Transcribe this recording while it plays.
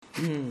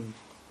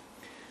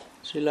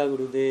Srila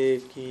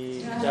Gurudev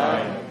ki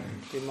Jai,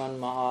 Sriman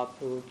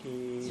Mahaprabhu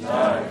ki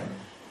Jai,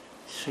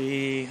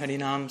 Sri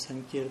Harinam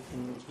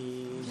Sankirtan ki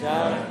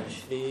Jai,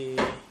 Sri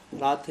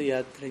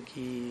Ratha-yatra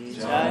ki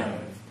Jai,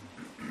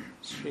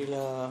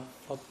 Srila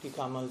Bhakti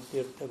Kamal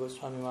Tirtha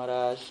Goswami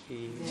Maharaj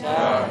ki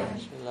Jai,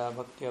 Srila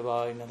Bhakti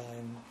Abhay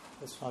Narayan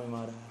Goswami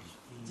Maharaj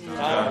ki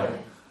Jai,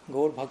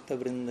 Gaur Bhakta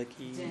Vrinda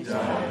ki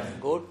Jai,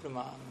 Gaur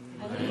Praman.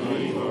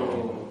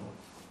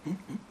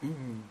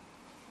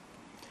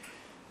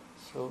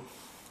 So,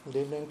 good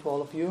evening to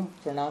all of you.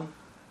 Pranam.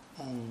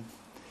 And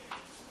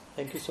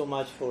thank you so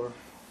much for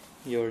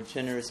your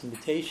generous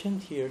invitation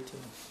here to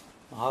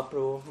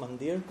Mahaprabhu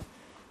Mandir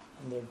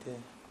under the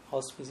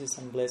auspices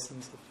and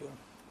blessings of your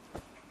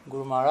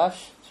Guru Maharaj,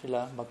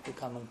 Srila Bhakti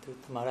Kamal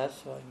Tirtha Maharaj.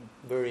 So I'm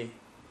very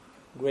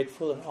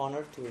grateful and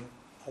honored to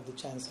have the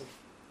chance of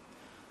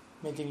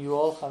meeting you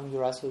all, having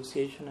your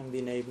association, and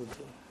being able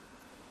to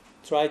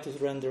try to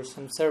render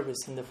some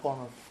service in the form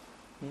of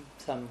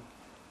some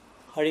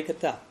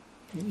Harikatha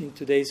in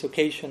today's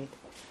occasion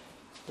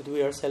that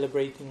we are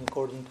celebrating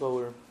according to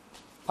our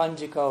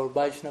Panjika or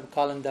Vaishnava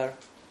calendar.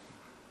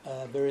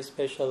 A very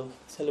special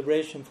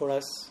celebration for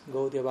us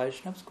Gaudiya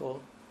Vaishnavas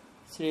called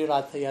Sri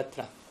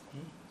Ratha-yatra,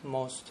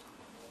 most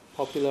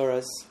popular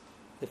as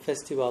the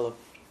festival of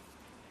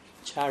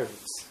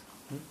chariots.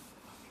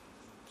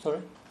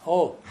 Sorry?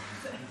 Oh,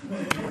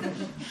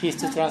 he's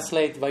to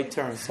translate by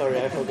turn.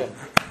 Sorry, I forgot.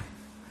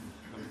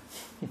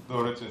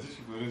 Добър вечер на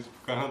всички, благодарим за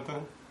поканата.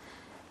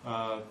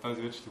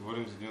 Тази вечер ще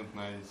говорим за един от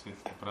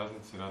най-светлите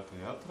празници,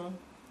 Рата-ятра.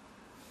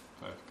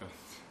 Това е така.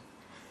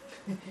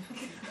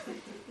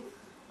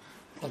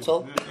 That's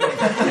all?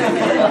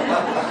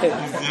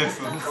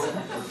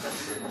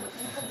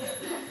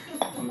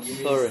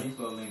 Sorry.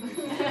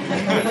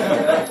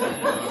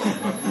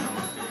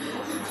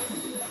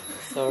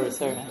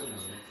 Sorry.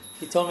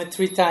 He told me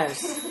 3 times.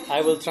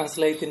 I will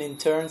translate it in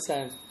turns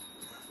and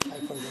I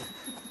forgot.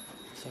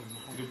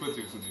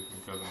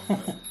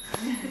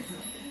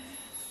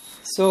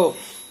 So,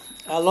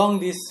 along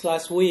this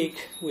last week,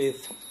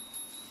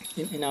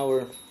 in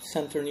our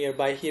center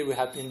nearby here, we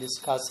have been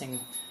discussing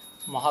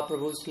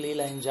Mahaprabhu's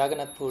Leela in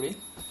Jagannath Puri.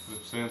 За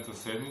последната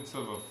седмица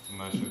в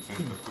нашия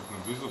център тук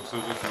наблизо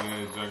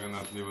обсъждахме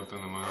Джаганат лилата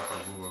на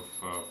Махапрабху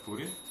в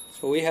Пури.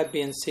 So we have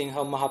been seeing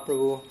how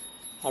Mahaprabhu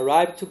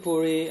arrived to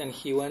Puri and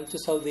he went to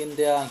South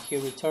India and he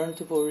returned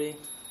to Puri.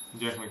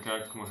 Видяхме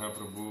как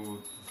Махапрабху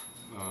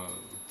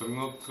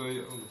тръгна от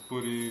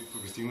Пури,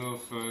 пристигна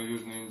в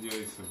Южна Индия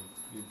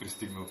и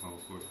пристигна отново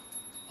в Пури.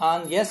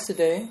 And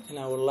yesterday, in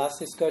our last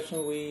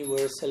discussion, we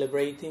were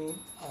celebrating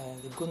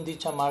the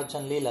Gundicha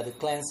Marjan Lila, the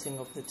cleansing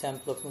of the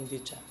temple of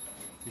Gundicha.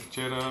 И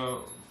вчера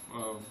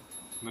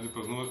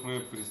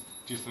празнувахме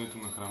пречистването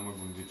на храма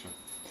Гундича.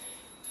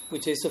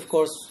 Which is, of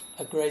course,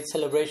 a great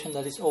celebration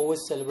that is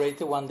always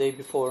celebrated one day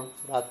before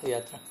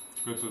Ratha-yatra.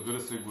 Което,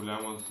 разбира се, е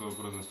голямото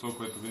празненство,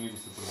 което винаги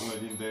се празнува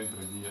един ден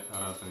преди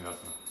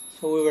Рата-ятра.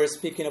 So we were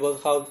speaking about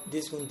how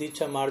this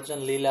Gundicha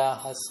Marjan Lila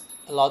has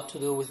a lot to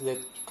do with the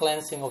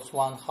cleansing of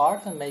one's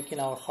heart and making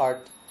our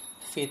heart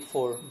fit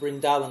for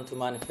Vrindavan to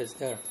manifest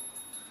there.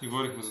 И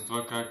говорихме за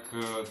това как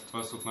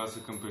това се отнася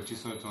към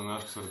пречистването на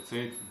нашето сърце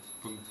и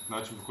по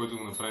начин, по който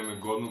го направим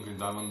годно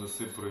Вриндаван да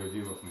се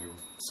прояви в него.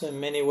 So in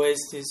many ways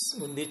this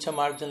Gundicha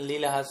Marjan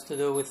Lila has to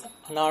do with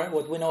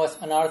what we know as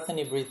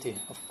anarthanibriti,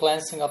 of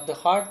cleansing up the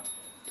heart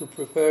to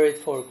prepare it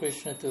for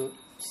Krishna to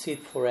sit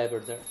forever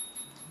there.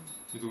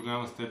 И до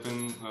голяма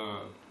степен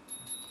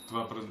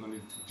това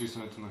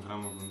чистването на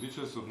храма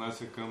Гундича се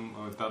отнася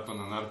към етапа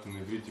на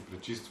анартаневрити,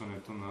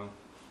 пречистването на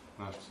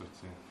нашето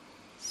сърце.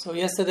 So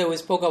yesterday we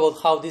spoke about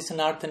how this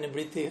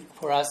anarthanibriti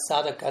for us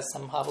sadhakas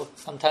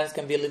sometimes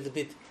can be a little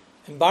bit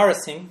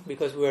embarrassing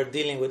because we are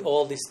dealing with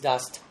all this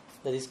dust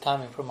that is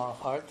coming from our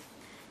heart.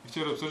 И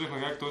вчера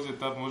обсъждахме как този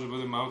етап може да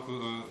бъде малко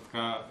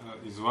така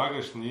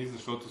излагащ ни,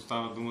 защото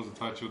става дума за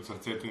това, че от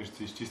сърцето ни ще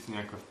се изчисти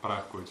някакъв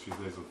прах, който ще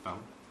излезе оттам.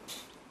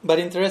 But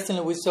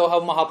interestingly, we saw how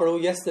Mahaprabhu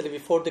yesterday,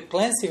 before the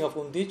cleansing of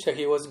Gundicha,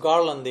 he was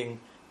garlanding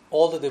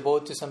all the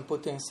devotees and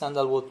putting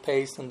sandalwood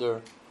paste on their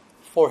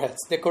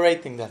foreheads,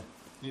 decorating them.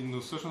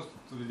 Но всъщност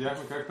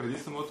видяхме как преди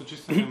самото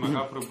чистене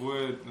Махапрабху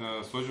е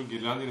сложил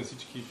гирлянди на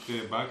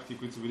всичките бхакти,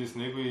 които са били с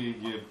него и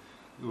ги е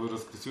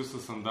разкрасил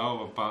със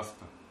сандалова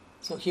паста.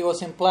 So he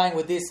was implying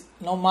with this,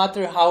 no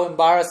matter how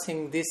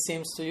embarrassing this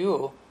seems to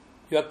you,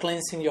 you are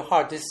cleansing your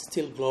heart, this is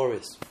still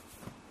glorious.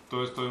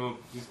 Тоест той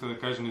иска да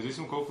каже,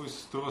 независимо колко ви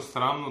се струва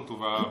срамно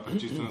това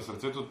пречистване на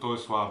сърцето, то е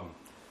славно.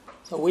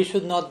 So we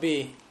should not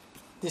be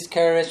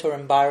discouraged or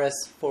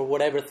embarrassed for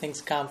whatever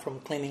things come from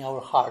cleaning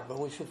our heart, but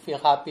we should feel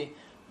happy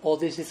all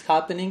this is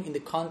happening in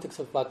the context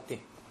of bhakti.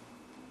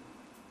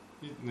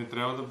 И не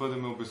трябва да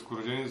бъдем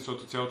обезкуражени,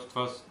 защото цялото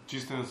това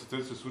чистене на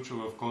сърцето се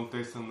случва в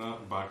контекста на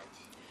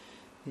бхакти.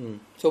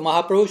 So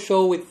Mahaprabhu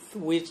showed with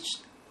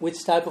which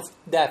type of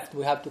depth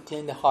we have to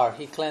clean the heart.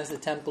 He cleansed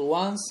the temple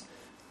once,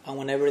 and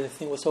when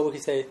everything was over,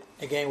 he said,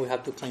 again we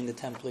have to clean the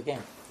temple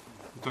again.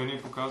 Той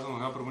ни показва,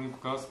 Махапрабху ни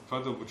показва това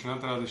дълбочина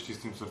трябва да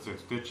изчистим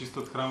сърцето. Те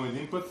чистят храма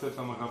един път, след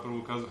това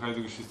Махапрабху казва, хайде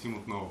да го изчистим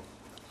отново.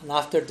 And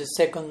after the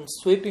second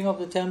sweeping of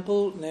the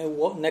temple,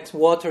 next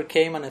water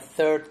came and a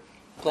third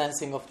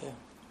cleansing of the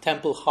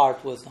temple heart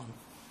was done.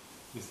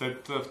 И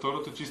след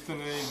второто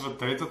чистене идва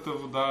третата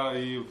вода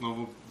и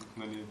отново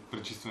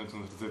пречистването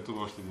на сърцето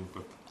още един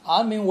път.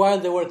 And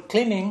meanwhile they were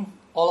cleaning,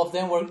 all of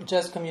them were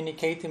just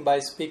communicating by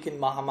speaking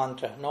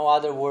Mahamantra. No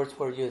other words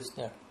were used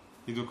there.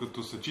 И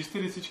докато са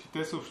чистили, всички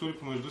те са общували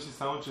помежду си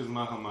само чрез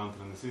Маха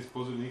мантра. Не са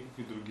използвали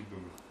никакви други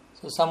думи.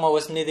 So someone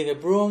was needing a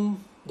broom,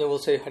 they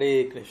will say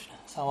Hare Krishna.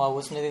 Someone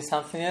was needing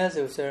something else,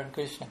 they will say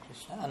Krishna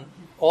Krishna. And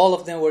all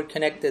of them were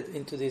connected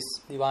into this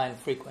divine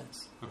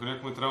frequency. Ако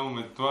някой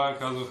трябва това,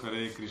 казва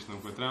Харе Кришна.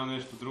 Ако трябва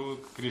нещо друго,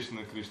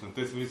 Кришна Кришна.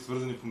 Те са били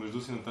свързани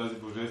помежду си на тази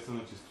божествена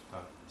чистота.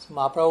 So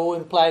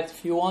Mahaprabhu implied,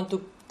 if you want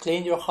to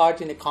clean your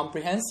heart in a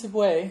comprehensive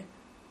way,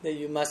 then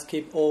you must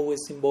keep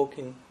always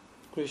invoking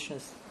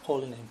Krishna's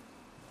holy name.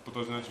 По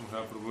този начин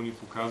Махапрабху ни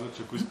показва,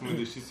 че ако искаме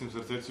да изчистим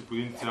сърцето си по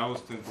един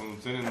цялостен,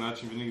 пълноценен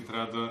начин, винаги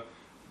трябва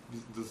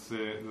да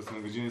се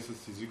ангажираме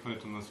с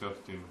извикването на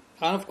святото име.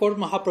 And of course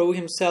Mahaprabhu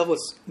himself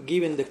was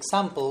giving the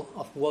example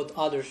of what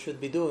others should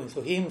be doing.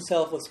 So he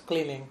himself was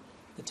cleaning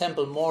the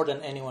temple more than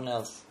anyone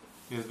else.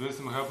 И разбира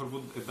се, Махапрабху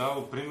е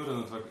давал примера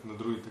на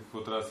другите,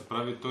 какво трябва да се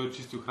прави. Той е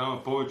чистил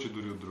храма повече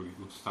дори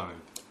от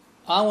останалите.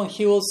 And when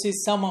he will see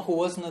someone who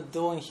was not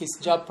doing his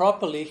job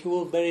properly, he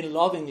will very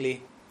lovingly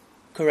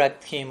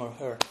correct him or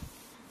her.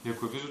 И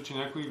ако вижда, че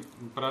някой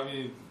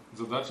прави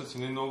задача си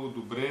не много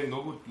добре,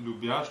 много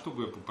любящо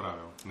го е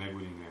поправил, него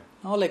или нея.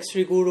 Now, like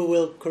Sri Guru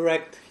will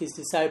correct his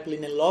disciple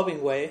in a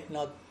loving way,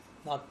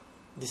 not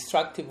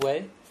destructive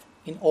way,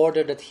 in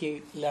order that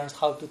he learns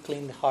how to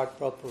clean the heart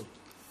properly.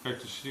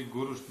 Както Шри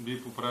Гуру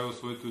би поправил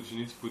своите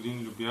ученици по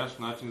един любящ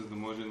начин, за да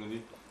може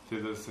те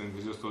да се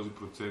ангажират с този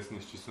процес на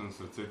изчистване на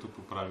сърцето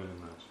по правилен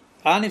начин.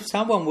 And if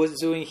someone was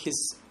doing his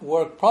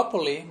work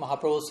properly,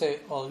 Mahaprabhu will say,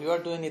 "Oh, you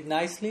are doing it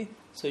nicely,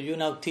 so you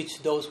now teach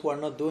those who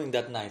are not doing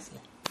that nicely."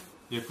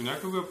 И ако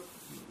някога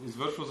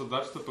извършва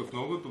задачата пък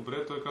много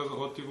добре, той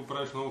казва, ти го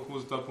правиш много хубаво,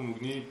 затова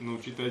помогни и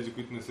научи тези,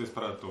 които не се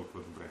справят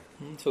толкова добре.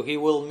 So he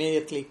will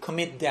immediately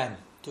commit them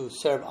to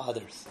serve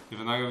others. И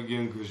веднага ги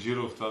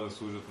ангажира в това да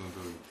служат на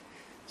другите.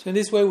 So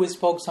in this way we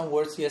spoke some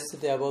words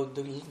yesterday about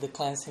the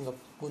cleansing of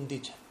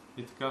Gundicha.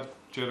 И така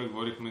вчера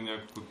говорихме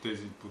няколко от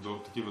тези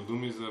такива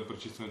думи за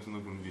пречистването на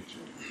Гундича.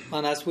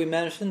 And as we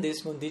mentioned,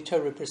 this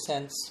Gundicha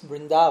represents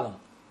Vrindavan.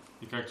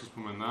 И както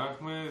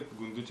споменахме,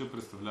 Гундича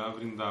представлява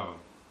Вриндаван.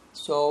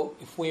 So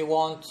if we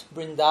want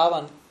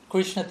Vrindavan,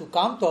 Krishna to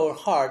come to our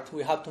heart,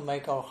 we have to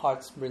make our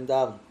hearts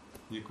Vrindavan.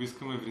 И ако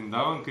искаме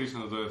Вриндаван Кришна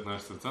да дойде в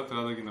нашите сърца,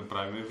 трябва да ги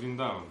направим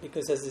Вриндаван.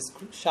 Because as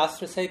the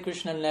Shastra say,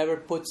 Krishna never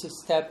puts a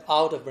step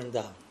out of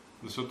Vrindavan.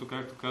 Защото,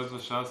 както казва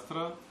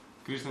Шастра,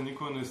 Кришна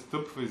никога не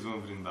стъпва извън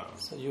Вриндаван.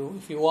 So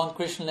if you want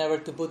Krishna never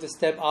to put a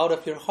step out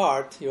of your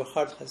heart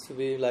has to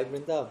be like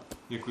Vrindavan.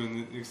 И ако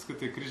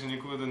искате Кришна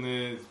никога да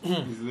не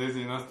излезе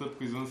една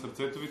стъпка извън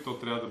сърцето ви, то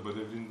трябва да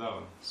бъде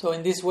Вриндаван. So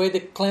in this way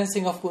the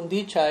cleansing of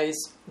Gundicha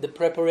is the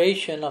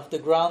preparation of the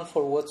ground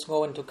for what's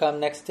going to come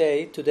next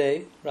day,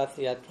 today,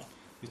 Ratha-yatra.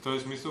 И в този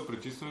смисъл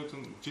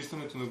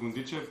чистенето на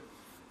Гундича е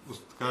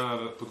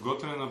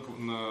подготвяне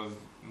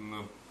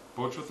на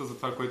почвата за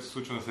това, което се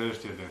случва на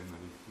следващия ден,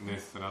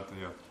 днес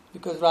Ratha-yatra.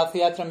 Because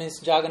Ratha-yatra means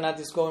Jagannath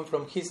is going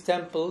from his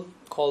temple,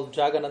 called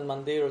Jagannath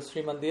Mandir or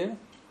Sri Mandir,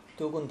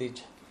 to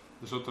Gundicha.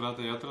 Защото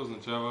Ratha-yatra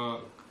означава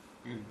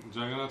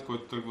Джаганат,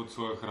 който тръгва от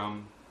своя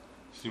храм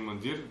Сри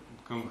Мандир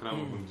към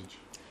храма Гундича.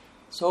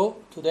 So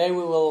today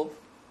we will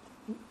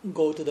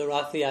go to the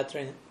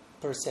Ratha-yatra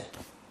per se.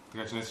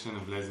 Така че днес ще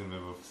навлеземе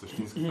в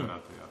същинската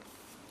Ratha-yatra.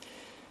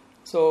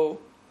 So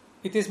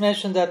it is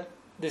mentioned that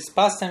these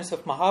pastimes of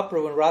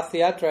Mahaprabhu and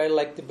Ratha-yatra are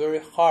like the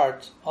very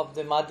heart of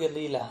the Madhya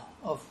Lila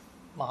of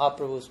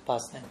Mahaprabhu's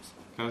pastimes.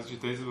 Казва, че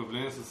тези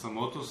забавления са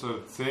самото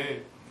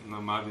сърце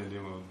на Мадхя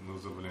Лила, на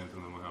забавленията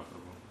на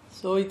Махапрабху.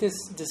 So it is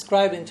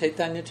described in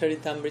Chaitanya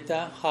Charitamrita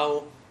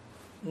how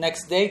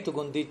next day to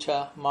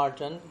Gundicha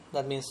Marjan,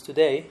 that means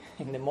today,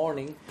 in the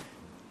morning,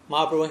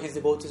 Mahaprabhu and his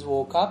devotees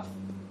woke up.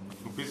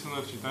 Описано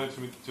е в Chaitanya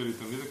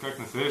Charitamrita как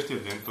на следващия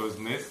ден, т.е.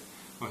 днес,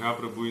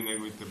 Махапрабху и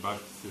неговите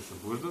бхакти се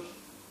събуждат.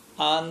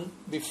 And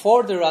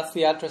before the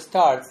Ratha-yatra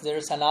starts, there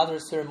is another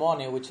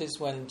ceremony, which is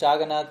when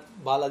Jagannath,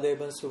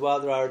 Baladeva and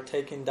Subhadra are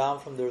taken down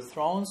from their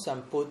thrones and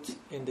put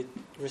in the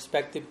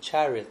respective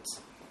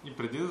chariots. И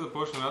преди да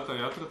започне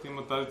Ratha-ятрата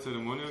има тази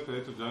церемония,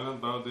 където Джаганат,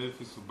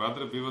 Баладев и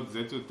Субхадра биват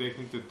взети от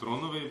техните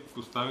тронове и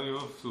поставени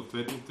в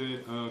съответните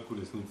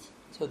колесници.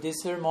 So this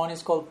ceremony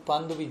is called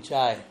Pandu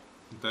Vijay.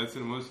 И тази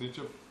церемония се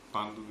нарича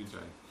Pandu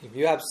Vijay. If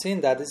you have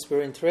seen that, it's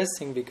very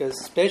interesting because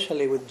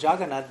especially with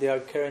Jagannath, they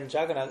are carrying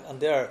Jagannath and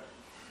they are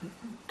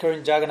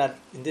carrying Jagannath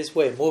in this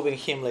way, moving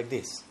him like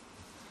this.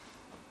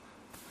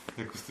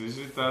 Ако сте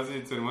виждали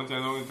тази церемония, тя е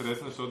много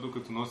интересна, защото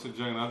докато носят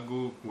Джаганат,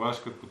 го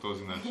лашкат по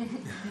този начин.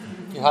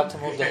 You have to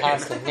move the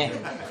hands like me.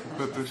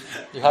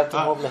 You have to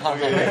move the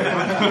hands like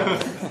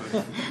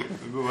me.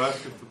 Го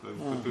лашкат по тази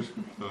пътушка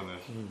по този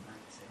начин.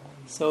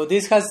 So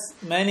this has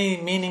many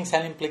meanings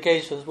and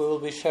implications. We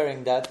will be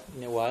sharing that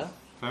in a while.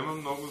 Това има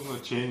много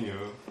значения,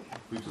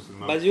 които се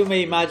But you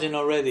may imagine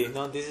already,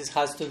 no?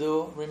 Has to do,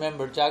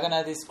 remember,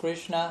 Jagannath is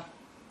Krishna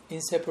in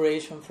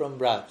separation from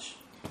Braj.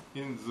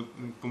 И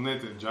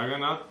помнете,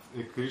 Джаганат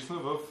е Кришна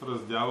в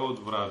раздяла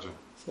от Враджа.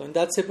 So in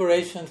that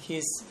separation he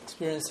is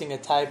experiencing a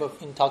type of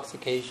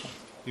intoxication.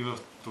 И в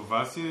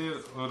това си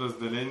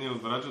разделение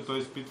от Враджа той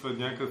изпитва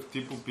някакъв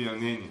тип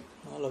опиянение.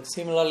 Look,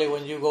 similarly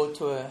when you go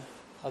to a,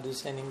 how do you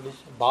say in English,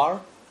 a bar,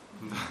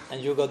 and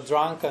you got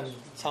drunk and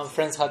some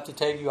friends had to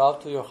take you out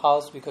to your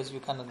house because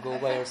you cannot go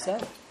by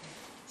yourself.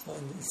 So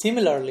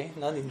similarly,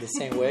 not in the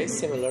same way,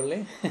 similarly,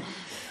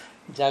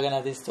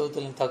 Jagannath is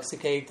totally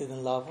intoxicated in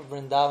love of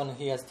Vrindavan and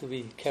he has to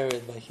be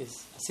carried by his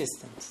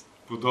assistants.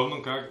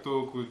 Подобно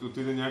както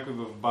отиде някой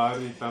в бар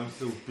и там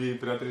се опие,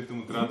 приятелите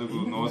му трябва да го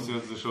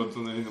носят, защото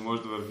не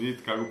може да върви и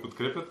така го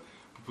подкрепят.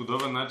 По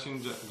подобен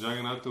начин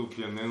Джаганат е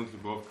опиянен от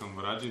любов към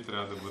Враджа и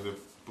трябва да бъде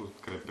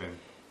подкрепен.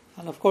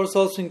 And of course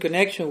also in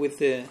connection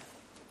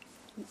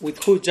with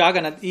who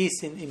Jagannath is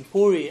in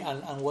Puri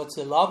and what's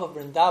the love of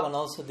Vrindavan,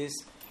 also this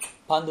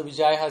Pandu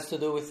Vijay has to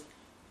do with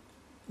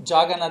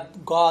Jagannath,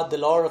 God,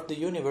 the Lord of the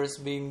universe,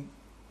 being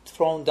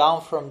thrown down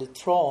from the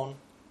throne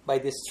by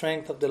the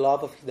strength of the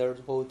love of their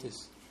devotees.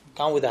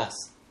 Come with us.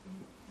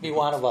 Be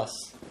one of us.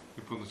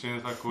 И по отношение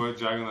на това, кой е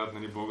Джаганат,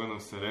 нали, Бога на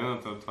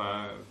Вселената,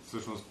 това е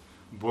всъщност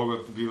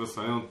Богът бива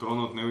свален от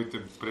трона от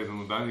неговите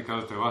преданодани и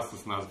казват, ела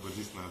с нас,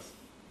 бъди с нас.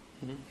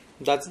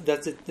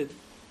 That's it.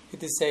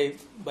 It is said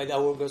by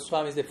our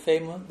Goswamis,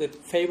 the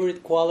favorite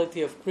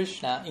quality of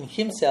Krishna in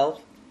himself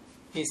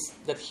is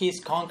that he is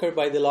conquered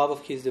by the love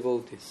of his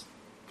devotees.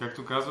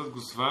 Както казват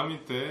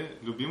Госвамите,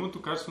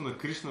 любимото качество на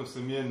Кришна в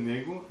самия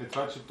него е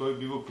това, че той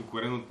бива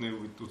покорен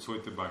от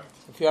своите бхакти.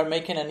 If you are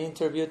making an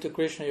interview to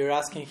Krishna, you're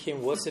asking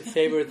him, what's the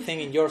favorite thing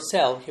in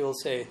yourself? He will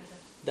say,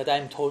 that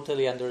I'm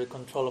totally under the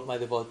control of my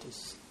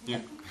devotees.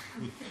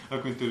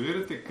 Ако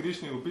интервюирате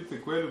Кришна и го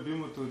питате, кое е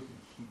любимото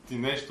ти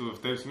нещо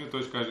в теб самия,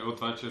 той ще каже,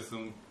 това, че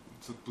съм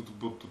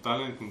под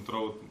тотален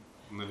контрол,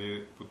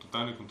 нали, под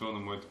тотален контрол на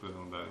моите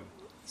преданодани.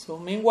 So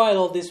meanwhile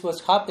all this was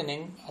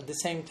happening, at the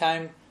same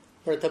time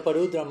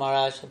Prataparudra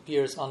Maharaj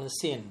appears on the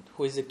scene,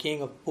 who is the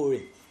king of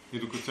Puri. И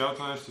докато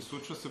цялото нещо се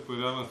случва, се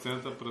появява на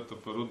сцената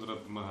Пратапарудра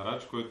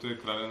Махарадж, който е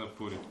краля на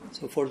Пури.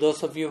 So for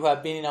those of you who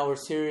have been in our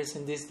series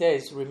in these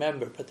days,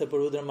 remember,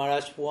 Prataparudra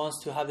Maharaj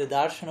wants to have the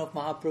darshan of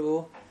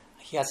Mahaprabhu.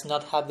 He has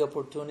not had the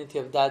opportunity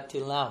of that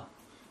till now.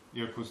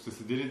 И ако сте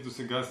седили до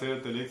сега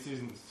серията лекции,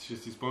 ще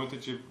си спомните,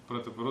 че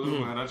Пратапарудра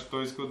Махарадж,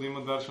 той искал да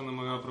има даршан на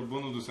Махапрабху,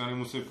 но до сега не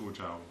му се е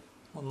получавало.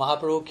 When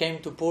Mahaprabhu came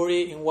to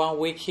Puri, in 1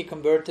 week he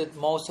converted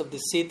most of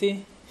the city,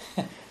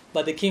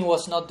 but the king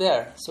was not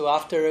there. So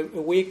after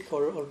a week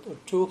or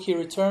two he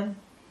returned,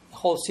 the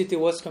whole city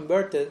was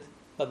converted,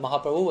 but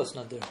Mahaprabhu was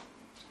not there.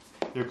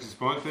 И ако си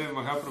спомняте,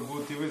 Махапрабху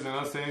отива и за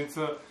една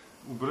седмица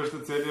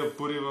обръща целия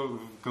Пури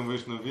към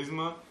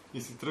вайшнавизма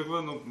и си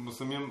тръгва, но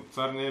самия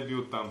цар не е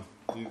бил там.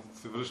 И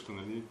се връща,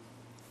 нали?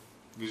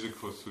 Вижда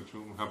какво се случва.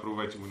 Махапрабху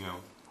вече го няма.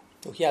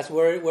 So he asked,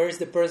 where is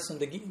the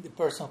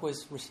person who is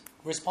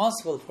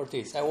responsible for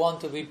this? I want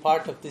to be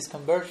part of this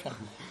conversion.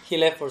 He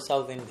left for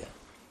South India.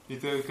 И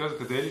те казват,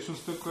 къде е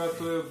личността,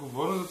 която е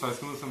говорена за това?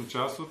 Искам да съм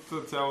част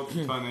от цялото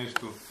това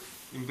нещо.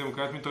 И те му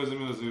казват, той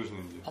замина за Южна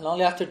Индия. And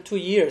only after 2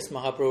 years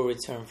Mahaprabhu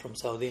returned from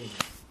South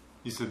India.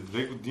 И след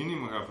 2 години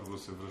Махапрабху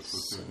се връща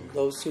от Южна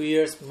Индия. Those 2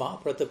 years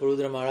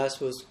Prataparudra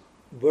Maharaj was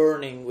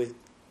burning with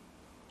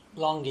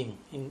longing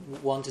in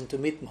wanting to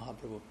meet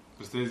Mahaprabhu.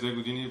 През тези 2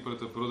 години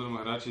Пратапарудра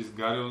Махарадж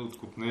изгарял от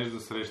купнеж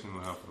да срещне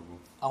Махапрабху.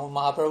 And when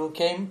Mahaprabhu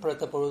came,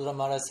 Prataparudra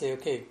Maharaj said,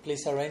 okay,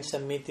 please arrange a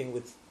meeting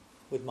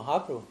with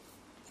Mahaprabhu.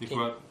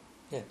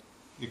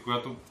 И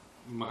когато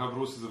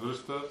Махапрабху се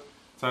завръща,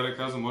 царя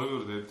казва, моля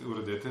ви,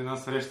 уредете една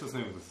среща с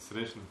него, да се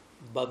срещне.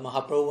 But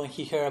Mahaprabhu, when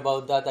he heard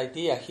about that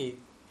idea, he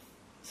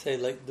said,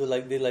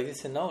 did like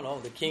this, and no,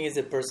 the king is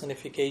a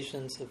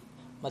personification of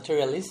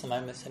materialism.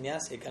 I'm a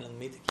sannyasi, I cannot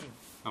meet the king.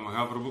 А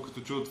Махапрабху,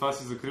 като чул това,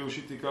 си закрил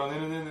ушите и казва,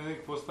 не,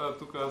 какво става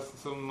тук, аз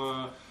съм,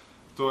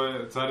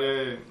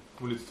 царя е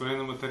олицетворение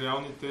на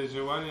материалните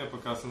желания,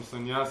 пък аз съм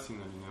саньяси,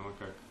 нали, няма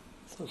как.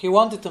 So he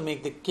wanted to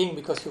meet the king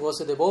because he was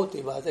a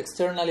devotee, but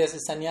externally as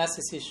a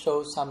sannyasi he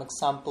showed some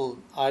example,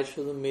 I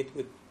shouldn't meet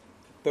with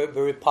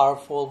very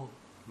powerful...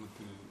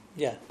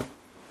 Yeah.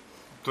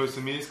 Той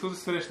самия искал да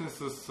се срещне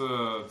с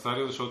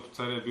царя, защото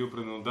царя е бил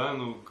преданодаден,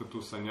 но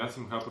като саньяси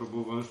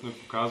Махапрабху външно е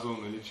показвал,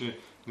 нали, че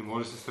не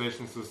може да се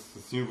срещне с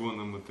символа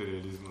на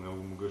материализма, на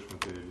могъщ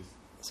материалист.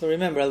 So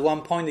remember, at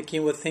one point the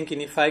king was thinking,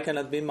 if I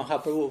cannot be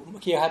Mahaprabhu,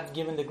 he had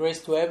given the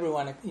grace to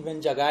everyone, even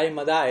Jagai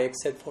Madai,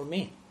 except for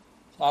me.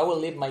 So I will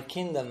leave my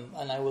kingdom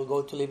and I will go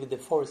to live in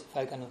the forest if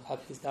I cannot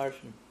have his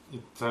darshan. И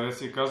царя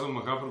си е казал,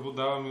 Махапрабху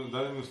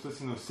даде милостта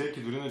си на всеки,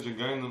 дори на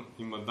Джагай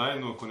и Мадай,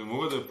 но ако не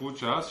мога да я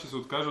получа аз, ще се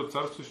откажа от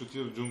царството и ще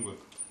отида в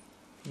джунглата.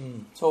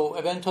 So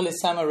eventually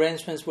some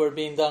arrangements were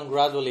being done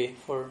gradually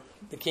for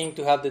the king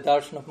to have the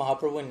darshan of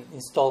Mahaprabhu in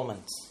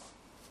installments.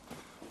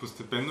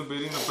 Постепенно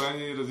били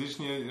направени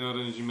различни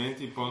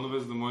аранжименти и планове,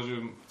 за да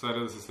може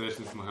царя да се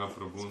срещне с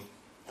Махапрабху.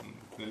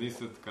 Нали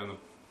са така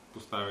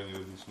поставени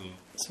различни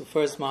So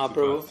first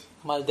Mahaprabhu,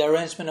 the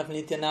arrangement of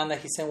Nityananda,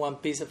 he sent one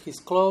piece of his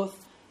cloth.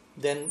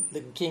 Then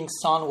the king's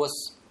son was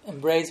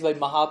embraced by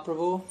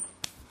Mahaprabhu.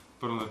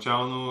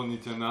 Първоначално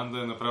Нитянанда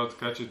е направил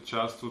така, че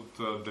част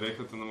от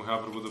дрехата на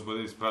Махапрабху да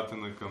бъде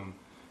изпратена към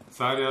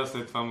царя.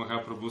 След това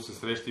Махапрабху се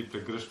среща и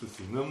прегръща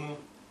сина му.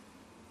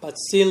 But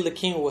still the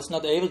king was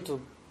not able to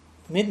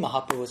meet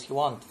Mahaprabhu as he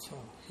wanted. So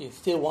he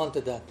still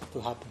wanted that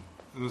to happen.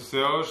 Но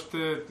все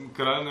още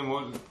краля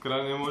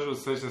не може да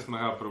се срещне с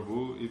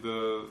Махапрабху и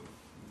да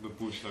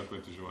получи това,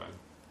 което желае.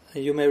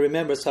 You may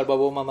remember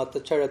Sarvabhauma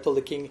Matacharya told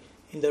the king,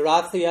 in the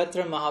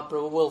Ratha-yatra,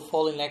 Mahaprabhu will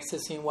fall in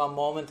ecstasy in one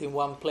moment, in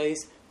one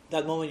place.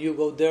 That moment you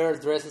go there,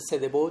 dress as a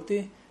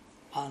devotee,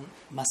 and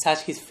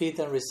massage his feet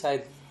and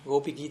recite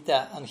Gopi Gita,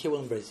 and he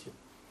will embrace you.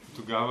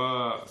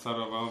 Тогава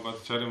Сарвабхаума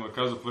Батачаря му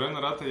казва, по време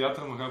на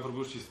Рата-ятра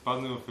Махапрабху ще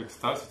изпадне в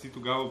екстаз и ти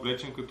тогава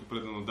облечен като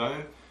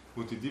преданодаден,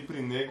 отиди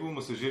при него,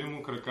 масажири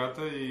му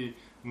краката и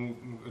му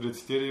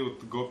рецитири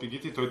от Гопи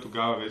Гити и той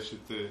тогава вече ще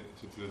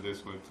ти даде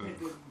своята...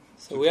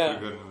 So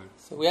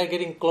we are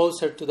getting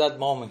closer to that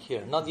moment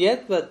here. Not yet,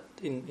 but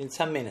in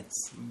some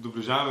minutes.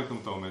 Доближаваме към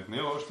този момент.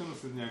 Не още, но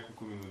след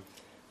няколко минути.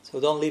 So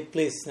don't leave,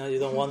 please. You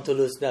don't want to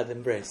lose that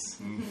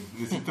embrace.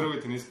 Не си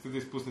тръгвайте, не искате да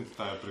изпуснете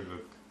тая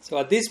прегръдка. So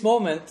at this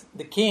moment,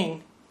 the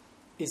king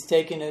is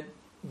taking a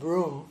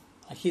broom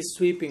and he's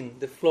sweeping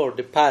the floor,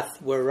 the path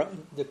where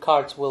the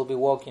carts will be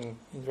walking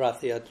in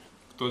Ratha-yatra.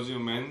 В този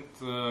момент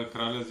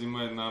краля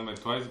взима една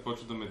метла и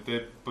започва да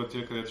мете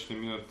пътя, където ще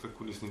минат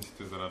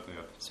колесниците за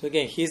Рата-ятра. So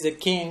again, he's a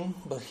king,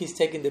 but he's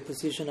taking the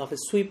position of a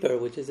sweeper,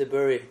 which is a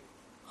very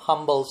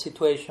humble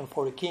situation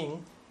for a king.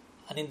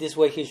 And in this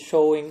way, he's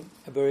showing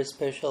a very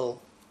special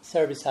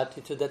service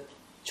attitude that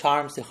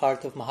charms the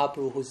heart of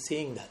Mahaprabhu who's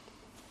seeing that.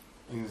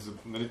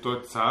 Нали, той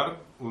е цар,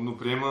 но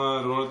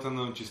приема ролята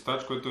на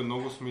чистач, който е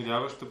много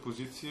смиряваща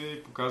позиция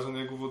и показва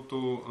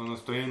неговото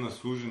настроение на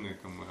служене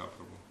към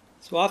Махапрабху.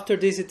 So after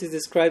this, it is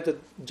described that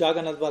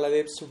Jagannath,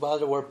 Baladev,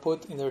 Subhadra were put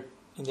in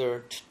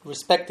their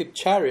respective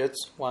chariots,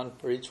 one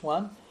for each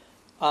one,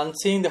 and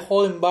seeing the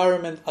whole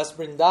environment as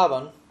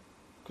Vrindavan,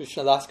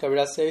 Krishnadas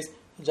Kaviraj says,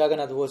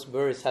 Jagannath was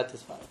very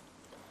satisfied.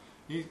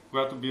 И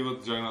когато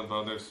биват Джаганат,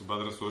 Баладев и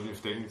Субхадра сложени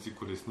в техници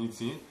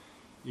колесници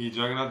и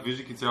Джаганат,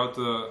 виждайки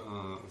цялата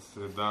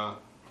среда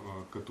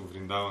като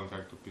Вриндаван,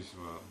 както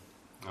писва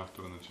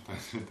автора на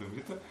Чайтанята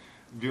Амрита,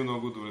 бил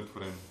много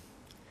удовлетворен.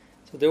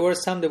 So there were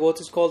some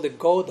devotees called the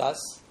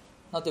Gaudas,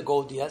 not the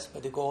Gaudias,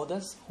 but the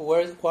Gaudas, who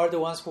are the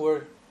ones who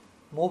were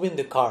moving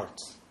the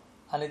carts.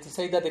 And it is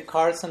said that the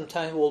carts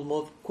sometimes will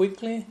move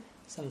quickly,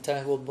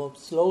 sometimes will move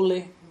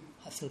slowly,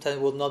 sometimes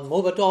will not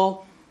move at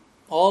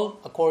all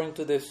according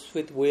to the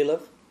sweet will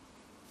of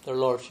their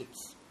lordships.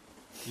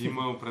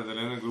 Има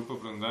определена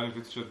група преданодани,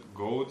 които чат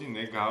Гауди,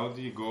 не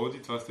Гауди,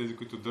 Гауди. Това са тези,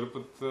 които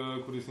дърпат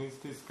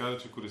колесниците и се казва,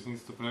 че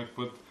колесницата по някакъв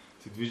път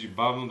се движи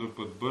бавно, друг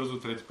път бързо,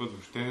 трети път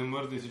въобще не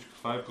мърда и всичко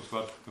това е по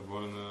сладката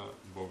воля на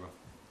Бога.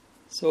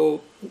 So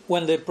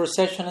when the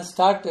procession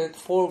started,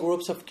 4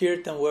 groups of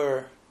kirtan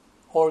were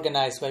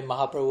organized by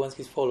Mahaprabhu and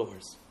his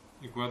followers.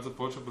 И когато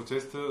започва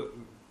процесата,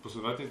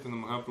 последователите на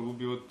Махапрабху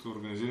биват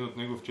организирани от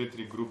него в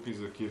 4 групи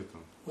за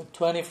киртан. With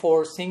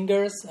 24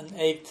 singers and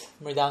 8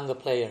 mridanga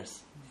players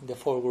in the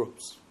 4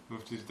 groups.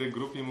 В четирите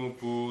групи има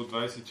по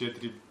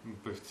 24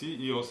 певци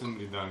и 8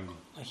 мриданги.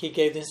 And he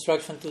gave the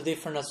instruction to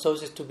different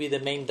associates to be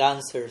the main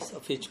dancers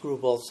of each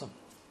group also.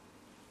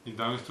 И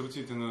дава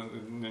инструкциите на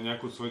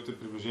някои от своите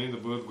приближени да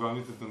бъдат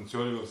главните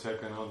танцори във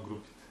всяка една от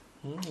групите.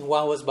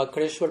 One was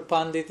Bakreshwar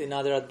Pandit,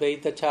 another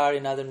Advaita Chari,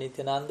 another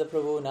Nityananda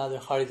Prabhu, another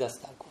Haridas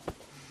Thakur.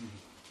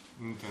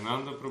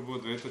 Nityananda Prabhu,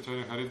 Advaita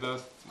Chari,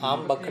 Haridas,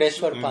 and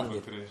Bakreshwar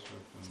Pandit.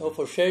 So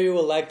for sure you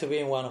would like to be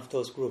in one of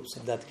those groups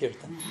in that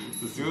kirtan.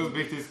 Със сигурност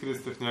бихте искали да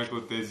сте в някои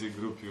от тези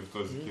групи в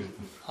този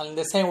киртан. And in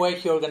the same way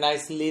he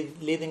organized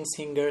leading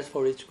singers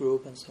for each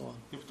group and so on.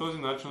 И по този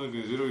начин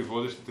организирал и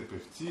водещите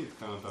певци и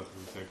така нататък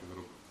за всяка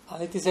група.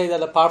 And it is said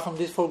that apart from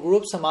these 4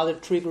 groups, some other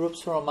 3 groups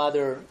from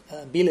other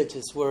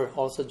villages were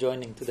also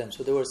joining to them.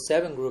 So there were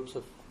 7 groups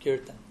of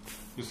kirtan.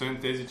 И освен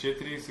тези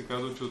 4 се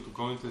казва, че от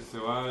околните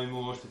села е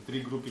имало още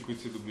 3 групи,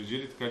 които се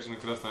доближили, така че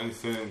накрая стане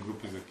 7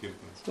 групи за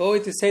киртан.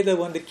 So it is said that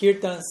when the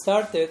kirtan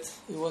started,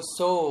 it was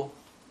so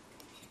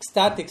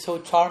ecstatic, so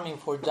charming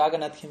for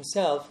Jagannath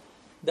himself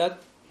that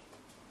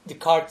the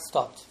cart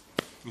stopped.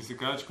 И се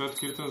казва, че когато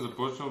киртан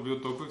започнал,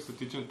 бил толкова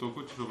екстатичен,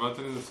 толкова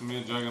чувствителен на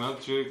самия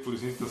Джаганат, че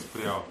колесницата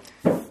спряла.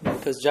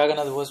 Because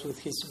Jagannath was with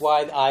his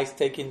wide eyes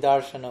taking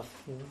darshan of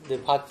the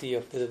bhakti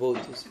of the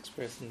devotees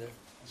expressed in there.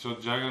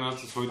 Защото Джаганат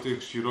със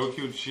своите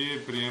широки очи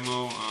е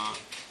приемал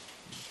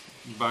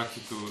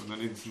бхактито,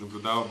 нали, да се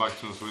наблюдава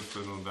бхактито на своите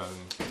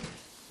преданодадени.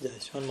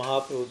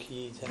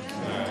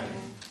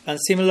 And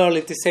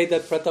similarly, to say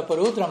that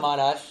Prataparudra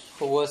Maharaj,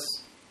 who was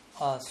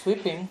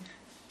sweeping,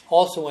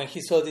 also when he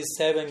saw these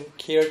 7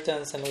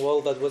 kirtans and all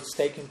that was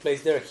taking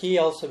place there, he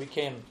also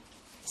became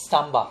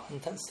stamba.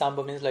 And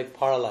stamba means like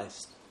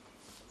paralyzed,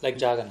 like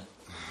Jagannath.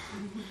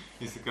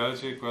 И се казва,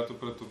 че когато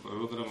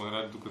Рудра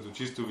Махарадж, докато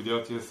чисто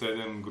видял тия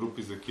 7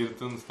 групи за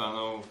киртан,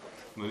 станал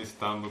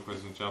стамба, което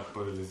означава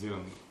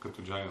парализиран,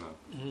 като Джаганат.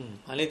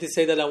 I need to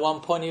say that at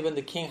one point even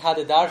the king had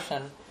a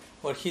darshan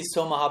where he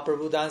saw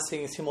Mahaprabhu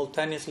dancing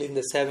simultaneously in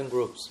the 7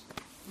 groups.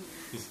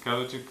 И се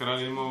казва, че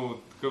краля имал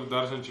такъв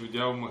даршан, че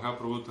видял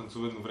Махапрабху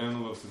танцува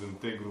едновременно в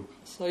 7-те групи.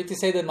 So it is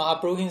said that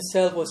Mahaprabhu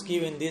himself was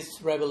giving this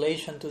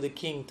revelation to the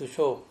king to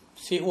show,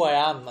 see who I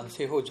am and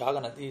see who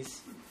Jagannath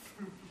is.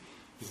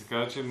 И се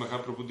казва, че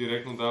Махапрабху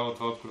директно дава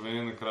това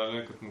откровение на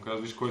краля, като му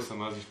казва, виж кой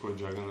съм аз, виж кой е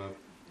Джаганат.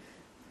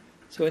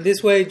 So in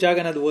this way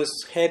Jagannath was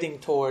heading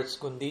towards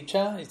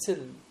Gundicha. It's a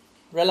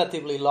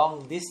relatively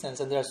long distance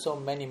and there are so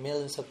many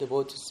millions of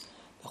devotees.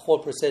 The whole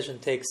procession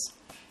takes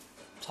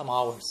some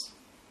hours.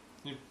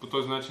 И по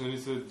този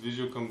начин се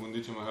движил към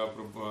Гундича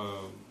Махапрабху,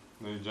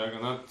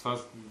 Джаганат. Това е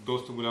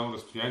доста голямо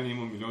разстояние,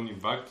 има милиони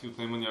бхакти,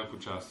 отнема няколко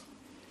часа.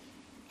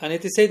 And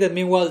it is said that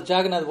meanwhile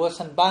Jagannath was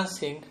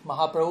advancing,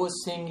 Mahaprabhu was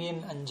singing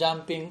and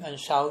jumping and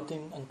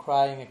shouting and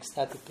crying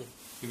ecstatically.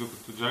 И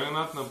докато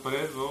Джаганат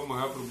напредвал,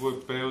 Махапрабху е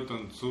пеел,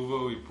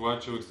 танцувал и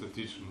плачел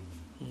екстатично.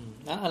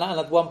 And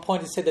at one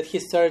point it said that he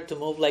started to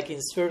move like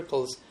in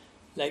circles,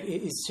 like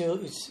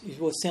it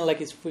was seen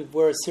like it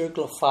were a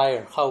circle of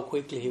fire, how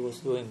quickly he was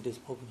doing this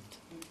movement.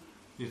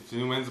 И в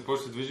един момент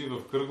започва да движи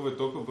в кръгове,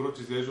 толкова бързо,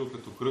 че изглеждал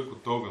като кръг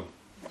от огън.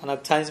 And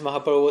at times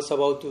Mahaprabhu was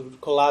about to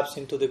collapse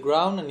into the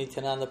ground and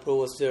Nityananda Prabhu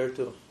was there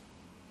to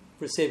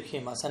receive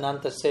him as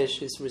Ananta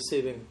Sesh is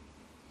receiving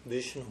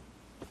Vishnu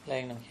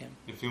laying on him.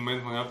 И в един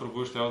момент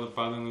Махапрабху щял да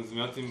падне на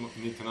земята и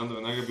Нитянанда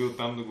веднага бил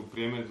там да го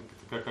приеме,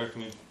 така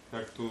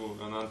както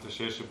Ананта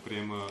Шеша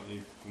приема и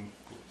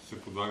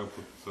се подлага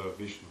под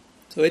Вишну.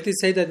 So it is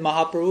said that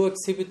Mahaprabhu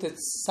exhibited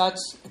such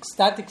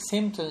ecstatic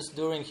symptoms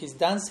during his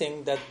dancing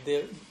that the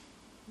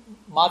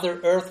Mother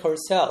Earth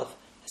herself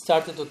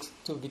started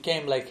to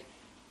become like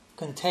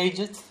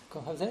contagious,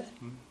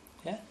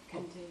 yeah,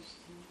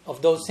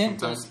 of those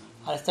symptoms,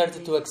 and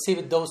started to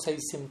exhibit those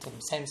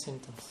same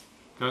symptoms.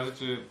 Каза,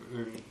 че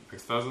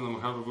екстаза на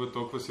Махапрабху е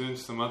толкова силен,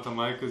 че самата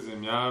майка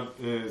Земя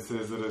се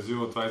е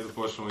заразила това и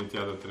започнала и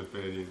тя да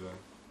трепери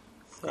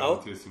за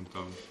тези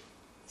симптоми.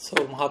 So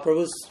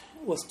Mahaprabhu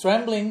was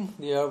trembling,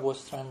 the earth was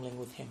trembling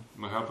with him.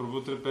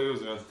 Махапрабху треперил,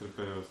 Земята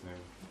треперила с него.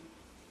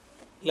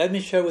 Let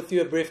me share with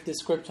you a brief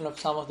description of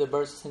some of the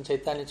verses in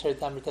Chaitanya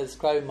Charitamrita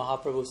describing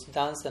Mahaprabhu's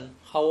dance and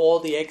how all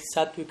the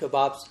ex-sattvic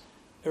abhavs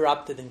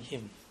erupted in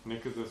him.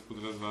 Нека да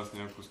споделя с вас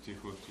няколко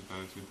стиха от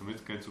Chaitanya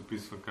Charitamrita, където се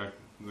описва как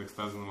за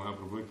екстаза на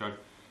Махапрабху и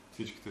как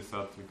всичките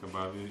саттвик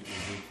абхави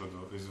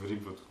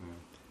извърикват от него.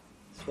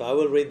 So I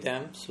will read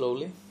them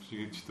slowly. Ще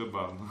ги чета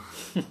бавно.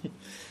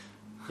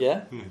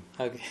 Yeah?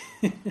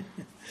 Okay.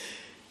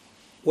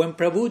 When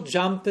Prabhu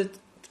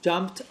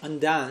jumped and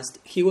danced,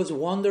 he was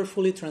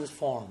wonderfully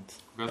transformed.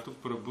 Когато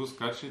Прабху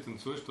скача и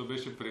танцуваше, то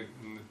беше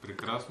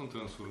прекрасно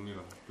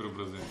трансформиран,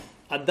 преобразен.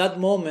 At that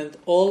moment,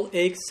 all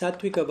 8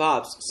 sattvic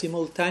abhavs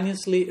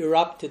simultaneously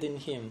erupted in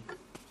him.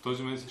 В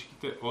този момент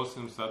всичките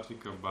 8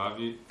 саттвика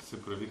бави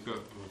се правиха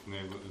в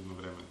него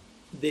едновременно.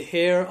 The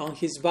hair on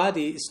his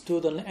body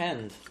stood on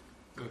end.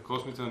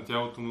 Космите на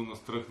тялото му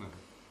настръхнаха.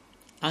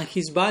 And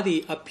his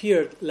body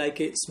appeared like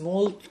a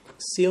small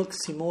silk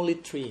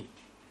simuli tree.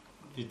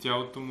 И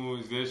тялото му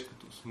изглеждаше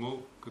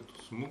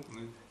като смук,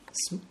 не?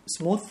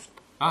 Smooth.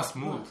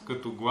 Смут,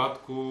 като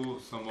гладко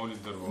самоли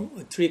дърво.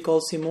 A tree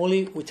called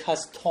simuli, which has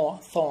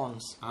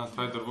thorns.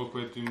 Това е дърво,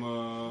 което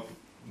има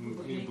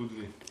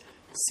будви.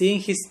 Seeing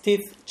his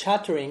teeth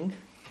chattering,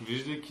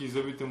 виждайки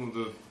зъбите му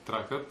да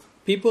тракат,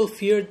 people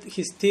feared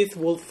his teeth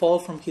would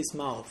fall from his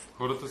mouth.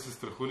 Хората се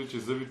страхували, че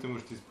зъбите му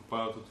ще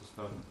изпопадат от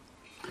устата.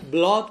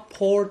 Blood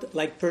poured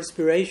like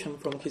perspiration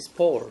from his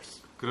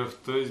pores.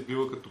 Кръвта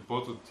избила като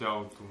пот от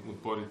тялото, от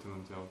порите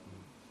на тялото.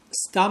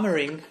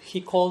 Stammering,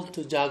 he called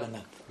to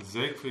Jagannath.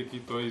 Зеквайки,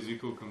 той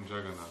извикал към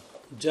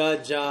Джаганат.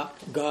 Ja,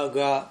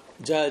 ga,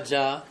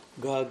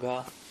 ja,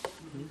 ga.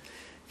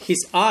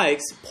 His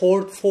eyes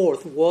poured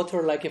forth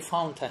water like a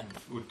fountain.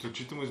 От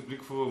очите му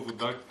избликвала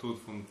вода като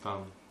от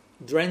фонтан.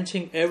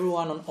 Drenching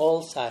everyone on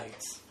all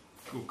sides.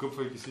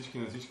 Окъпвайки всички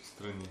на всички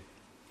страни.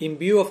 In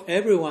view of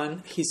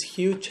everyone, his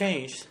hue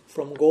changed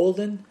from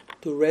golden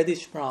to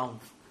reddish brown.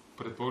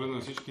 Пред поглед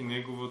на всички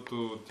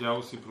неговото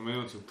тяло се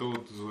променя цвета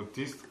от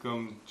златист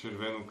към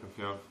червено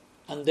кафяв.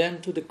 And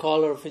then to the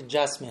color of a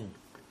jasmine.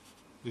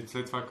 И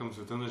след това към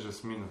цвета на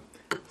жасмина.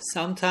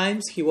 Sometimes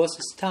he was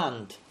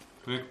stunned.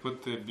 Понеки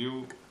път е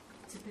бил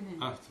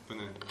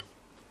вцепенен.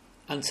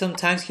 And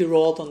sometimes he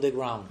rolled on the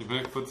ground. И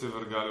понеки път се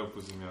въргалял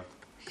по земята.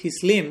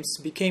 His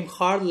limbs became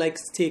hard like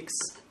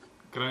sticks.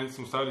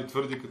 Крайници му ставали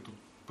твърди като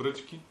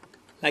пръчки.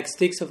 Like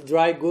sticks of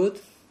dry wood.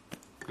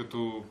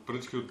 Като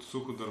пръчки от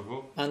сухо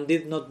дърво. And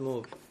did not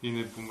move. И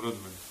не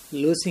помръдвали.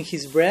 Losing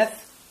his breath,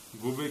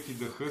 губейки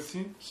дъха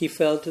си, he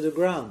fell to the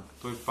ground.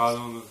 Той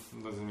падал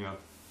на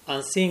земята.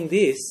 And seeing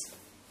this,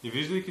 и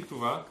виждайки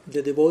това,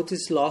 the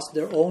devotees lost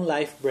their own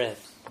life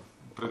breath.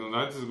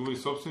 Преданатите загубили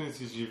собствения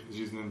си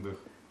жизнен дъх.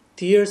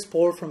 Tears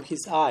poured from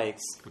his eyes.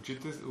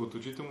 От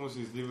очите му се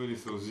изливали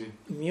сълзи.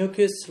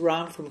 Mucus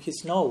ran from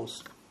his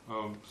nose.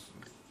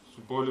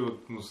 сополи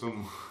от носа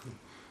му.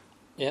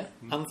 Yeah,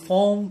 and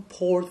foam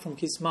poured from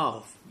his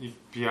mouth, И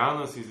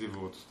пяна се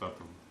излива от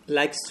устата му.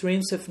 like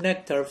streams of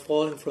nectar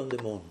falling from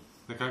the moon.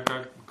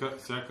 Така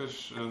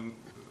сякаш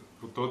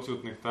потоци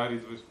от нектар,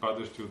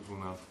 падащи от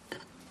луната.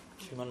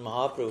 Sriman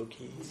Mahaprabhu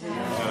ki.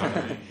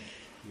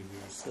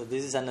 So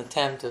this is an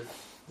attempt of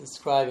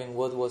describing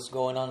what was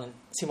going on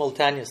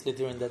simultaneously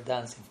during that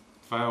dancing.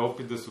 Това е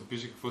опит да се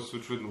опише какво се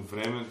случва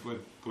едновременно,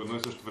 по едно и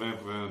също време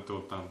по време на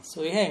този танц.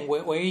 So again,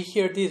 when we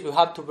hear this, we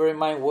have to bear in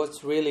mind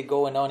what's really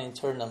going on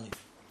internally.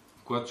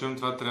 Когато чуем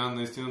това, трябва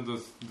наистина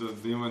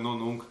да има едно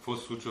на ум какво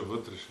се случва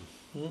вътрешно.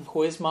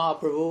 Who is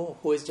Mahaprabhu?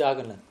 Who is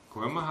Jagannath?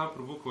 Кой е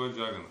Махапрабху, кой е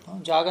Джаганат?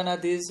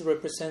 Jagannath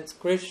represents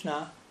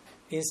Krishna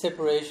in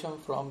separation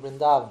from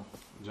Vrindavan.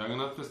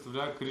 Джаганат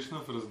представлява Кришна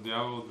в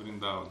раздяла от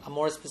Вриндаван. And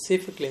more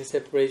specifically in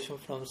separation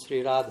from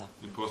Sri Radha.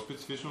 И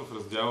по-специфично в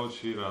раздяла от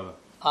Шри Рада.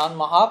 And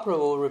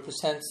Mahaprabhu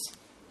represents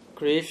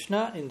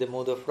Krishna in the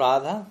mood of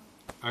Radha.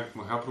 А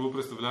Махапрабху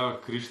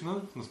представлява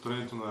Кришна в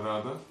настроението на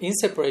Рада. In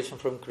separation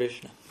from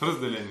Krishna. В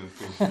разделение от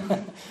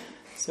Кришна.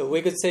 So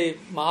we could say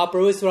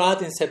Mahaprabhu is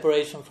Radha in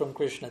separation from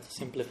Krishna, to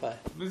simplify.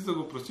 За да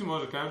го прости,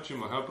 може да кажем, че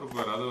Махапрабху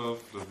е Рада в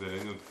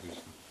разделение от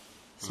Кришна.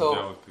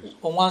 So,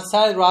 on one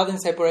side, Radha in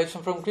separation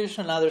from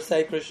Krishna, on the other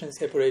side, Krishna in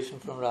separation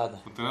from Radha.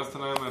 От една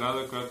страна имаме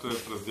Рада, която е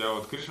в раздяла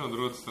от Кришна, от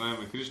другата страна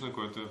имаме Кришна,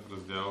 който е в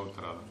раздяла от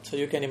Рада. So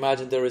you can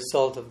imagine the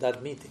result of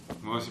that meeting.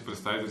 Може да си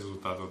представите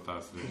резултата от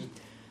тази среща.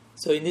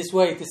 So in this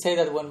way, to say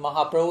that when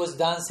Mahaprabhu was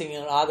dancing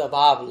in Radha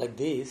Bhav like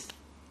this,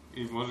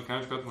 И може да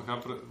кажем, когато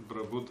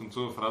Махапрабху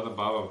танцува в Рада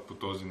Бава по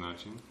този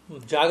начин,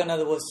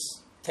 Jagannath was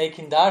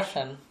taking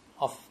darshan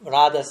of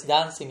Radha's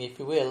dancing, if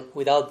you will,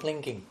 without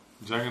blinking.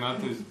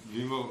 Джаганат е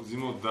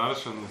взимал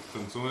даршан от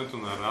танцуването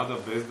на Рада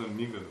без да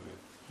мига.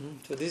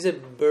 So this is a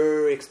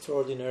very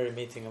extraordinary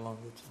meeting among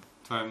the two.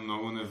 Това е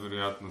много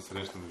невероятна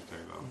среща между тях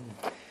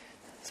двамата.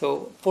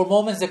 So for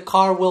moments the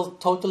car will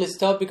totally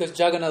stop because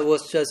Jagannath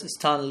was just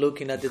stunned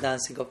looking at the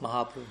dancing of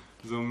Mahaprabhu.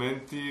 За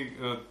моменти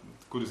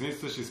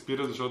колесницата ще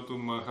спира, защото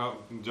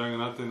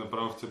Джаганат е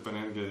направо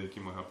вцепенен, гледайки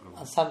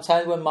Махапрабху. And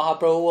sometimes when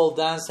Mahaprabhu will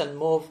dance and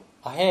move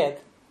ahead,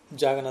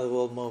 Jagannath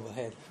will move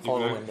ahead,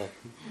 following that.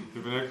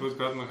 И по някакъв път,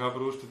 когато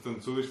Махапрабху ще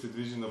танцува и ще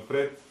движи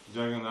напред,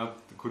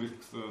 Джаганат,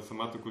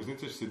 самата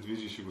колесница ще се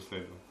движи и ще го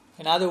следва.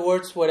 In other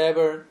words,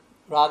 wherever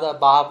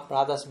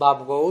Radha's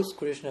Bhav goes,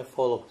 Krishna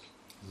follows.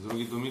 С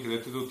други думи,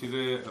 където да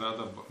отиде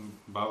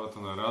бабата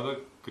на Рада,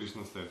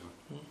 Кришна следва.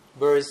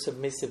 Very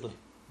submissively.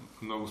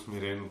 Много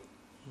смирено.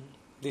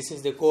 This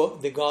is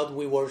the God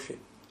we worship.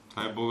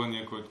 Това е Бога,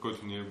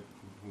 който ние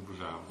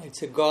обожаваме.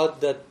 It's a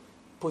God that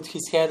put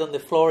his head on the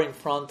floor in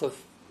front of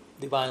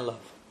divine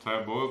love. Това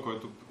е Бога,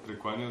 който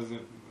прекланя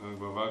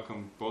глава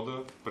към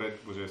пода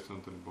пред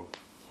божествената любов.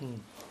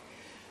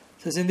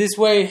 So in this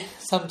way,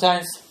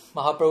 sometimes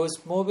Mahaprabhu is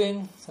moving,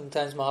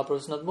 sometimes Mahaprabhu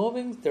is not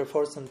moving,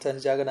 therefore sometimes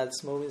Jagannath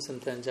is moving,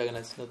 sometimes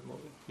Jagannath is not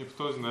moving. И по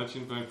този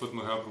начин, по път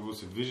Махапрабху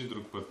се движи,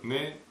 друг път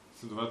не,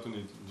 следователно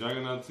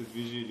Джаганат се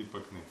движи или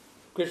пък не.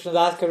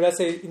 Krishnadas Kaviraj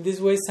says, in this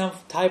way some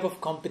type of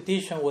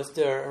competition was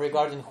there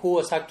regarding who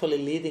was actually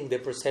leading the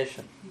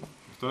procession.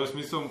 В този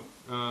смисъл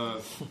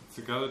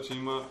се казва, че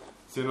има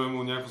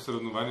имало някакво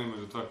съревнование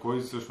между това,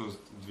 кой всъщност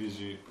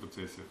движи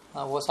процесията.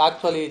 Was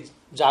actually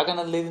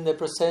Jagannath leading the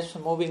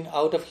procession, moving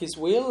out of his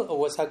will, or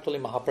was actually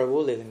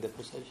Mahaprabhu leading the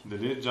procession?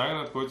 Дали е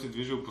Джаганат, който се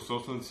движил по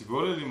собствената си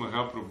воля, или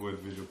Махапрабху е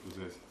движил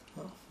процесията?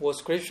 Was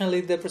Krishna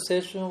leading the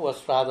procession, was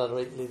Radha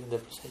leading the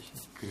procession?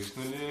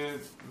 Кришна ли е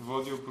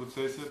водил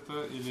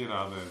процесията или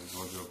Рада е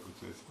водила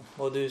процесията?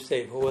 What do you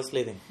say? Who was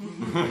leading?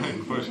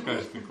 Какво ще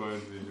кажете, кой е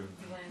движил?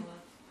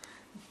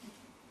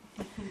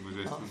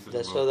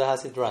 That Shoda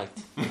has it right.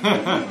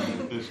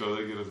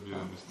 Shoda ги разбира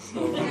неща.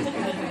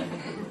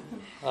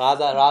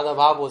 Radha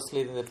Bhav was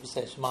leading the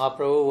procession.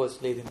 Mahaprabhu was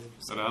leading the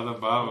procession. Рада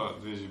Бава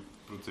движи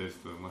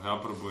процесията.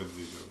 Махапрабху е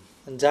движил.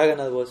 And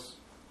Jagannath was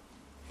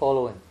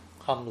following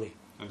humbly.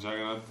 А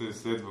Джаганат е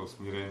следвал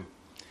смирено.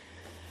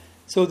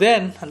 So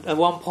then, at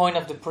one point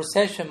of the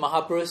procession,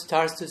 Mahaprabhu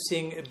starts to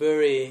sing a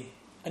very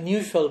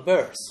unusual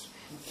verse.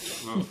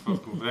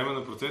 По време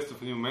на процесията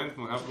в един момент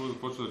Махапрабху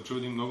започва да чува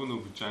един много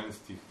необичайен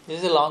стих.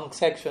 This is a long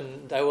section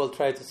I will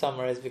try to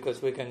summarize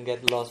because we can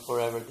get lost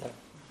forever there.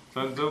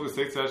 Това е дълга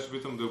секция, аз ще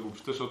опитам да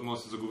обобщя, защото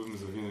може да се загубим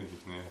завинаги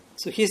в нея.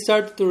 So he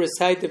started to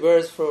recite the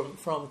verse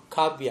from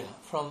Kavya,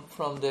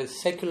 from the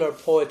secular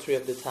poetry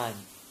of the time.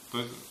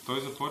 Той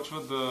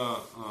започва да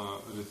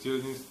рецитира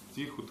един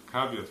стих от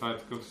Кавя. Това е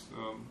такъв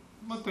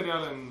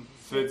материален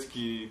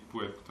светски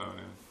поет по това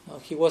време.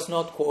 He was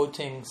not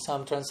quoting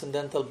some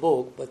transcendental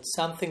book, but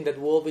something that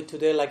will be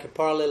today like a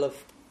parallel of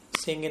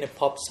singing a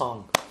pop song.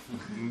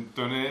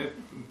 Той не е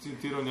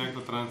цитирал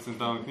някаква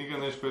трансцендентална книга,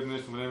 нещо пред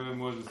нещо време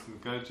може да се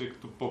каже, че е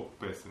като поп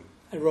песен.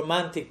 A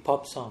romantic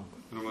pop song.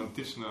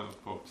 Романтична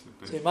поп се So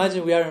песен.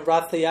 imagine we are in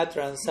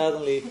Ratha-yatra and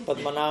suddenly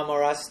Padmanabha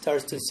Maharaj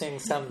starts to sing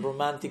some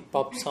romantic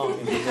pop song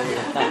in the middle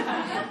of the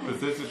night.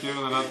 Представете, че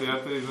има на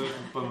Рата-ятра и знаеш,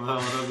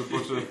 Падманабха Махарадж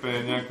започва да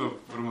пее някаква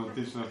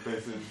романтична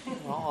песен.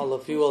 All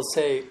of you will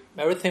say,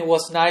 everything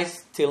was nice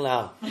till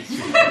now.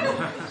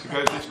 Ще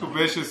кажа, всичко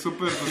беше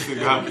супер до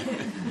сега.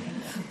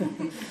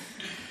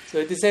 So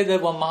it is said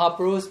that when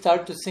Mahaprabhu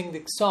started to sing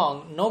the song,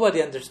 nobody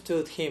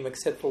understood him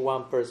except for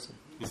one person.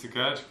 И се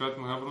казва, че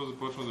когато Махапрабху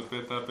започва да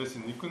пее тази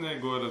песен, никой не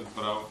го е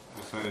разбрал,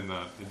 освен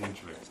един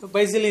човек. So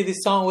basically the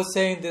song was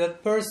saying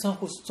that person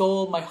who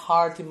stole my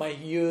heart in my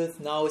youth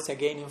now is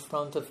again in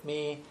front of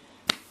me.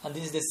 And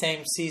this is the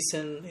same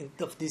season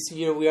of this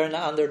year. We are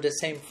now under the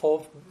same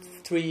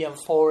tree and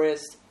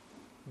forest.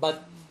 But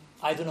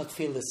I do not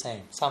feel the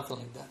same. Something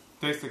like that.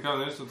 Текстът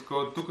казва нещо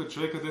такова. Тук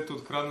човекът, дето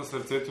открадна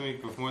сърцето ми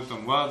в моята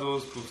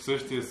младост, в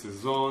същия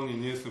сезон и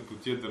ние сме по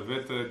тия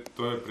дървета,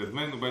 той е пред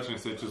мен, обаче не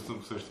се чувствам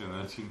по същия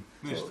начин.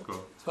 Нещо такова.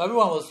 So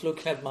everyone was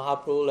looking at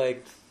Mahaprabhu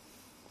like,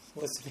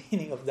 what's the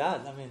meaning of that?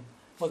 I mean,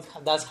 what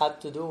does have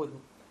to do with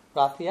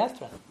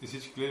Ratha-yatra? И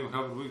всички гледат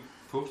Махапрабху,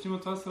 какво общо има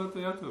това с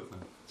Рата-ятрата?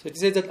 So it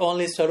says that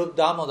only Swarup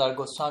Damodar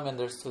Goswami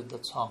understood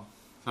that song.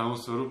 Само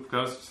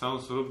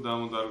Swarup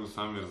Damodar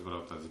Goswami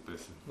разбрал тази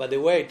песен. By the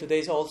way, today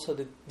is also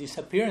the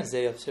disappearance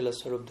day of Srila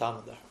Swarup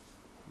Damodar.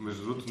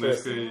 Между другото,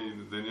 днес е и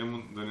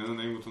деня на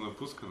неговото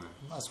напускане.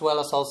 As well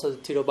as also the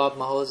Tirobhav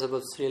Mahotsav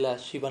of Srila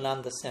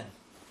Shivananda Sen.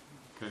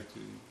 Както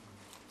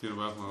и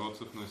Tirobhav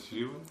Mahotsav на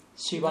Шива.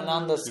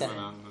 Shivananda Sen.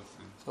 Shivananda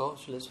Sen. So,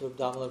 Srila Swarup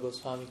Damodar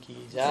Goswami ki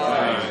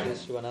jai, Srila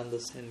Shivananda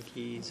Sen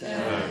ki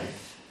jai.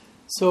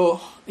 So,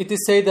 it is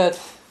said that,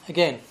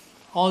 again,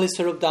 only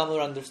Swarup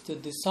Damodar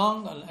understood this song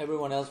and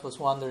everyone else was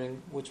wondering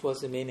which was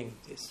the meaning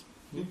of this.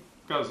 И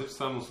казва се, че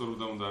само Swarup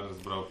Damodar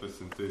разбрал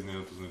песента и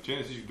нейното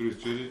значение, всички други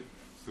чули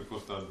с какво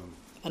става дума.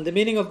 And the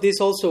meaning of this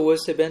also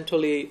was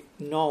eventually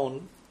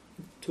known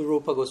to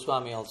Rupa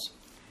Goswami also.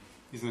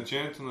 И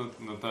значението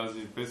на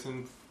тази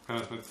песен в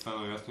крайна сметка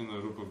стана ясно и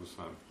на Рупа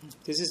Госвами.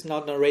 This is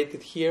not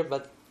narrated here,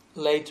 but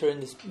later in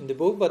the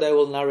book, but I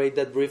will narrate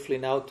that briefly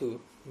now to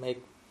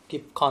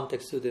give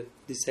context to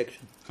this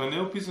section. Това не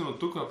е описано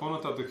тук, а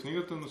по-нататък в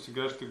книгата, но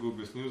сега ще го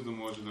обясним, за да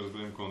може да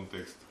разберем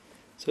контекст.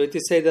 So it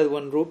is said that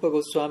when Rupa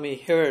Goswami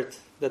heard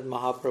that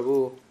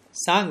Mahaprabhu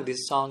sang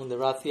this song in the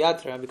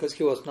Ratha-yatra, because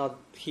he was not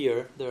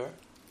there,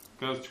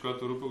 казва, че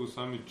когато Рупа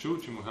Госвами чул,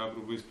 че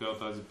Махапрабху изпял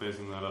тази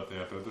песен на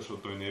Рата-ятрата,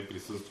 защото той не е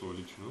присъствал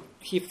лично,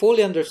 he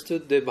fully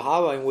understood the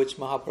bhava in which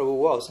Mahaprabhu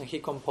was, and he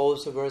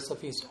composed a verse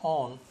of his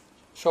own,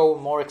 show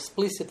more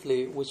explicitly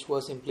which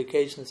was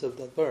implications of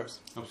that verse.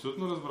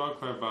 Абсолютно разбрал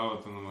каква е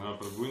бавата на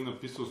Махапрабху и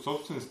написал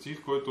собствен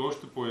стих, който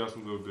още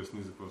по-ясно да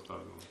обясни за какво става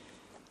дума.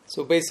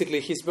 So basically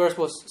his verse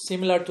was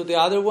similar to the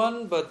other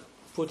one, but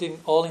putting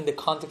all in the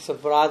context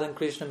of Radha and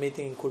Krishna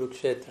meeting in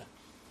Kurukshetra.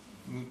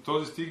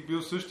 Този стих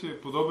бил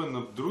същия подобен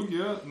на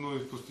другия, но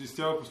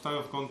изцяло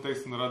поставен в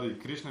контекста на Рада и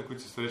Кришна,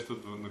 които се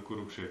срещат на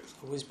Курукшетра.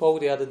 We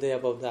spoke the other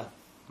day about that.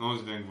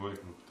 Онзи ден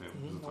говорихме по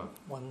тема за това.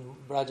 When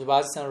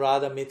Brajavasis and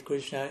Radha meet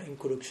Krishna in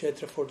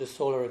Kurukshetra for the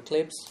solar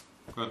eclipse.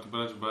 Когато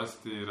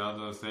Браджабасите и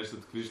Рада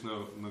срещат Кришна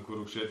на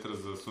Курукшетра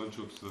за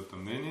слънчевото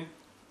затъмнение.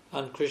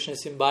 And Krishna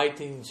is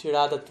inviting Sri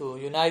Radha to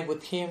unite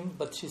with him,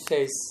 but she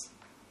says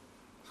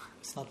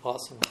it's not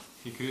possible.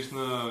 И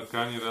Кришна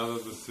кани Шри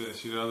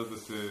Рада да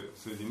се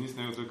съедини с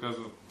него, той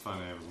казва, това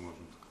не е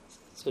възможно.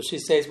 So she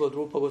says what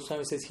Rupa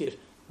Goswami says here.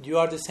 You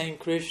are the same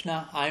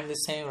Krishna, I am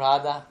the same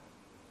Radha,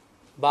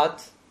 but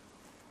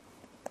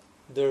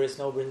there is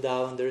no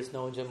Vrindavan, there is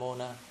no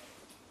Jamuna,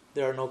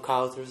 there are no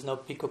cows, there is no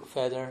peacock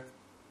feather.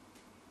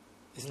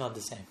 It's not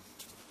the same.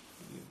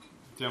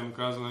 Тя му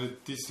казва, нали,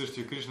 ти си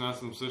същия Кришна, аз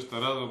съм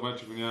същата Рада,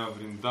 обаче го няма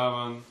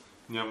Вриндаван,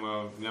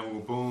 няма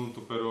го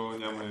пълното перо,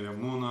 няма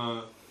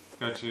Ямуна,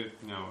 така че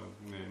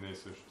не е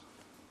също.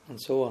 And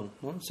so on.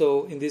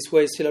 So in this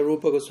way, Srila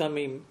Rupa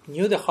Goswami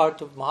knew the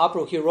heart of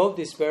Mahaprabhu. He wrote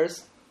this verse.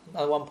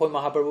 At one point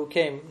Mahaprabhu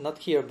came, not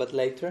here but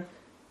later.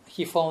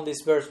 He found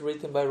this verse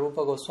written by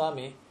Rupa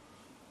Goswami.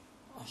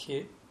 He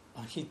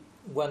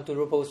went to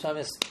Rupa Goswami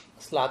and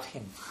slapped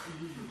him.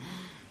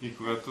 И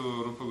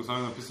когато Рупа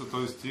Госвами написал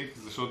този стих,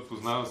 защото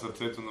познава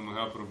сърцето на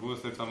Махапрабху,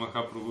 след това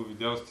Махапрабху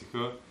видял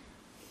стиха,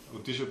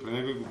 отишъл при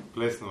него и го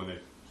плеснал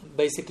леко.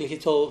 Basically he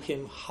told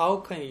him, how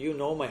can you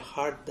know my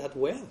heart that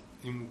well?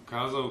 И му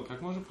казал,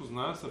 как може да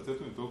познава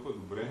сърцето ми толкова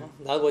добре?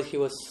 That's what he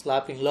was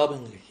slapping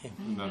lovingly him.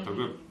 Да, той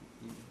го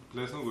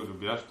плеснал го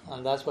любящо.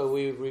 And that's why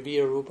we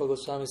revere Rupa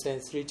Goswami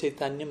saying, Sri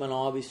Chaitanya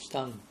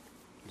Manavishtam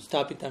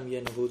Stapitam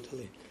Yena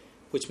Bhutale,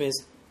 which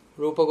means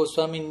Rupa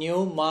Goswami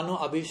knew Mano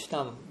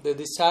Abhishtam, the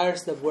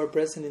desires that were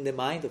present in the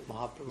mind of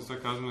Mahaprabhu. Сега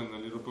казваме,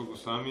 нали, Рупа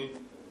Госвами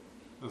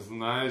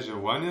знае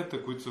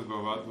желанията, които са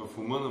в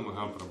ума на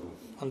Махапрабху.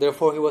 And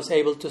therefore he was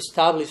able to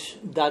establish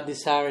that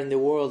desire in the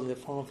world in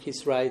the form of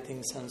his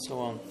writings and so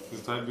on.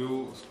 Той е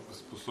бил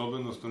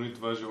способен да установи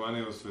това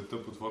желание в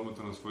света под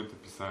формата на своите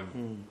писания.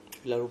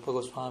 Rupa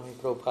Goswami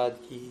Prabhupada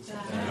ki.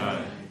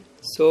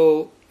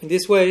 So, in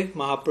this way,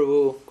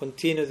 Mahaprabhu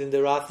continued in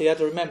the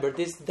Ratha-yatra. Remember,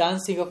 this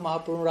dancing of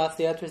Mahaprabhu in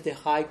Ratha-yatra is the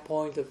high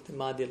point of the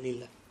Madhya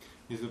Lila.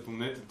 И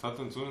запомнете, това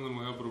танцуване на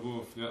Махапрабху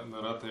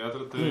на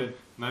Рата-ятрата е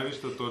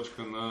най-висшата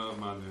точка на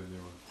Мадхя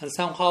Лила. And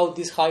somehow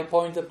this high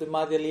point of the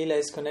Madhya Lila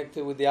is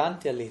connected with the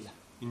Antya Lila.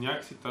 И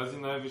някакси тази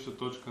най-висша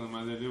точка на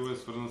Мадхя Лила е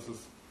свързана с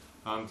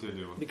Антя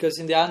Лила.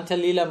 Because in the Antya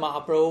Lila,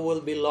 Mahaprabhu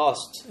will be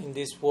lost in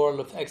this world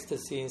of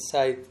ecstasy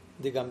inside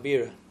the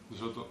Gambhira.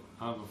 Защото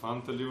в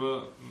Анта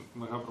Лила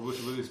Махапрабху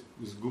ще бъде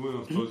изгубен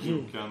в този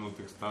океан от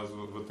екстаз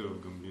вътре в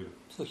Гамбира.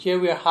 So here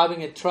we are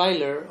having a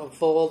trailer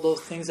of all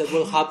those things that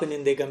will happen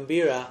in the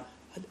Gambhira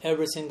at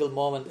every single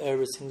moment,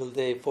 every single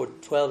day for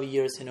 12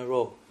 years in a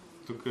row.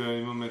 Тук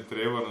имаме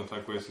трейлър на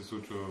това, което се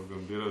случва в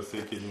Гамбира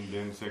всеки един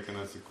ден, всяка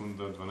една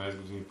секунда, 12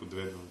 години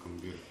подред в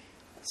Гамбира.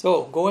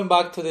 So, going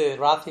back to the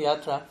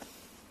Ratha-yatra,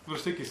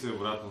 връщайки се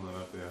обратно на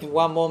Ratha-yatra. In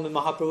one moment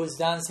Mahaprabhu is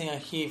dancing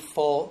and he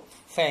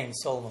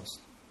faints almost.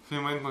 В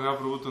един момент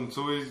Махапрабху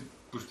танцува и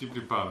почти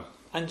припада.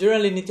 And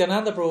generally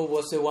Nityananda Prabhu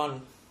was the one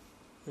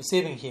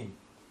receiving him.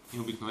 И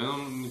обикновено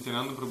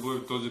Нитянанда Прабху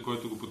е този,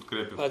 който го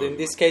подкрепя. But in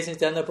this case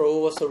Nityananda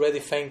Prabhu was already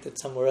fainted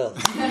somewhere else.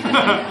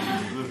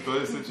 В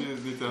този случай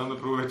Нитянанда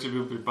Прабху вече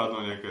бил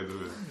припаднал някъде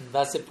другаде.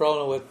 That's the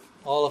problem with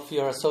all of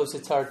your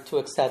associates are too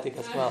ecstatic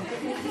as well.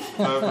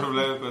 Това е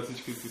проблемът, когато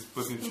всички си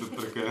спътници са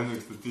прекалено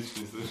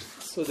екстатични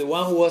също. So the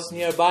one who was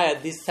nearby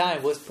at this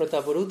time was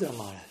Prataparudra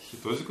Maharaj. И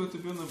този, който е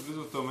бил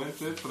наблизо в този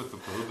момент е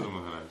Пратапарудра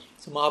Махарадж.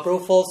 So Mahaprabhu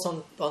falls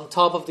on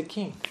top of the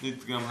king. И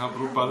така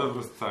Махапрабху пада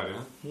връз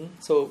царя.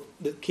 So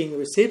the king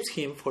receives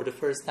him for the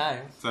first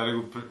time. Царя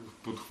го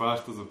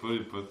подхваща за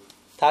първи път.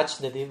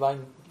 Touches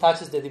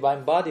the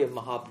divine body of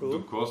Mahaprabhu.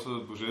 Докосва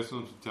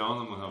божественото тяло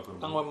на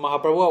Махапрабху. And when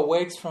Mahaprabhu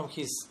awakes from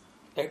his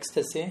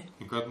ecstasy,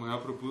 и когато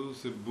Махапрабху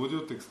се буди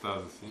от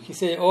екстаза си, he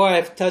said,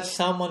 "Oh, I've touched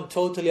someone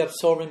totally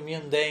absorbing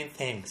mundane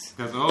things."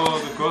 каза,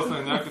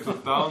 докосна някакво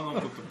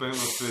тотално потопено в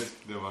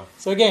светски дела.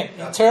 So again,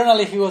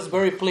 internally he was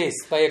very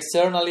pleased, but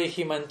externally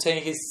he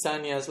maintained his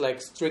sannyas like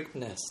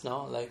strictness,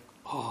 like,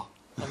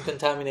 I'm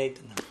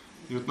contaminated now.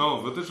 И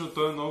отново, вътрешно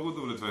той е много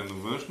удовлетворен,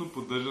 но външно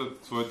поддържа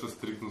своята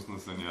стриктност на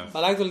саньяс.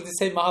 But actually they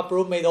say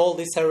Mahaprabhu made all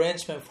this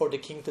arrangement for the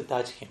king to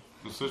touch him.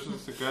 Но също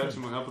се казва, че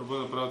Махапрабху е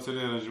направил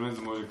целият аранжимент,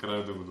 за да може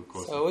краля да го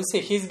докосне. So we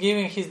see he's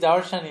giving his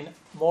darshan in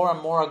more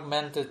and more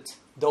augmented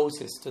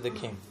doses to the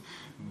king.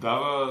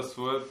 Дава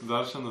своят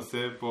даршан на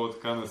себе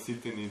по-така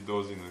наситени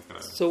дози на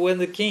краля. So when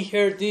the king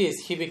heard this,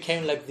 he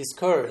became like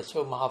discouraged.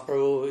 So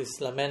Mahaprabhu is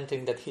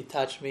lamenting that he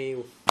touched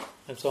me.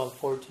 I'm so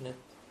unfortunate.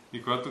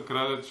 И когато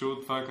кралят чул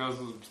това,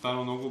 казва,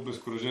 стана много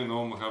обезкуражен,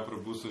 много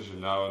Махапрабху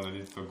съжалява,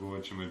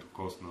 тъгува, че ме е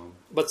докоснал.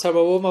 But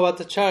Sarvabhauma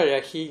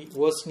Bhattacharya, he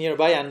was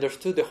nearby,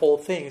 understood the whole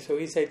thing, so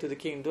he said to the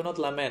king, "Do not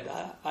lament.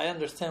 I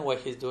understand why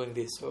he's doing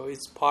this, so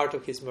it's part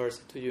of his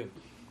mercy to you."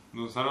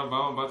 Но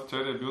Sarvabhauma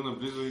Bhattacharya е бил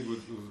наблизо и го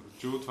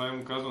чул това и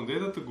му казва, "Дей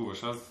да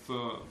тъгуваш,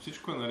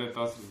 всичко е наред,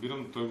 аз разбирам,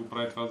 но той го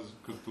прави това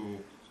като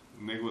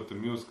неговата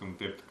милост към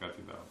теб, така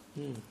ти дава."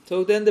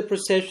 So then the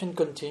procession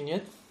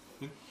continued.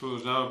 И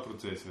продължава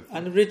процесията.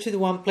 And reached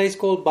one place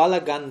called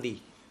Balagandhi.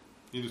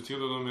 И достига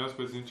до място,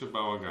 което се нарича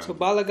Балаганди. So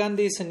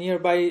Balagandhi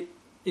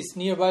is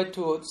nearby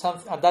to some.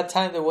 At that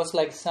time there was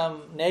like some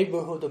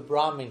neighborhood of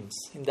Brahmins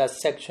in that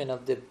section of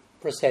the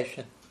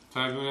procession.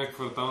 Това е бил някакъв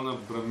квартал на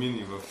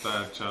брамини в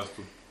тая част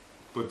от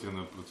пътя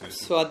на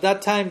процесията. So at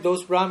that time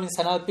those Brahmins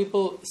and other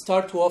people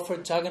start to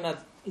offer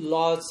Jagannath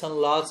lots and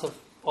lots of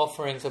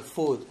offerings of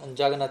food, and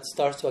Jagannath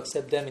starts to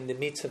accept them in the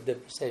midst of the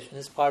procession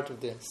as part of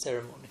the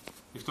ceremony.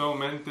 И в този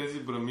момент тези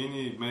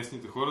брамини и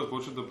местните хора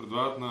започват да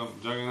предлагат на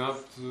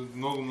Джаганат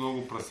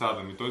много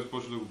прасада. И той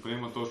започва да го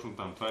приема точно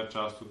там. Това е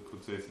част от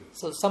процесията.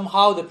 So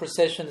somehow the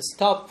procession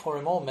stopped for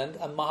a moment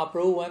and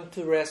Mahaprabhu went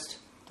to rest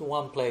to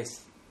one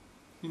place.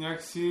 И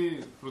някакси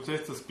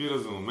процесът спира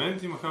за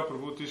момент и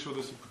Махапрабху отишъл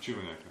да си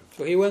почива някъде.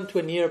 So he went to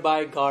a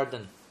nearby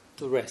garden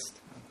to rest.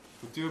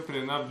 Отива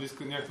при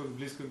някаква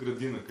близка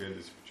градина, къде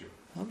да си почива.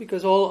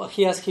 Because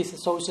he as his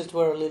associates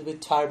were a little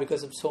bit tired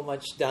because of so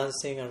much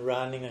dancing and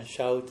running and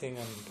shouting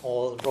and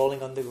all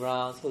rolling on the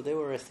ground, so they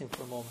were resting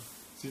for a moment.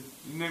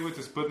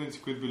 Неговите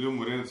спътници, които били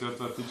уморени, цялото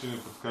това тичане,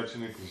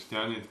 подкачане,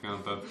 крещяне и така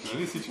нататък.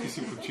 Нали всички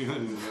си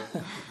починали?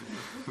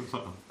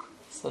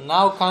 So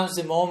now comes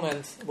the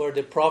moment where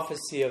the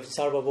prophecy of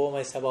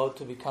Sarvabhauma is about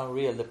to become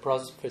real. The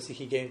prophecy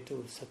he gave to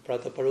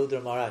Prataparudra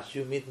Maharaj.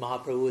 You meet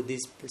Mahaprabhu at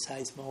this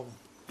precise moment.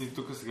 И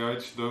тук сега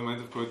вече ще дойде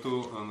момента, в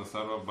който на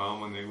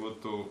Сарвабхаума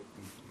неговото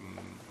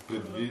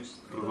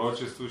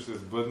пророчество ще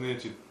сбъдне,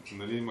 че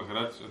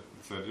Махарадж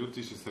царю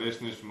ти ще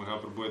срещнеш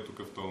Махапрабху е тук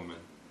в този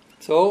момент.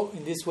 So,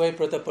 in this way,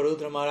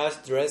 Prataparudra Maharaj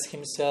dressed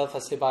himself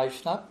as a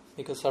Vaishnava,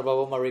 because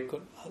Sarvabhauma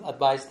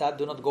advised that,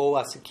 do not go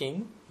as a king,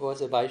 go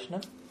as a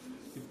Vaishnava.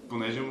 И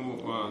понеже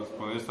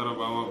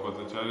Сарвабхаума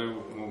Бхаттачаря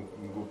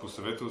го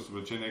посъветва да се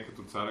облече не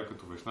като царя,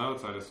 като Вайшнава,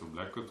 царя се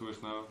обляка като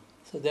Вайшнава.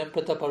 So then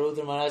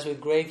Prataparudra Maharaj, with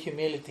great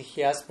humility, he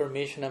asked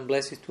permission and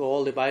blessings to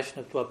all the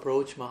Vaishnavas to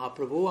approach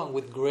Mahaprabhu, and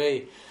with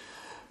great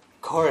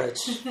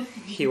courage,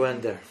 he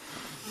went there.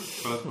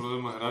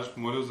 Прataparudra Maharaj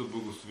помолил за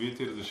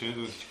благословите и разрешението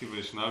на всички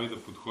Вайшнави да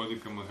подходи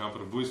към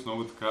Махапрабху и с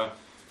много така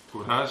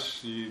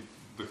кораж и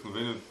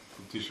вдъхновение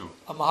отишъл.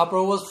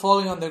 Mahaprabhu was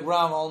falling on the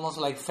ground almost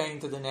like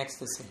fainted in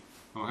ecstasy.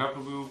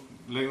 Махапрабху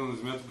легнал на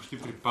земята, почти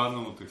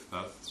припаднал от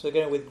екстаз. So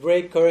again, with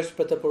great courage,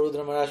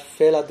 Prataparudra Maharaj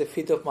fell at the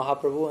feet of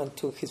Mahaprabhu and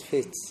took his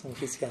feet in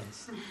his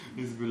hands.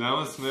 И с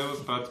голяма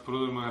смелост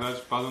Пратапарудра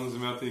Махарадж падал на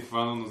земята и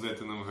хванал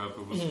нозете на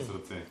Махапрабху с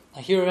ръце.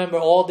 And here remember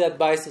all the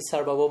advice that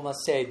Sarvabhauma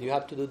said. You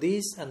have to do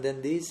this, and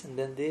then this, and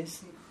then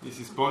this. И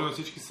си спомнял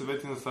всички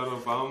съвети на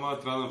Сарвабхаума,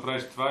 трябва да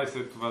направиш това и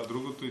след това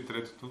другото и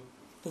третото.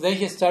 So then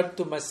he started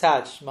to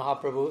massage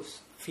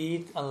Mahaprabhu's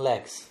feet and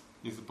legs.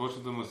 И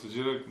започва да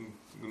масажира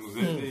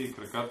нозете и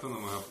краката на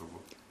Махапрабху.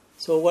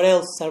 So what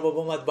else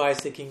Sarvabhauma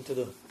advised the king to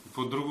do?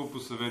 Какво друго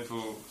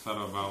посъветвал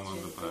Сарвабхаума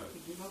да прави?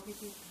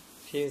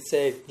 He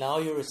said, now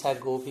you recite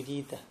Gopi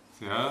Gita.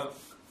 Сега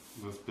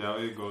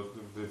възпявай,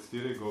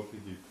 рецитирай Гопи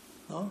Гита.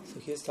 No? So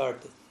he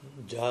started.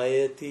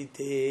 Jayati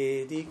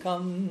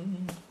Tedikam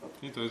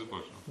И той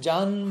започна.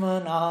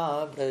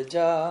 Janmana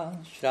Braja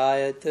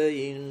Shrayata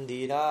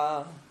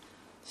Indira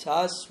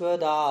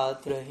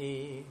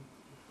Saswadatrahi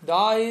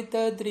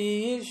Daita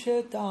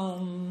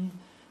Drishatam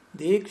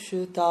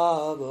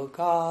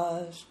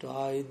Dikshutavakas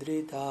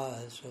Tvaidrita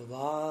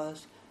Savas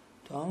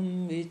Tvam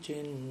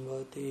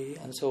Vichinvati,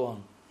 and so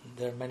on.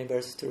 There are many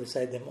verses to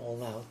recite them all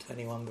now,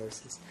 21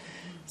 verses.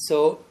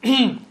 So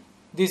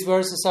these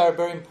verses are a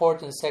very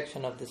important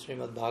section of the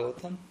Srimad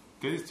Bhagavatam.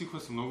 Тези стихове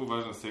са много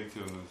важна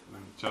секция на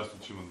част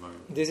от Шримад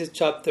Бхагаватам. This is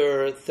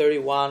chapter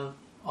 31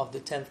 of the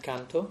 10th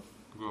canto.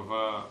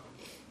 Глава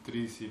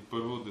 31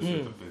 от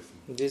 10-та песен.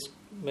 This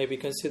may be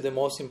considered the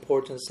most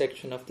important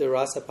section of the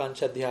Rasa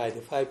Panchadhyaya,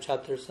 the 5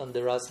 chapters on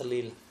the Rasa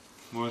Lila.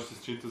 Може да се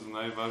счита за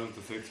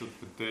най-важната секция от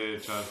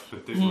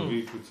петте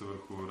глави, които са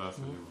върху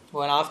Раса Лила.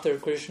 When after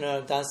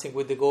Krishna dancing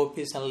with the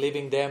gopis and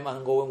leaving them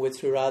and going with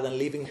Sri Radha and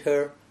leaving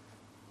her,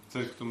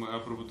 след като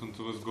Махапрабху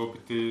танцува с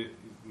гопите,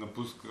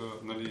 напуска,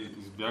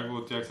 избягва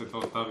от тях, след това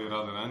остави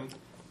Рада Рани.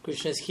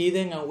 Krishna is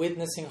hidden and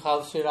witnessing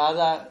how Sri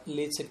Radha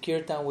leads a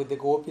kirtan with the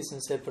gopis in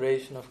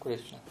separation of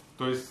Krishna.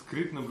 Той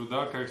скрит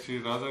наблюдава как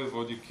Шри Рада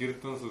води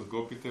киртан с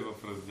гопите в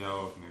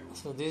раздяла от него.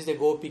 So this is the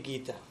Gopi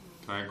Gita.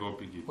 Това е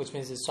Гопи Гита. Which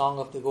means the song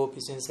of the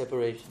gopis in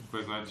separation.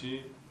 Това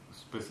значи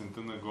с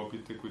песента на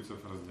гопите, които са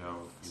в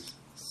раздяла от Кришна.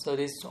 So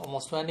this is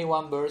almost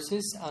 21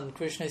 verses, and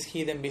Krishna is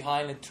hidden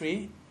behind a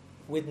tree,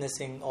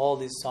 witnessing all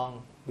this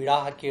song,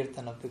 Viraha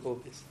Kirtan of the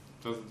gopis.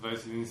 Това са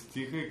 21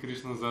 стиха и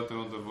Кришна зад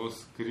едно дърво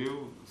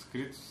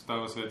скрит,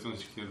 става светло на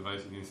всичките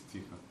 21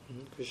 стиха.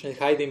 Krishna is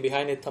hiding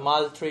behind a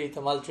tamal tree.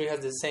 Tamal tree has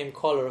the same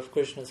color of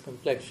Krishna's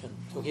complexion.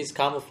 So he's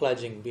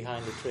camouflaging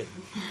behind the tree.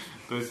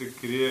 Той се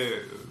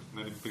крие,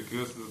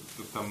 прикрива се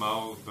за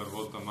тамал,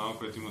 дърво тамал,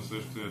 което има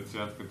същия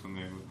цвят като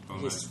него.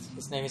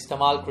 His name is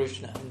Tamal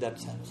Krishna in that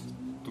sense.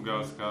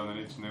 Тогава се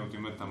казва, че неговото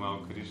име е Тамал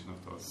Кришна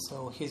в този.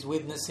 So he's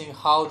witnessing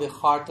how the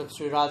heart of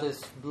Sri Radha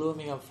is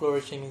blooming and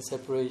flourishing in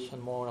separation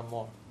more and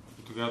more.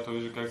 И тогава той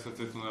вижда как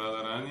сърцето на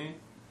Рада Рани,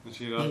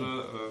 значи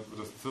Рада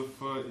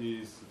разцъфва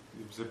и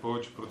все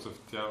повече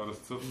процъфтява,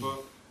 разцъфва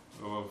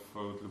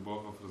от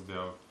любов в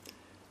раздяла.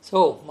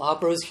 So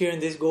Mahaprabhu is hearing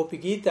this Gopi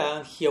Gita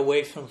and he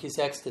awakes from his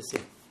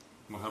ecstasy.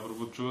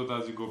 Махапрабху чува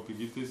тази Гопи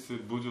Гита и се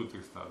буди от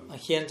екстаза. And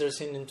he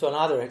enters into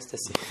another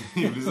ecstasy.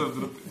 И влиза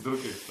в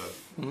друг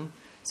екстаз.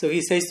 So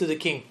he says to the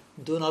king,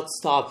 do not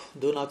stop,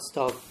 do not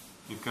stop.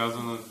 И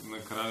казва на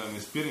краля, не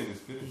спири, не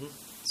спири.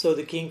 So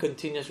the king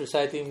continues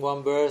reciting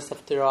one verse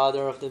after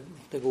other of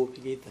the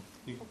Gopi Gita.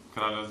 И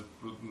краля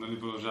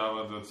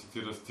продължава да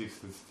цитира стих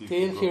след стих.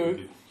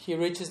 Till he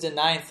reaches the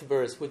 9th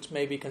verse, which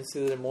may be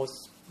considered the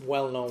most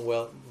well-known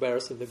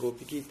verse of the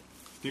Gopi Gita.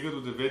 Стига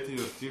до 9-ти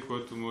стих,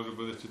 който може да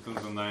бъде считан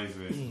за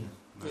най-известен.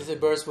 This is a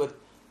verse with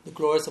the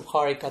glories of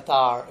Hari Katha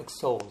are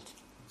extolled.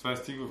 Това е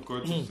стих, в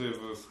който се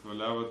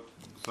възхваляват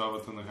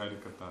славата на Хари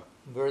Ката.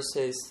 Verse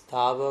says,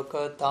 Tava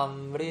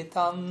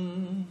katamritam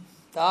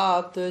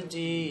tapta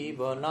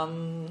jivanam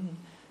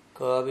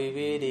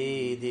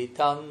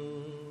kaviviriditam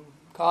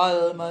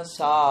kalma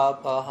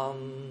sapaham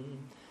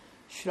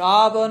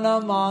shravana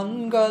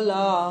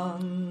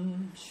mangalam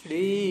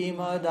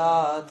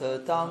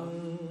shrimadatatam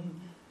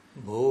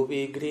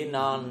bhuvi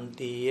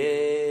grinantiye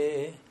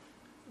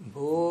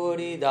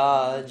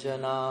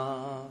bhuridajana.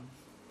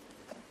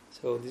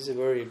 So this is a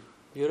very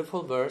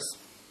beautiful verse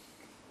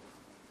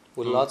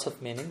with lots of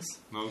meanings.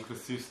 Много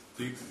красив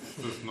стих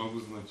с много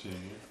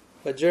значение.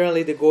 But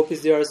generally the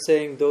gopis they are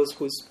saying those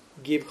who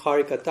give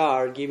Hari Katha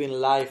are giving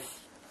life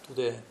to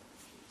the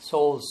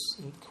souls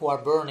who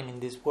are burning in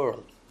this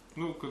world.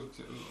 Но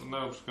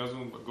най-общо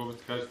казвам,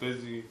 гопите кажат,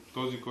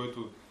 този,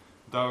 който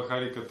дава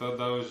Хари Ката,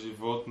 дава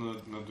живот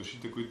на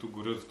душите, които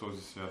горят в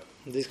този свят.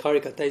 This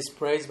Hari Katha is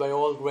praised by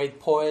all great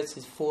poets,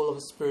 is full of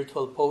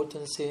spiritual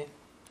potency.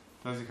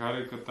 Тази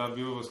Хари Ката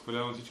бива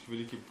възхвалявана всички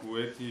велики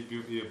поети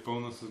и е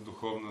пълна с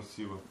духовна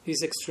сила.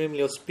 Is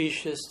extremely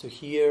auspicious to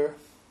hear.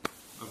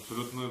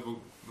 Абсолютно е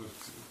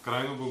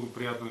крайно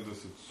благоприятно е да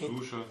се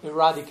слуша.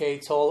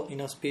 Eradicates all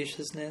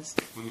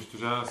inauspiciousness.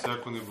 Унищожава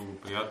всяко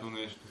неблагоприятно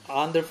нещо.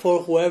 And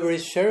therefore whoever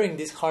is sharing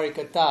this Hari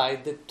Katha is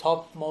the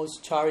topmost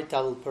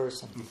charitable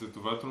person.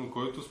 Следователно,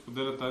 който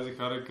споделя тази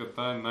Хари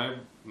Ката е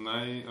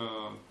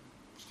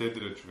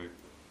най-щедрият човек.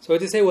 So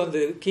to say, when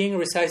the king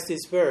recites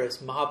this verse,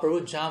 Mahaprabhu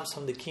jumps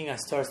on the king and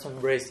starts to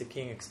embrace the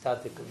king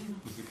ecstatically.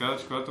 И се казва,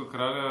 че когато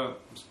краля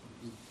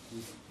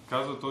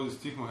казва този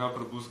стих,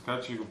 Махапрабху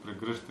скача и го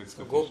прегръща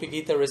екстатично. Gopi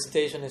Gita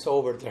recitation is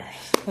over there.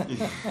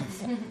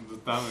 До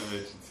там е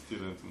вече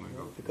цитирането на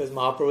Гопи. Because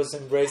Mahaprabhu is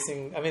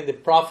embracing, the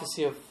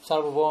prophecy of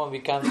Sarvabhauma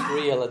becomes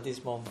real at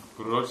this moment.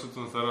 Пророчеството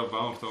на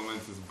Сарвабхаума в този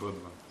момент се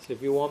сбъдва. So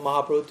if you want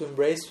Mahaprabhu to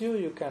embrace you,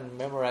 you can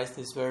memorize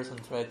this verse and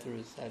try to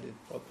recite it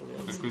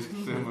properly. Ако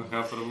искате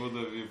Махапрабху да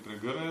ви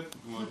прегърне,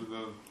 може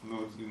да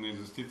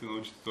наизустите,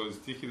 научите този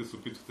стих и да се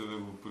опитвате да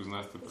го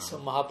произнасяте правилно. So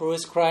Mahaprabhu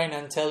is crying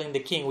and telling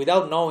the king,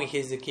 without knowing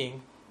he's the king,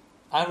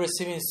 I'm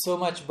receiving so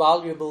much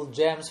valuable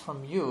gems from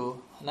you,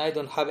 and I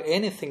don't have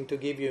anything to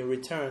give you in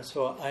return, so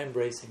I'm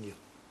embracing you.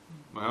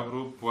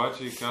 Махапрабху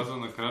плаче и казва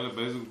на краля,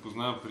 без да го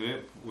познава,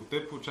 от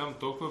теб получавам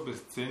толкова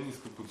безценни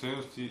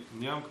скъпоценности,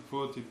 нямам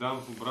какво да ти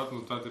дам обратно,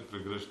 затова те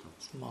прегръщам.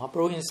 So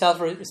Mahaprabhu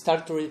himself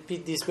started to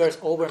repeat this verse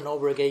over and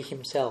over again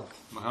himself.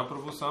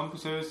 Махапрабху сам по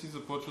себе си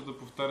започва да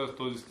повтаря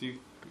този стих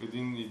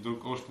един и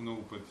друг още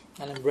много пъти.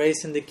 And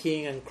embracing the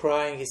king and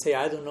crying, he say,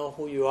 I don't know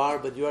who you are,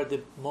 but you are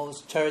the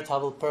most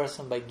charitable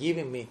person by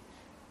giving me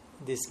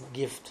this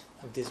gift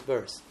of this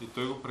verse. И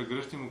той го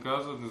прегръща и му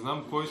казва, не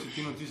знам кой си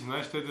ти, но ти си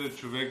най-щедрият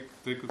човек,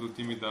 тъй като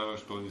ти ми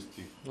даваш този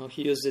стих. No,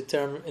 he used the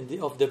term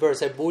of the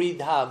verse,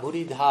 Buridha,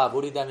 Buridha.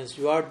 Buridha means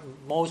you are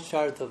most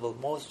charitable,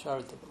 most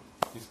charitable.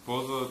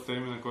 Използва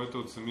термина, който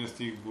от самия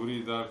стих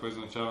Бурида, който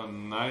означава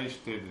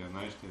най-щедрия,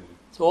 най-щедрия.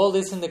 So all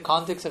this in the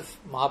context of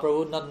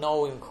Mahaprabhu not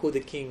knowing who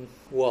the king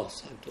was,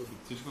 actually.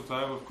 Всичко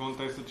това е в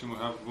контекста, че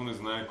Махапрабху не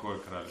знае кой е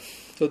краля.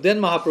 So then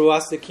Mahaprabhu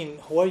asked the king,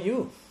 who are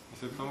you? И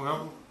след това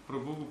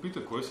Махапрабху го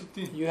пита, кой си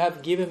ти? You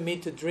have given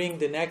me to drink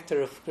the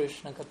nectar of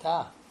Krishna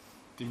Katha.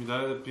 Ти ми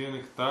даде да пия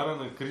нектара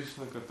на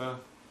Кришна Ката.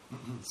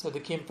 So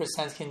the king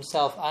presents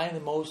himself, I am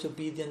the most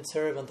obedient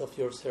servant of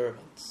your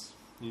servants.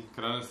 И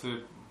краля се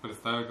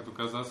представя като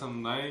каза, аз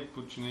съм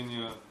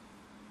най-подчинения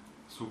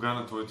слуга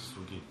на твоите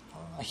слуги.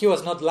 He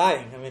was not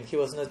lying. He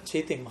was not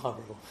cheating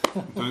Mahaprabhu.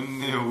 Той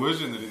не е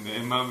лъжен, нали? Не е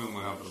мамил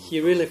Махапрабху.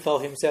 He really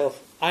felt himself,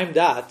 I'm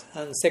that,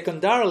 and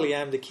secondarily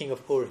I'm the king of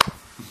Puri.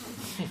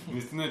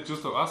 Наистина е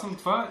чувствал, аз съм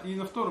това и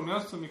на второ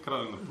място съм и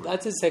краля на Пури.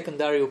 That's a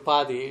secondary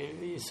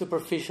upadhi,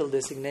 superficial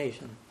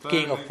designation,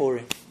 king of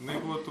Puri.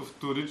 Неговото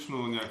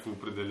вторично някакво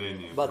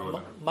определение. But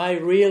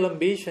my real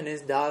ambition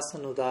is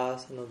dasana,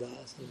 dasana,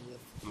 dasana.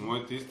 Но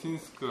моята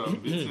истинска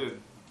амбиция е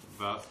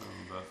дасана.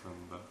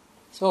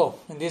 So,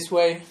 in this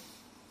way,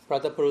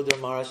 Prataparudra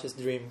Maharaj's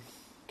dream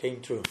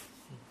came true.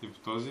 И по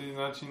този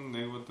начин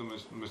неговата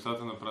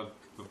мечтата на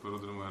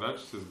Пратапарудра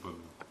Махарадж се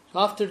сбъдна.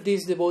 After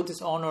these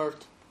devotees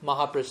honored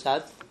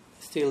Mahaprasad,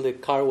 still the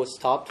car was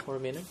stopped for a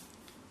minute.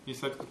 И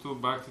след като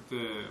бхактите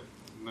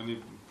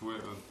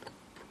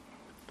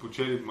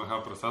почели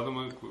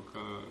Махапрасадама,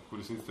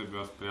 колесницата е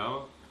била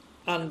спряла.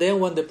 And then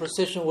when the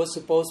procession was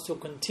supposed to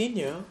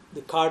continue,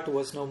 the cart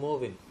was not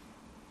moving.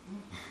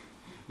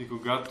 И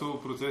когато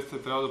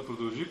процесът трябва да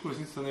продължи,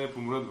 колесницата не е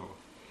помръдвала.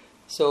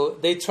 So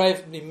they tried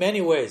in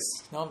many ways,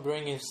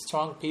 bringing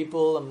strong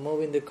people and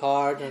moving the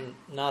cart and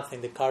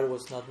nothing. The cart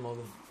was not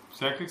moving.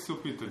 Всякак се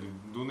опитали,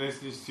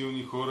 донесли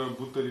силни хора,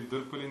 бутали,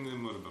 дърпали, не е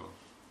мърдала.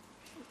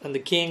 And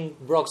the king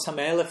brought some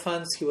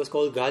elephants. He was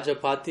called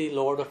Gajapati,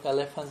 Lord of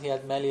Elephants. He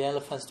had many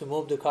elephants to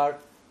move the cart.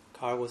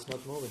 Car was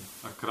not moving.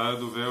 А краля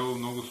довел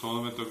много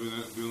слонове, той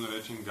бил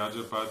наречен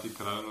Гаджапати,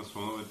 краля на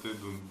слоновете,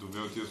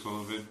 довел тия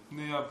слонове,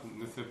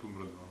 не се е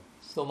помръдвал.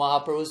 So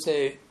Mahaprabhu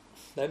say,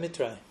 let me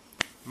try.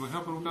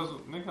 Махапрабху казва,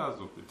 нека аз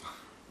да опитам.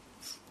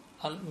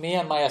 And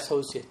me and my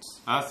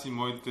associates. Аз и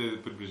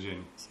моите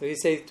приближени. So he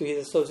said to his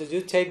associates,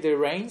 you take the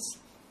reins,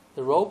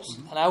 the ropes,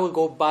 and I will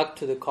go back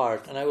to the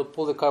cart, and I will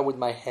pull the cart with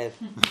my head.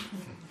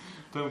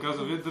 Той им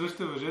казва, вие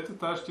дръжте въжете,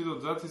 аз ще ида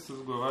отзад и с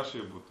глава ще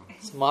я бутам.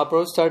 So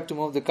Mahaprabhu started to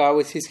move the car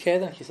with his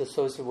head, and his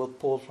associate will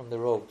pull from the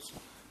ropes.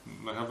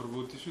 Махапрабху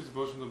отишъл и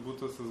започна да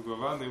бута с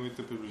глава,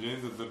 неговите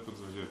приближени да дърпат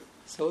с въжете.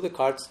 So the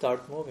cart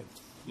started moving.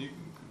 И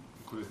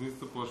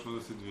колесницата почва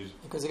да се движи.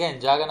 Because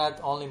again,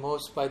 Jagannath only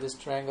moves by the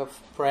strength of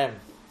prem,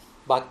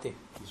 bhakti.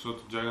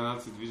 Защото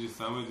Джаганат се движи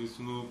само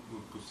единствено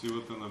по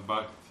силата на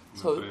бхакти.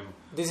 So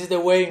this is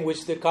the way in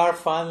which the car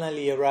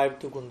finally arrived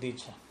to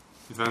Gundicha.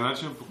 И това е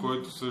начин, по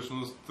който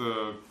всъщност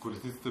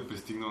колесницата е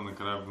пристигнала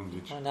накрая в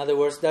Гундича. In other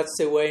words, that's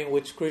the way in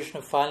which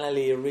Krishna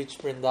finally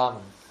reached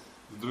Vrindavan.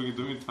 С други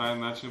думи, това е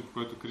начин, по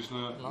който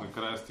Кришна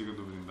накрая стига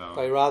до Вриндаван.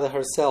 By Radha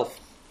herself,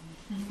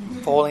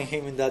 following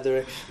him in that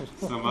direction.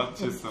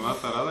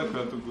 Самата Рада,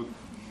 която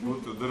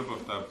го дърпа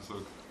в тази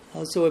посока.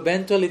 Also,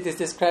 eventually, it is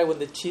described when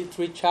the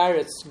three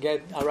chariots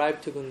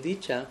arrived to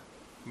Gundicha.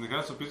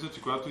 Накрая се описва,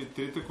 че когато и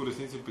трите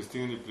колесници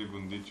пристигнали при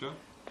Гундича,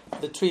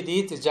 the three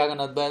deities,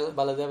 Jagannath,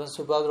 Baladeva, and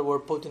Subhadra, were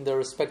put in their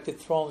respective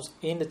thrones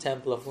in the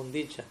temple of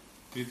Gundicha.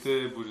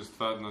 Трите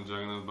божества на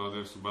Джаганат,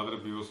 Баладев, Субадра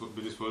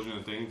били сложени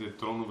на техните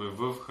тронове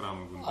в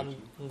храма Гундича.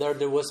 And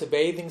there was a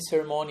bathing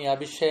ceremony,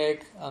 Abhishek,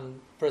 and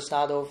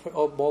prasad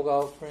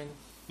Bhoga offering.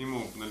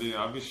 Имало,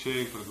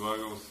 Абишек,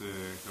 предлагал се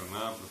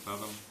храна,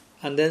 прасадам.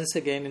 And then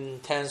again,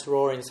 intense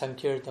roaring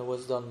Sankirtan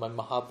was done by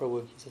Mahaprabhu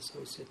and his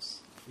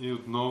associates. И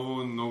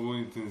отново много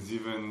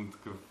интензивен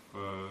такъв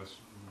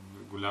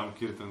голям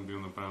киртан бил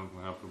направен от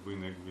Махапрабху и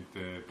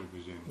неговите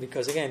приближения.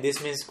 Because again,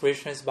 this means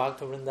Krishna is back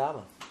to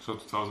Vrindavan.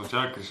 Защото това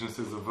означава, Кришна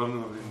се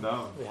завърна в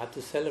Вриндаван. We have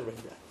to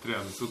celebrate that.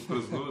 Трябва да се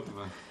отпразнува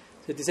това.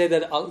 So they say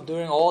that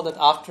during all that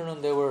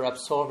afternoon they were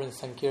absorbed in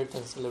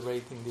Sankirtan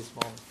celebrating this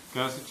moment.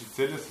 Казва се, че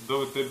целият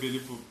следобед те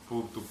били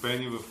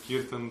потопени в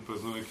киртан,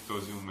 празнувайки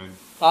този момент.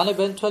 And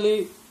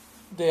eventually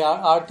the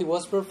arti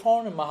was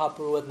performed and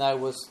Mahaprabhu at night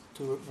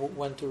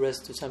went to rest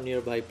to some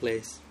nearby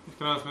place. В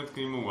крайна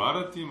сметка имало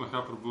арати и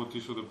Махапрабху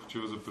отишъл да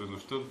почива за през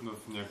нощта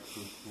в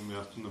някакво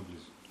място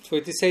наблизо.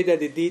 So it is said that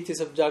the deities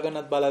of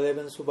Jagannath, Baladev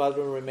and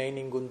Subhadra remain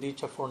in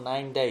Gundicha for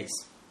 9 days.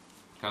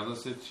 Казва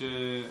се,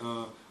 че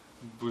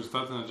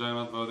божествата на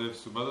Джаганат, Баладев и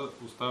Субхадра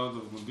остават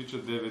в Гундича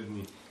 9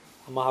 дни.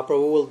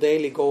 Mahaprabhu will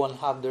daily go and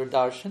have their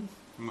darshan.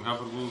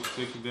 Махапрабху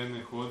всеки ден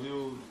е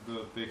ходил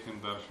да техен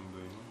даршан да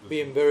има.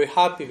 Being very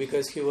happy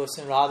because he was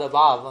in Radha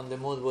Bhav and the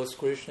mood was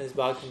Krishna is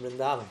back in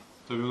Vrindavan.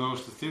 Той бил много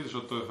щастлив,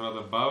 защото той е в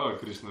Рада Бава, а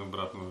Кришна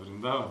обратно в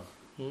Вриндаван.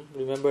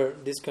 Remember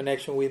this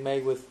connection we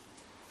made with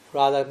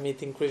Radha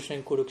meeting Krishna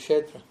in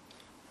Kurukshetra.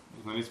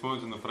 Нали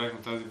спомняте,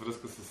 направихме тази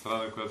връзка с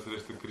Рада, която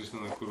среща Кришна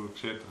на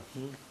Курукшетра.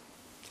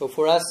 So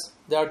for us,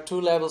 there are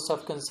two levels of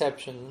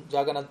conception.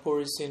 Jagannath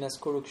Puri is seen as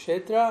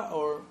Kurukshetra,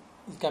 or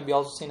it can be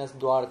also seen as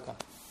Dwarka.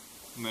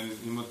 Нали,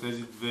 има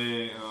тези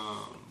две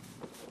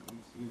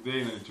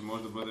идеи, нали, че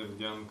може да бъде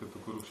видян като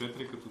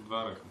Курукшетра и като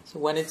Дварака. So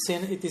when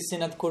it is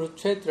seen at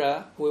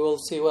Kurukshetra, we will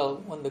see, well,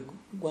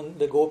 when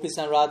the Gopis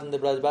and Radha and the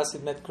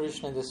Brajbasis met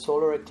Krishna in the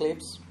solar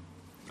eclipse.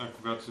 А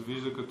когато се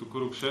вижда като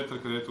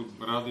Курукшетра, където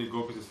Рада и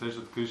Гопи се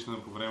срещат Кришна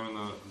по време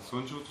на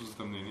слънчевото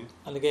затъмнение.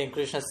 And again,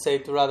 Krishna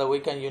said to Radha, we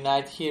can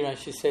unite here, and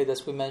she said,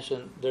 as we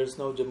mentioned, there's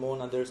no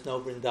Jamuna, there's no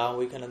Vrindavan,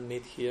 we cannot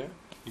meet here.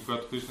 И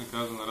когато Кришна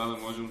казва на Рада,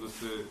 можем да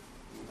се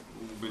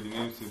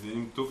обединим, се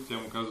единим тук, тя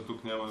му казва,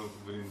 тук няма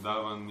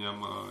Вриндаван,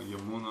 няма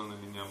Ямуна,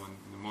 нали,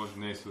 не може,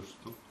 не е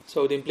същото.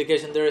 So the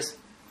implication there is,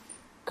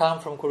 come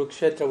from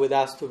Kurukshetra with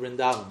us to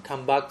Vrindavan,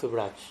 come back to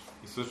Braj.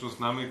 И всъщност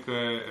намека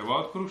е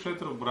ела от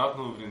Курукшетра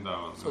обратно в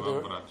Вриндаван. So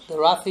the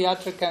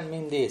Ratha-yatra can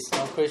mean this.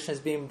 Now Krishna is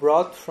being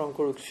brought from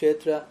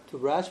Kurukshetra to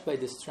Braj by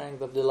the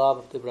strength of the love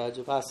of the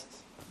Brajavasis.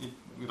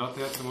 И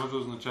Ratha-yatra може да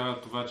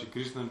означава това, че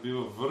Кришна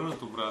бива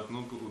върнат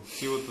обратно от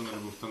силата на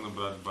любовта на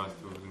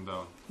Браджбасите в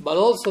Вриндаван. But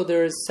also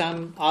there is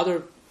some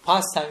other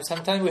pastime.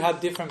 Sometimes we have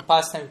different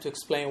pastime to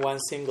explain one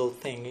single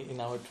thing in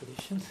our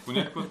tradition.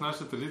 Понякога в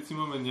нашата традиция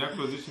имаме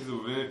някои различни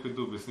забавления, които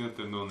да обяснят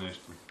едно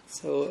нещо.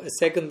 So a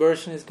second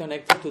version is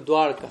connected to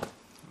Dwarka.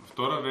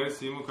 Втора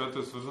версия има, която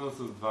е свързана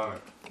с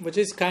Дварак. Which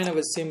is kind of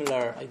a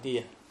similar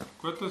idea.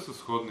 Което е със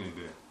сходна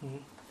идея.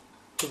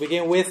 To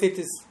begin with,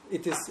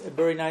 it is a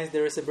very nice.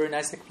 There is a very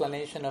nice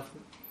explanation of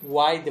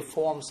why the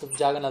forms of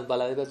Jagannath,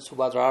 Baladeva, and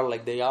Subhadra are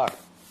like they are.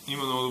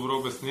 Има много добро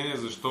обяснение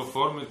защо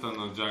формата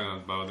на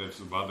Джаганат, Баладев и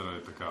Субхадра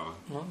е такава.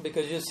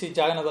 Because you see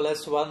Jagannath,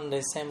 Baladeva, Subhadra,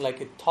 they seem like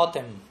a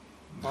totem,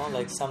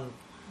 like some.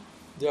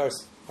 They are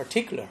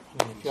particular.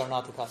 I mean, if you are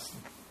not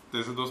accustomed.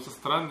 Те са доста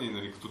странни,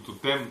 нали, като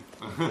тотем,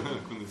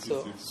 ако не си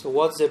свикнал. So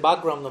what's the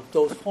background of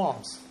those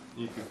forms?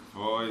 И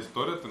какво е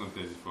историята на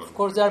тези форми? Of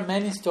course, there are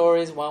many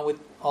stories. One with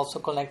also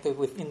connected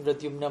with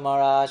Indradyumna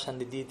Maharaj and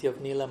the deity of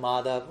Nila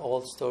Madhav,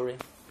 old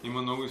story.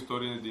 Има много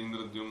истории на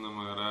Инdradyumna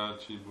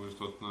Maharaj и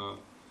божеството на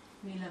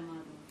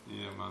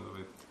Нила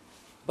Мадхав.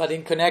 But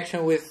in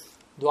connection with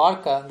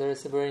Dwarka, there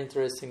is a very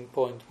interesting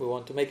point we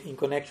want to make in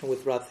connection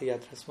with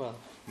Ratha-yatra as well.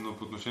 Но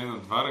по отношение на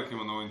Дварак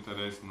има много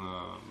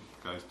интересна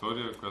така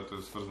история, която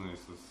е свързана и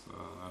с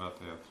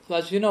Ratha-yatra.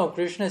 So as you know,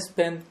 Krishna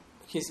spent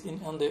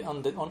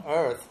on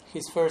earth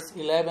his first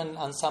 11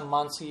 and some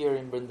months a year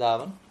in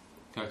Vrindavan.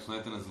 Както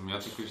знаете, на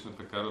земята Кришна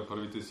прекарва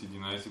първите си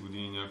 11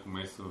 години и няколко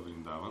месеца в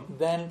Вриндаван.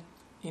 Then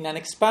in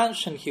an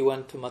expansion he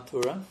went to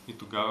Mathura. И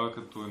тогава,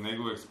 като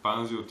негова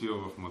експанзия отива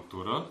в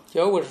Матура, He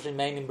always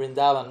remained in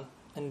Vrindavan,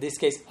 in this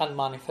case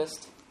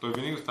unmanifest. той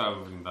винаги остава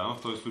в Вриндаван,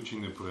 в този случай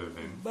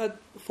непроявен. But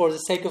for the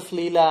sake of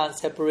Leela and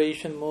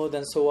separation mood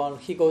and so on,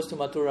 he goes to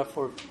Mathura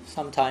for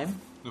some time.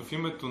 Но в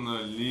името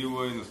на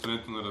Лила и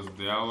настроението на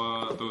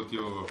раздяла, той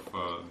отива в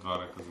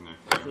Дварака за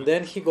някакво време.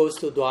 Then he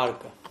goes to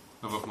Dwarka.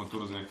 В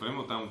Матура за някакво време,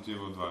 оттам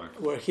отива в Дварака.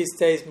 Where he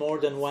stays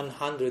more than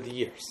 100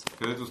 years.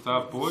 Където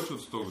остава повече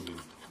от 100 години.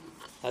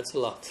 That's a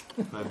lot.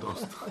 Това е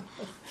доста.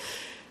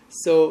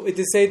 So it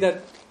is said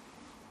that,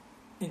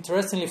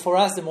 interestingly for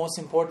us, the most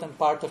important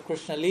part of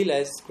Krishna Lila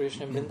is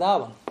Krishna in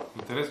Vrindavan.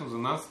 Интересно за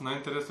нас,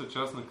 най-интересната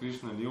част на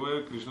Кришна Лила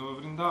е Кришна във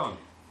Вриндаван.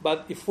 But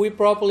if we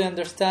properly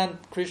understand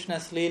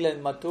Krishna's Lila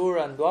in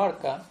Mathura and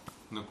Dwarka,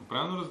 ако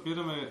правилно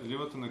разбираме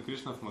лилата на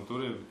Кришна в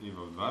Матура и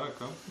в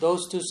Дварака,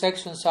 those two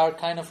sections are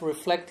kind of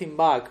reflecting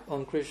back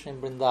on Krishna in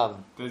Vrindavan.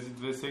 Тези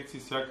две секции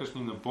сякаш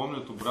ни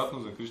напомнят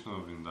обратно за Кришна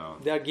във Вриндаван.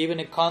 They are giving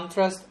a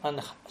contrast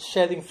and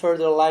shedding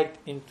further light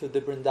into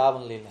the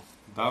Vrindavan Lila.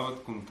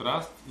 Дават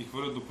контраст и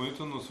хвърлят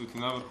допълнително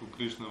светлина върху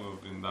Кришна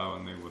във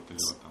Вриндаван, неговата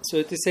лила там.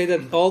 So it is said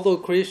that although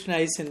Krishna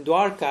is in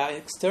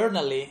Dwarka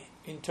externally,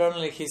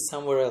 internally he is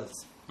somewhere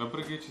else.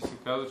 Въпреки, че се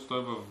казва, че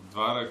той в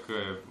Дварака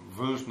е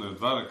външно, в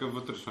Дварака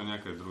вътрешно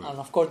някъде друга. And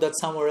of course that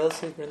somewhere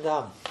else is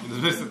Vrindavan. И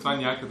разбира се, това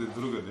някъде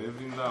другаде е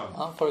Вриндаван.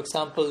 For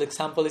example, the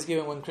example is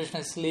given when Krishna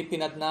is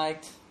sleeping at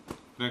night.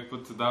 Някакъв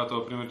път се дава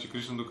този пример, че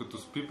Кришна докато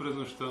спи през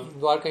нощта. In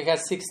Dwarka he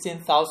has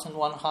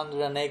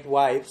 16,108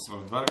 wives.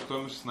 В Дварака той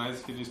има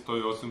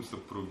 16,108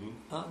 съпруги.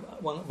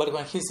 But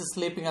when he's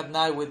sleeping at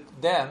night with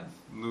them,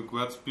 Но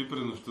когато спи през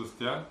нощта с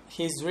тях,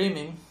 he's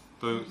dreaming.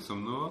 той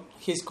съмнува.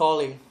 He's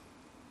calling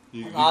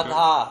И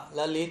Radha,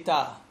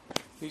 Lalita,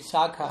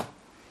 Vishakha.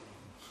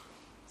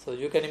 So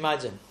you can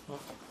imagine.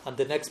 And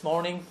the next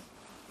morning,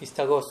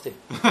 Istagosti.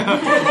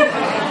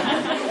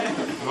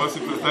 Може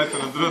си представите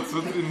на другата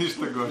сутрин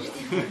нищо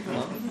гости.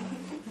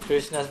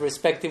 Krishna's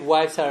respective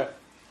wives are,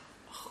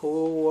 who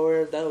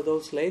were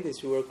those ladies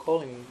you were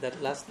calling that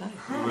last night?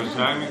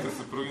 Уважаемите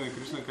съпруги на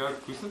Кришна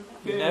казват, кои са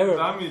те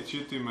дами,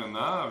 чието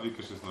имена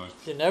викаше с нощи?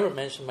 You never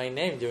mentioned my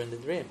name during the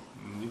dream.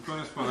 Никой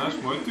не споменаш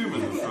моето име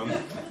на сън.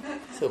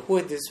 So who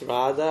is this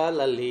Radha,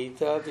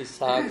 Lalita,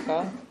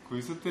 Vishakha?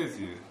 Кои са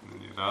тези?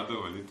 Рада,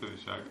 Лалита,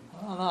 Вишака.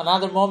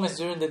 Another moments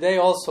during the day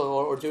also,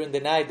 or during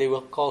the night, they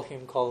will call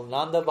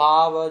Nanda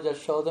Bhava,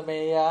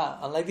 Jashodameya,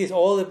 and like this,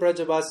 all the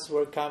Brajavasis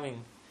were coming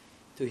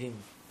to him.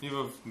 И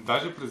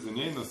даже през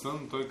деня и на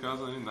сън той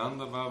казва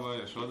Нанда Баба,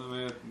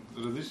 Яшодамея,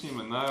 различни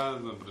имена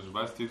на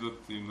Браджабасите идват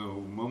и на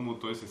ума му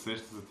той се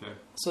сеща за тях.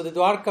 So the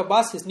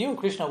Dwarkavasis knew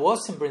Krishna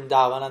was in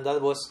Vrindavan, and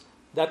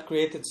that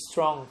created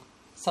strong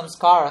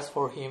samskaras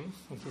for him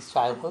in his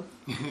childhood.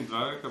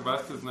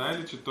 Dwarkavasis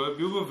знаели, че той е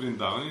бил във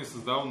Вриндаван и е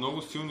създал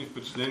много силни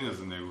впечатления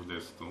за него в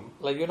детството му.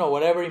 Like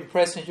whatever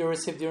impressions you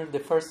received during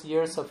the first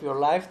years of your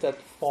life, that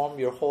form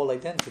your whole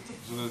identity.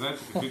 За да знаете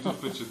каквито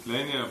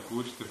впечатления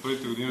получите в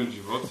първите години от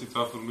живота си,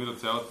 това формира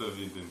цялата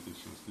ви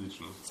идентичност,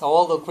 личност. So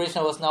although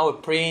Krishna was now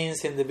a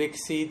prince in the big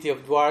city of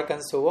Dwarka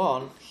and so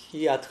on,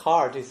 he at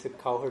heart is a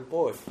cowherd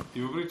boy.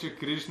 И въпреки че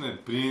Кришна е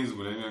принц,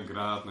 големия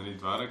град,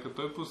 Дварака,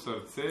 той по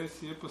сърце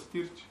си е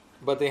пастирче.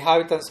 But the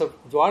inhabitants of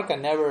Dwarka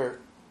never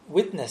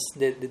witnessed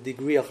the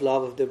degree of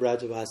love of the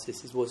Brajavasis.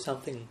 It was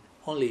something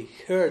only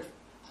heard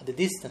at the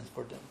distance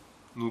for them.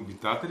 Но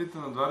обитателите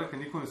на Дварака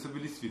никога не са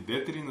били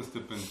свидетели на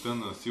степента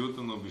на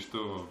силата на обичта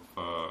в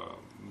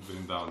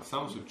Вриндаван.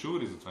 Само са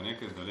чували за това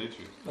някъде далече.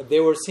 But they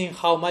were seeing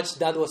how much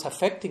that was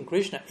affecting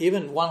Krishna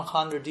even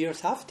 100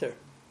 years after.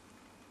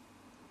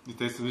 И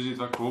те са виждали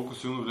това колко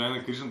силно влияе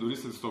на Кришна дори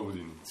след 100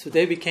 години. So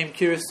they became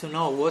curious to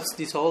know what's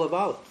this all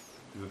about.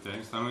 И за тях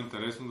им стана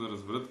интересно да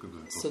разберат като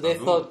So they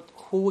thought,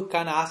 who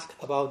can ask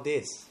about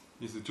this?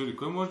 И се чули,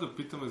 кой може да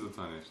питаме за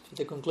това нещо?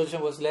 So the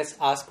conclusion was, let's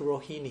ask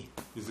Rohini.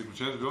 И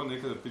заключението било,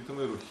 нека да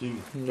питаме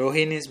Рохини.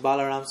 Rohini is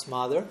Balaram's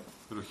mother.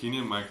 Рохини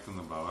е майката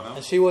на Баларам.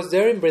 And she was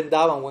there in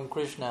Vrindavan when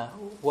Krishna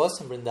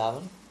was in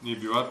Vrindavan. И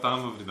била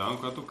там във Вриндаван,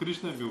 когато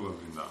Кришна е бил във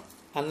Вриндаван.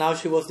 And now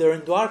she was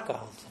there in Dwarka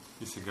also.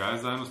 И сега е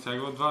заедно с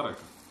тях в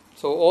Дварака.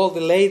 So all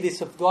the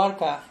ladies of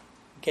Dwarka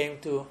came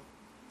to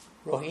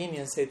Rohini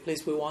and said,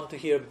 please, we want to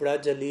hear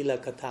Braja Lila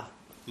Katha.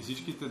 И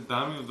всичките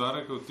дами от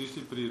Дварака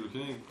отишли при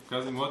Рохини и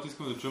казали, моят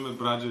искам да чуем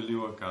Браджа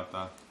Лила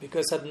Ката.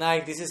 Because at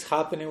night this is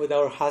happening with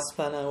our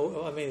husband,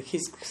 and he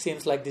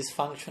seems like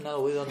dysfunctional,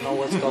 we don't know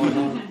what's going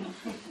on.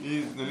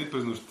 И нали,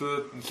 през нощта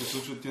се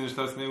случват тия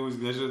неща с него,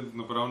 изглежда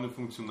направо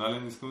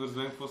нефункционален, искам да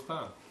разберем какво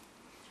става.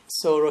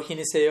 So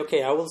Rohini said,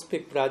 okay, I will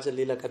speak Braja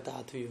Lila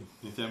Katha to you.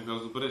 И тя им казва,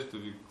 добре, ще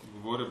ви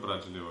говоря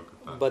Браджа Лила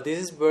Ката. But this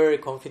is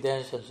very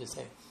confidential, she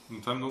said. Но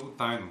това е много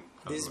тайно.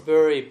 This is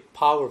very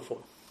powerful.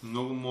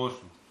 Много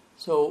мощно.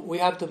 So we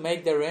have to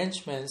make the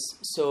arrangements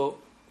so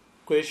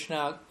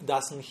Krishna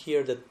doesn't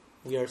hear that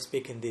we are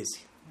speaking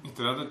this. И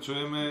трябва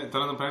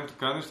да направим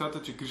така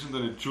нещата, че Кришна да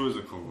не чуе за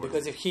какво говорим.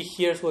 Because if he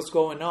hears what's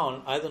going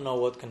on, I don't know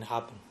what can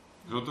happen.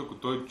 Защото ако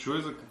той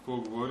чуе за какво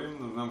говорим,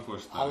 не знам какво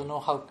ще стане. I don't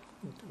know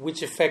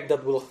which effect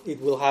it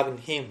will have in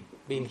him,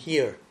 being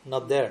here,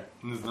 not there.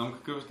 Не знам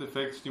какъв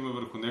ефект ще има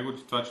върху него,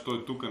 че това, че той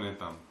е тук, а не е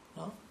там.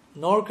 No?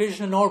 Nor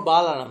Krishna nor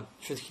Balaram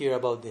should hear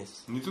about this.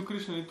 Нито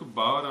Кришна, нито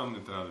Баларам не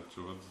трябва да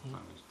чуват за това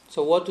нещо. So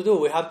what to do?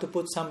 We have to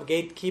put some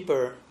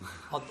gatekeeper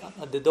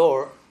at the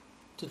door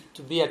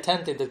to be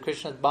attentive that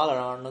Krishna and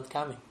Balaram are not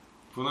coming.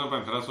 Какво да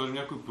направим? Трябва да сложим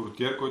някой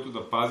портиер, който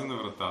да пази на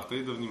вратата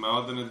и да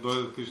внимава да не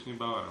дойдат Кришна и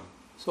Баларам.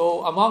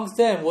 So amongst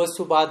them was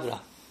Subhadra.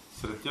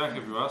 Сред тях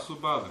е била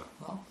Субадра,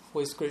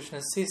 who is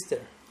Krishna's sister.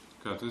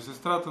 Която е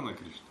сестрата на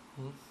Кришна.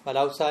 But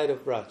outside of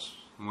Braj.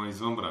 Ама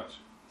извън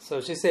Брач. So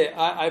she said,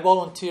 I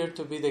volunteer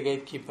to be the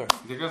gatekeeper.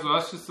 Тя казва,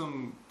 аз ще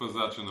съм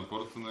пазача на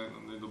портата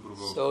на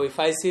доброволци. So if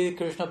I see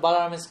Krishna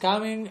Balaram is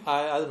coming,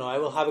 I don't know, I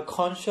will have a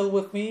conch shell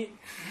with me.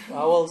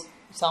 I will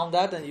sound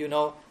that, and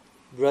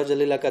Braja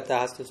Lila Katha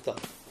has to stop.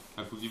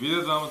 Ако ги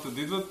видя двамата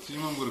да идват,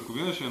 имам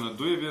ръковина, ще я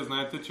надуя и вие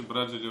знаете, че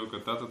Браджа Лила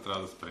Катата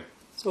трябва да спре.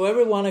 So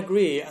everyone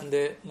agreed, and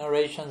the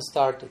narration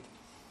started.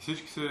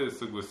 Всички се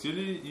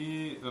съгласили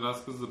и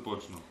разказ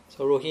започна. So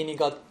Rohini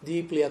got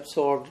deeply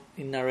absorbed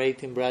in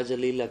narrating Braja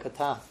Lila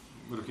Katha.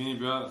 Рухини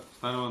била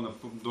станала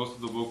доста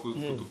дълбоко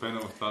потопена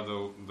в това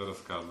да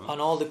разказва. And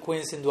all the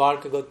queens in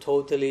Dwarka got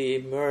totally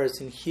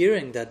immersed in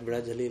hearing that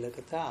Brajalila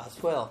Katha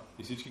as well.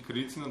 И всички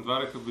кралици на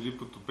Дварака били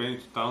потопени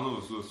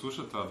тотално да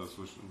слушат това,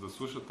 да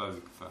слушат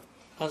тази ката.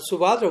 And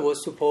Subhadra was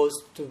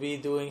supposed to be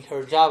doing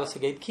her job as a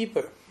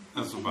gatekeeper.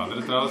 А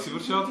Субхадра трябва да си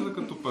върши работата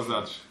като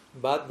пазач.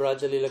 But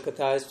Brajalila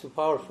Katha is too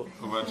powerful.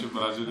 Обаче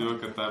Brajalila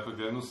Katha е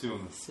прекалено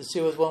силна. So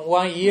she was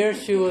one year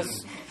she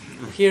was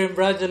hearing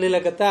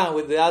Brajalila Katha, and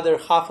with the other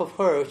half of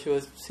her she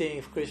was seeing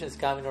if Krishna is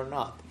coming or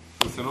not.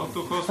 С едното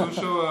ухо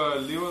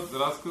слушала Лила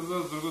разказа,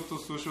 с другото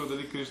слушала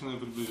дали Кришна не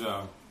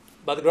приближава.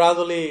 But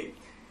gradually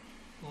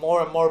more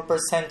and more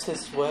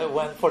percentages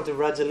went for the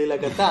Brajalila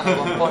Katha. At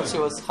one point she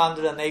was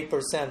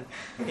 108%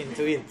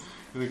 into it.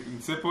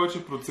 Все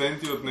повече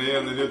проценти от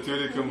нея, нали,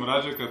 отивали към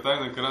Раджа Ката и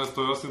накрая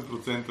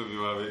 108%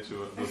 била вече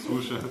да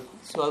слуша.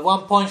 So at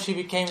one point she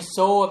became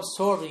so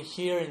absorbed in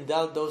hearing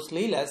those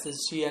leelas that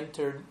she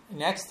entered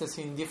in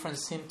ecstasy, and different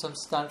symptoms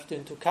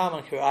started to come,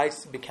 and her eyes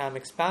became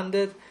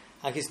expanded,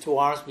 and his two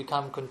arms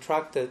became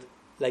contracted,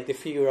 like the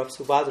figure of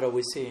Subhadra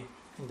we see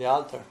in the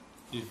altar.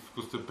 И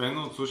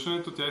постепенно от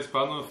слушането тя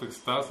изпадна в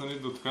екстаз, нали,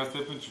 до така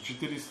степен, че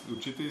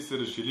очите й се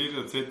разширили,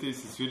 ръцете й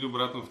се свили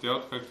обратно в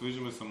тялото, както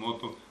виждаме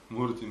самото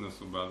мурти на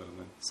Субхадра.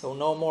 So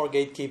no more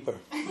gatekeeper.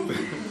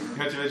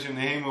 Така че вече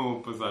не е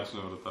имало пазач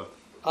на вратата.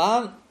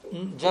 And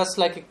just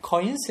like a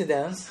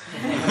coincidence,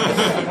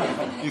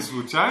 и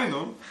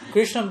случайно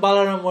Krishna and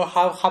Balaram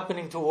were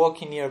happening to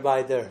walk in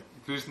nearby there.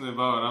 Кришна и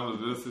Баларам,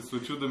 разбира се,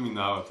 случил да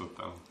минават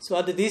оттам.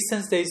 So at the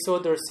distance they saw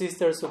their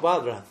sister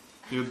Subhadra.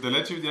 И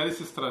отдалече видяли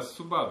сестра си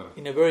Субхадра.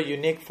 In a very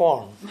unique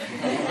form.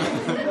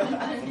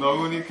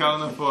 Много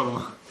уникална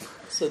форма.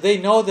 So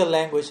they know the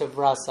language of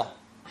rasa.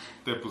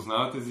 Те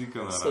познават езика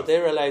на раса. So they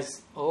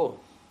realize, oh,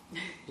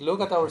 look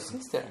at our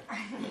sister.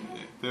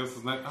 Те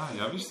осъзнаят,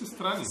 я виж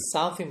сестра ни.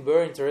 Something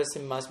very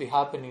interesting must be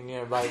happening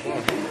nearby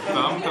there.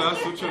 Там трябва да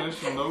случва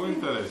нещо много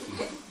интересно.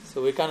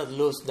 So we cannot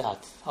lose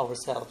that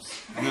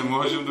ourselves. Не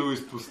можем да го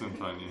изпуснем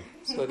това ние.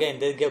 So again,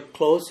 they get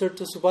closer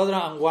to Subhadra,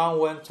 and one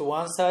went to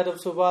one side of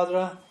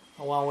Subhadra,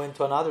 and one went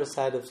to another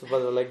side of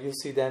Subhadra, like you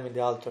see them in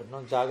the altar, no?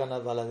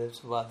 Jagannath, Baladev,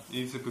 Subhadra.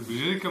 И се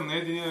приближили към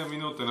нея, един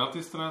мина от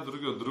едната страна,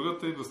 другия от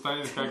другата, и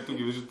достане, както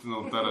ги виждате на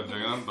алтара,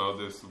 Джаганат,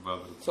 Баладев,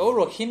 Субхадра. So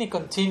Rohini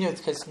continued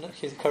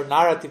her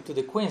narrative to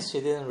the queens. She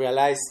didn't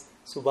realize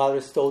Subhadra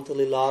is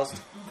totally lost,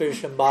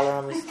 Krishna and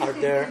Balaram are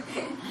there.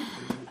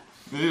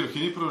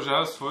 Рохини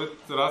продължава своят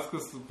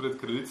разказ пред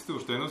кралиците,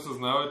 още не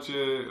осъзнава,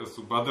 че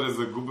Субхадра е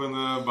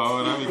загубена,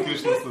 Баларам и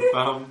Кришна са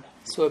там.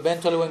 So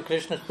eventually when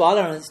Krishna and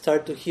Balaram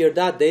started to hear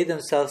that, they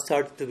themselves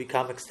started to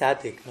become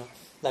ecstatic, no?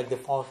 Like the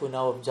forms we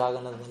know of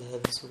Jagannath,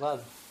 Baladev, and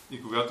Subhadra.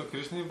 И когато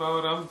Кришна и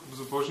Баларам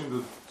започнали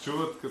да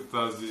чуват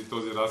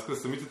този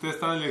разказ, самите те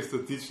станали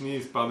екстатични и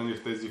изпадани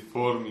в тези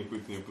форми,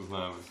 които ние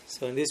познаваме.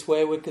 So in this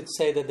way we could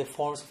say that the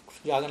forms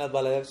of Jagannath,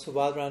 Baladev,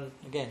 Subhadra,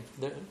 again,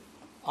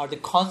 are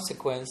the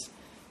consequence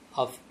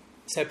of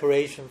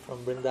separation from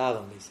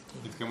Vrindavan,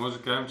 basically. И така може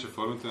да кажем, че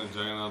формите на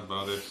Джаганат,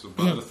 Баладев и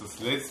Субхадра са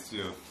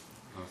следствие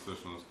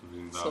всъщност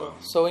Вриндаван.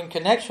 So in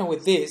connection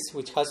with this,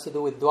 which has to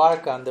do with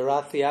Dwarka and the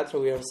Ratha-yatra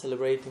we are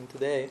celebrating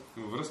today,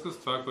 във връзка с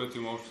това, което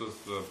има общо с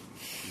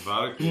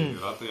Дварака и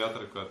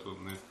Рата-ятра, която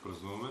днес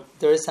празнуваме,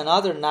 there is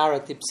another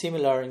narrative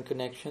similar in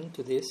connection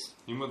to this,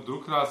 има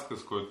друг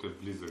разказ, който е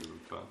близък до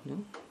това.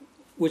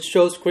 Which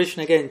shows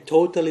Krishna again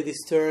totally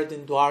disturbed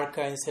in Dwarka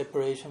in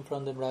separation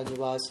from the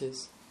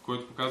Brajavasis.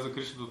 Който показва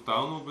Кришна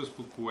тотално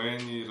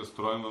обезпокоен и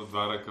разстроен в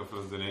Дварака в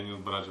разделение от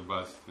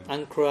браджабасите.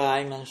 And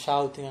crying and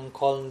shouting and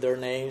calling their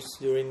names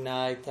during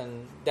night and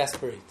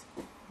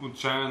desperate.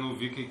 Отчаяно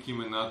викайки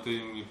имената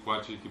им и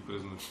плачейки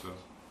през нощта.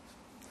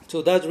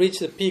 So that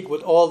reached the peak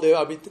with all the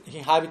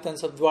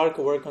inhabitants of Dwarka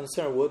were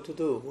concerned what to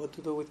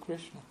do with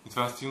Krishna. И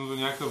това стигна до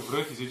някакъв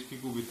връх и всички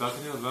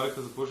обитатели на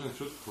Дварака започнаха да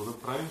чуят какво да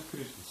правим с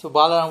Кришна. So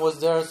Balaram was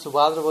there,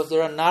 Subhadra was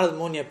there, and Narad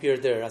Muni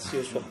appeared there as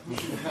usual.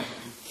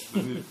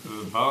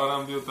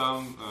 Баларам бил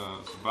там,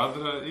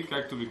 Субхадра и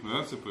както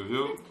обикновено се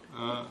появил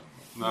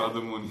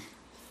Нарада Муни.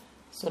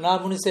 So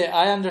Narad Muni said,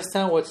 I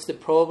understand what's the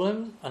problem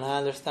and I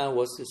understand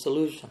what's the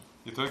solution.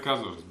 И той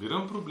казва,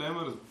 разбирам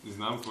проблема и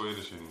знам какво е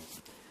решението.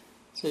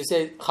 So he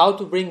said, how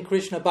to bring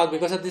Krishna back,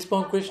 because at this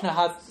point Krishna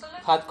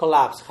had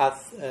collapsed, had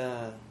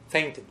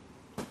fainted.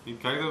 И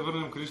как да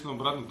върнем Кришна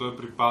обратно? Той е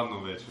припаднал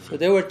вече. So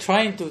they were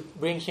trying to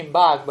bring him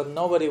back, but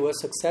nobody was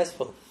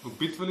successful.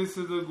 Опитвали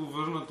се да го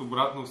върнат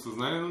обратно в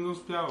съзнание, но не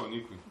успява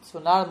никой. So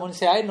Narad Muni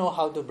said, I know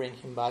how to bring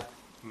him back.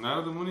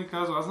 Нарада Муни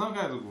казва, аз знам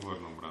как да го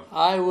върна обратно.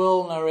 I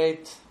will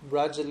narrate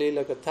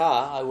Brajalila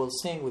Katha, I will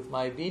sing with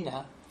my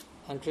veena,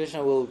 and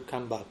Krishna will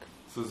come back.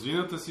 С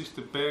вината си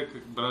ще пея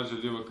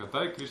Браджалила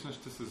Ката и Кришна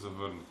ще се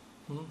завърне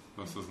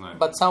в съзнание.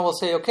 But some will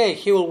say, okay,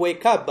 he will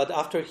wake up, but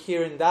after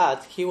hearing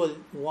that, he will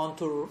want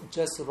to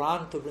just run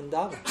to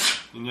Vrindavan.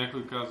 И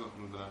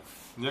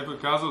някой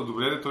казва,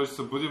 добре, той ще се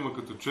събуди, но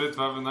като чуе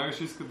това, веднага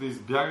ще иска да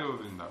избяга в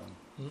Вриндаван.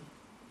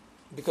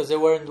 Because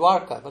they were in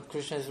Dwarka, but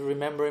Krishna is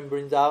remembering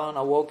Vrindavan,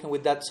 awoken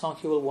with that song,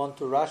 he will want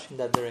to rush in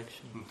that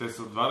direction. Те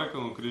са в Дварака,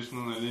 но Кришна,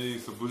 нали,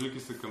 събуждайки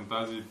се към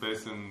тази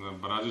песен на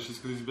Браджа, ще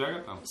иска да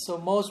избяга там.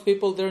 So most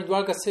people there in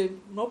Dwarka say,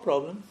 no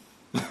problem.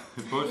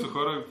 Повечето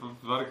хора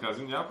в Дварака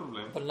казват, няма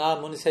проблем. But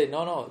now Muni say,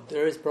 no,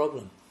 there is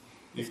problem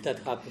if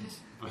that happens.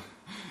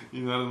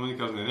 И Нарада Муни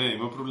казва, не,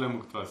 има проблем,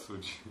 ако това се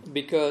случи.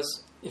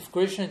 Because if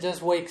Krishna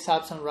just wakes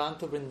up and runs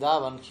to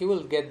Vrindavan, he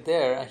will get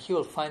there and he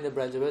will find the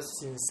Brajavasis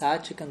in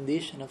such a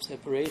condition of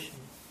separation.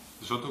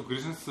 Защото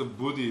Кришна се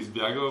събуди и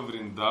избяга в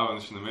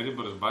Вриндаван, ще намери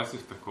Браджбаси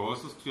в такова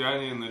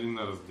състояние, нали,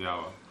 на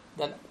раздяла.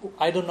 That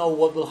I don't know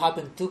what will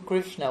happen to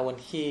Krishna when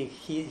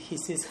he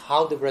sees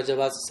how the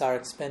Brajavasis are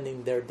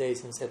expending their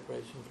days in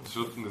separation.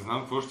 Защото не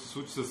знам какво ще се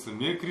случи с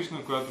самия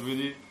Кришна, когато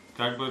види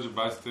как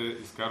Браджбасите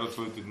изкарват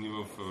своите дни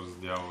в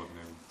раздяла от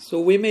него. So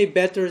we may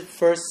better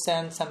first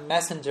send some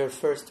messenger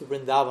first to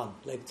Vrindavan,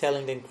 like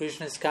telling them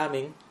Krishna is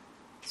coming,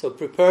 so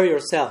prepare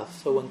yourself.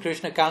 So when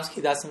Krishna comes,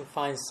 he doesn't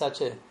find such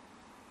a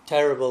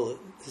terrible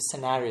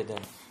scenario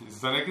there.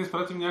 За нека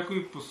изпратим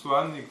някой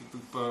посланник,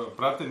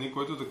 пратеник,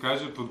 който да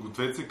каже,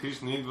 подгответе се,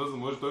 Кришна идва, за да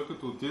може той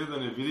като отиде да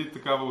не види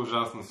такава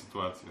ужасна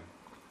ситуация.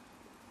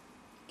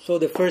 So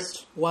the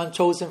first one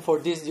chosen for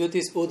this duty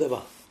is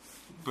Uddhava.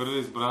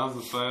 Първият избран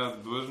за тая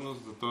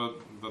длъжност,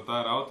 за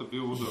тая работа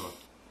бил Удава.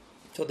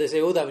 So they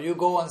say, Uddhava, you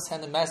go and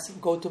send a message,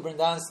 go to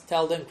Vrindavan,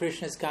 tell them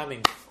Krishna is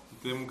coming.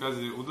 Те му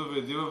казали, Удава,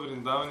 иди във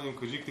Вриндаван и им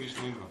кажи,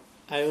 Кришна идва.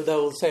 And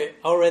Uddhava will say,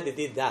 I already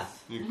did that.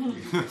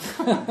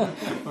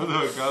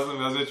 Удава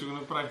казвам, аз вече го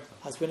направих.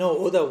 As we know,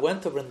 Uddhava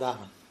went to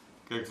Vrindavan.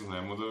 Както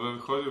знаем, Удава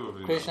ходи във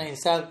Вриндаван. Krishna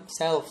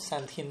himself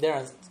sent him there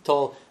and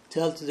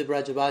tell to the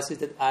Brajavasis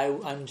that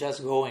I'm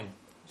just going.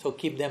 So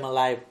keep them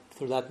alive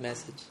through that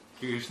message.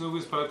 Кришна го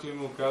изпратил и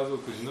му казал,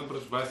 кажи на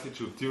Браджбасите,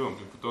 че отивам.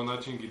 И по този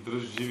начин ги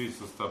дръж живи с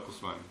това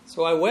послание. So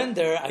I went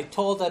there, I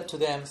told that to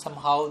them,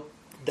 somehow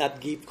that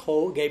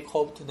gave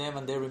hope to them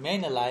and they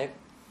remain alive.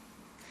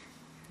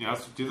 И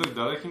аз отидах,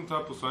 дадах им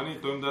това послание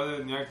и той им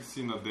даде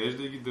някакси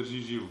надежда и ги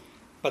държи живо.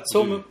 But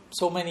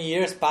so many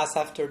years passed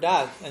after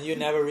that and you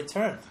never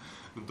returned.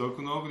 Но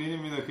толкова много години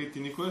минаха и ти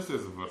никой не се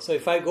завърна.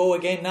 So if I go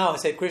again now and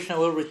say Krishna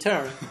will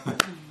return,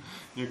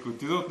 и ако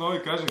отида отново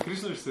и кажа,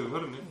 Кришна ще се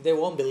върне, they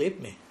won't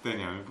believe me. те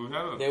няма ми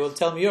повярват. They will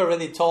tell me, you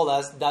already told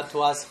us that to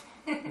us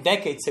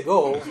decades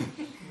ago,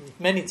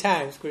 many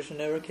times, Krishna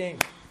never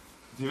came.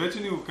 Ти вече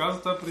ни го каза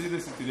това преди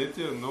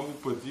десетилетия, много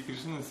пъти,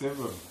 Кришна не се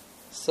върне.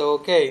 So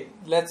okay,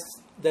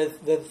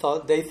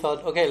 they thought,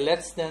 okay,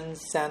 let's then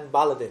send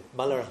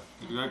Balaram.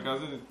 И тогава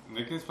каза,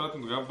 нека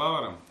изпратим тогава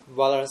Баларам.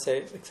 Balaram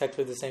said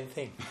exactly the same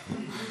thing.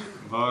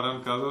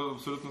 Баларам каза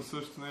абсолютно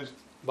същото нещо.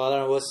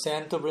 Balaram was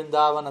sent to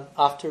Vrindavan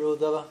after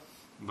Uddhava.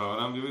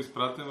 Баларам бива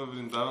изпратен във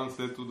Вриндаван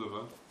след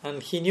Удава. And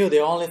he knew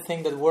the only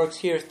thing that works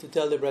here is to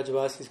tell the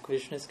Brajavasis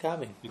Krishna is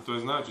coming. И той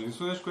знае, че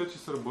единствено нещо, което ще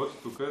се работи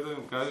тук е да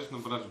им кажеш на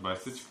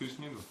Браджбасите, че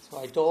Кришна идва.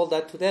 So I told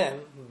that to them,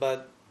 but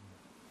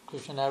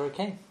Krishna never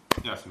came.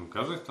 И аз им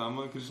казах,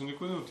 там Кришна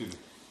никой не отиде.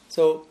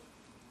 So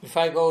if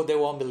I go, they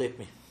won't believe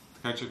me.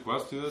 Така че ако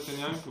аз отида, те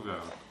няма ми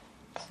повярват.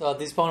 So at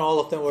this point, all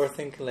of them were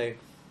thinking like,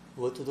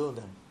 what to do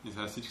then? И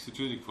сега всички се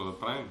чуди какво да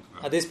правим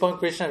тогава. At this point,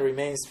 Krishna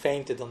remains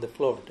fainted on the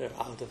floor. They're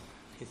out of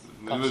his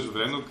consciousness.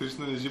 Междувременно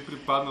Кришна лежи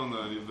припаднал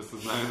на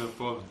безсъзнание на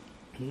пода.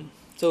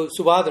 So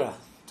Subhadra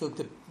took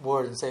the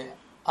word and said,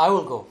 I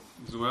will go.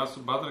 Зоя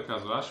Субадра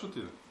казва, аз ще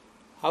отида.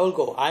 I will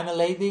go. I'm a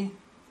lady.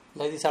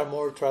 Ladies are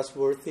more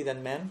trustworthy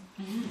than men.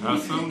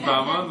 Аз съм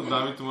дама, но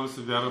дамите може да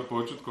се вярват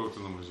повече, отколкото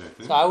на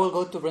мъжете. So I will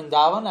go to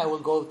Vrindavan. I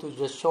will go to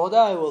Jashoda.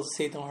 I will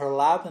sit on her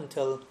lap and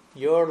tell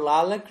your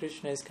Lala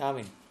Krishna is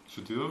coming.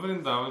 Ще отида в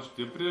Вриндаван, ще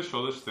отида при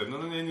Яшода, ще седна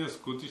на нейния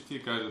скут и ще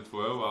ти кажа,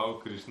 твоя Лао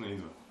Кришна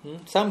идва.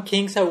 Some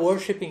kings are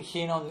worshipping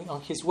him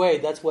on his way.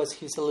 That's why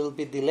he's a little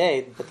bit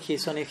delayed, but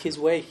he's on his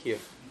way here.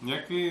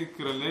 Някакви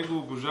крале го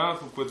обожават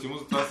по пътя му,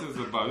 затова се е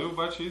забавил,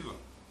 обаче идва.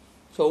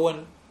 So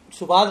when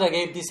Subhadra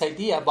gave this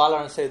idea,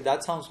 Balaram said, that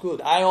sounds good.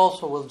 I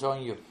also will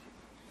join you.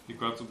 И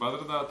когато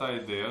Субадра дава тази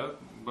идея,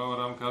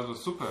 Баларам казва,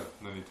 супер,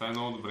 нали, това е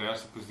много добре, аз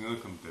ще се присъединя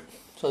към теб.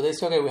 So they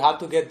say, okay, we have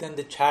to get then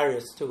the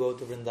chariots to go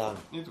to Vrindavan.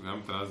 И тогава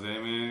ми трябва да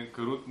вземем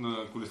карут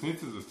на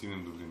колесница, за да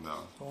стигнем до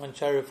Вриндаван. So one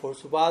chariot for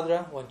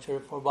Subhadra, one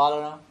chariot for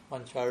Balaram,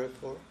 one chariot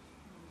for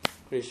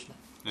Krishna.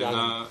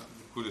 Една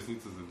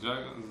колесница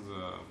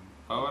за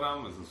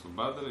Баларам, за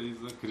Субадра и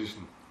за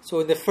Кришна. So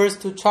in the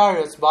first two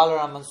chariots,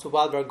 Balaram and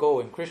Subhadra are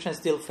going. Krishna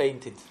still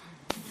fainted.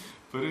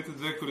 Първите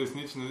две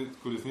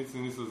колесници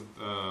ни с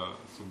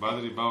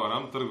Субадра и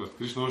Баларам тръгват.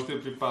 Кришна още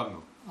е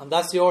припаднал. And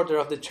that's the order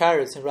of the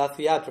chariots in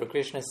Ratha-yatra.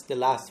 Krishna is the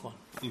last one.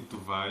 И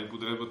това е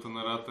подребата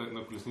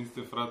на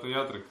колесниците в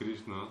Ratha-yatra.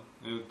 Кришна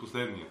е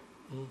последния.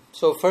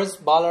 So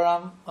first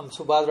Balaram and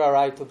Subhadra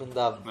arrive to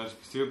Vrindavan. Значи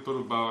пристигат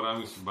първо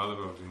Баларам и Субадра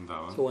в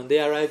Вриндаван. So when they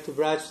arrive to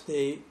Braj,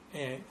 they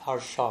are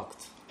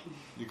shocked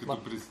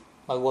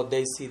by what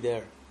they see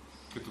there.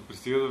 Като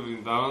пристигат в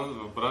Вриндаван,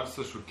 в Брадж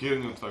са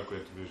шокирани от това,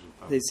 което виждат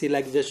там. They see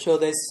like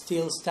Jashoda is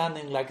still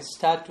standing like a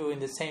statue in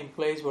the same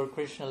place where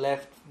Krishna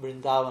left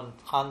Vrindavan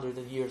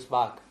 100 years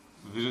back.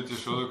 Виждате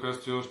Шода,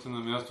 която стои още на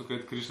място,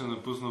 където Кришна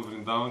напуснал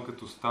Вриндаван,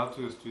 като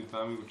статуя стои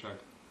там и го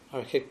чака.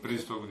 Преди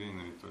 100 години,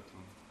 нали, той там.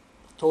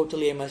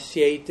 Totally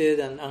emaciated,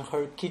 and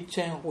her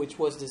kitchen, which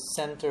was the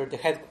center, the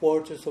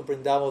headquarters of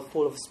Vrindavan,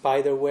 full of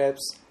spider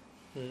webs,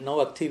 no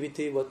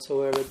activity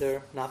whatsoever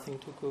there, nothing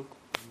to cook.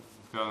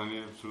 Така,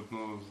 нали,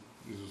 абсолютно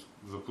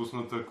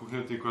запусната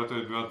кухнята, която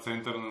е била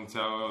център на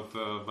цялата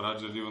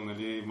Браджа Лила,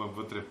 нали, има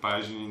вътре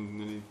пайжини,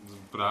 нали,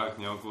 правях,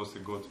 няма какво се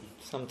готви.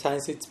 Sometimes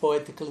it's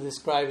poetically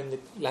described in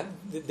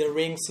the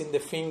rings in the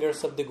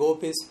fingers of the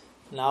gopis.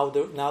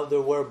 Now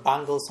there were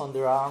bangles on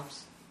their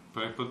arms.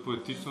 Първи път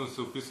поетично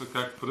се описва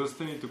как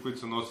пръстените, които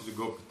са носили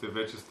гопите,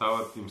 вече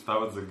им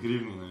стават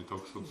загривни, нали,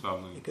 толкова са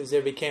отслабнали. Because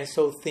they became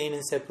so thin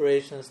in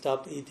separation,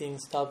 stopped eating,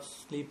 stopped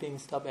sleeping,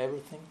 stopped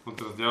everything.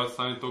 От раздялът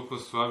стане толкова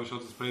слаби,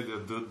 защото спрели да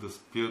ядат, да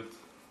спят.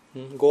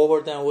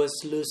 Govardhan was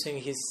losing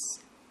his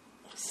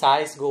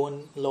size, going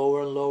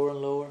lower and lower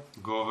and lower.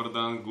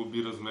 Говардан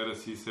губи размера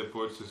си и все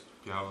повече се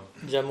стопява.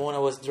 Jamuna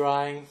was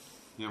drying.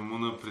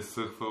 Ямуна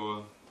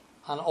пресъхвала.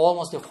 And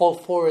almost the whole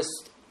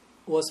forest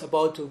was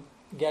about to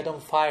get on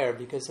fire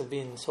because of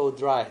being so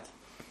dried.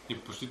 И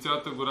почти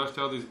цялата гора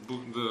щяла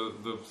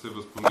да се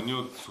възпламени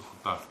от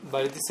сухота.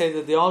 But it is said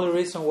that the only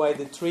reason why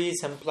the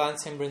trees and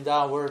plants in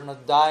Vrindavan were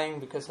not dying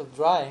because of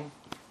drying.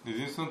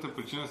 Единствената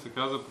причина се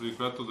казва, преди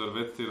която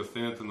дърветата и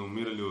растенията не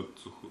умирали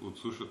от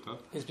сушата.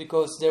 Is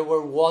because they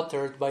were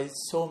watered by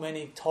so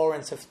many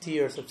torrents of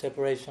tears of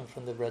separation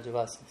from the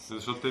Brajavasis.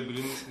 Защото те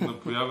били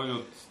напоявани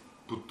от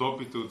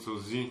потопите от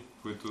сълзи,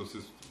 които се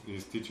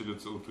изтичали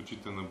от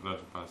очите на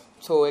Браджапаси.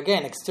 So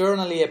again,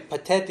 externally a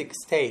pathetic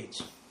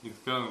stage. И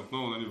така,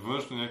 отново, нали,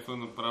 външно някаква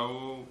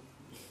направо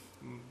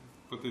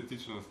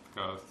патетична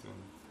такава сцена.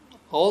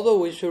 Although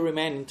we should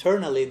remain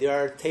internally, they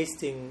are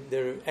tasting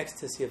their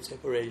ecstasy of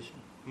separation.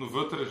 Но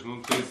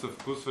вътрешно те са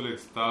вкусвали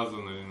екстаза,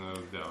 нали, на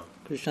раздяла.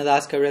 Krishna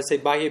Das Kaviraj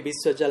said, Bahya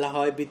Biswa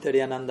Jalahai Bitari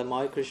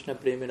Anandamai Krishna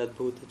Premirat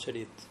Bhuta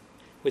Charit.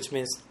 Which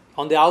means,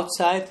 on the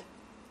outside,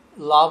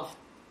 love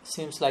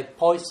seems like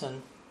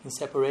poison in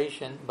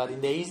separation, but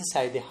in the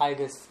inside, the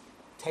highest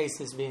taste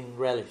is being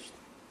relished.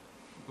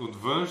 От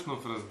външно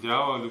в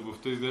раздяла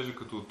любовта изглежда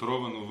като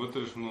отрова, но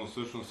вътрешно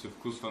всъщност се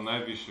вкусва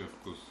най-висшия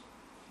вкус.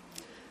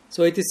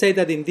 So it is said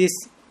that in this,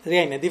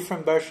 again, a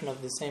different version of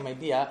the same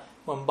idea,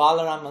 when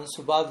Balaram and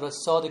Subhadra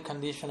saw the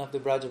condition of the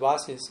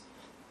Brajavasis,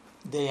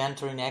 they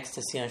enter in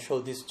ecstasy and show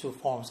these two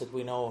forms that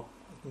we know,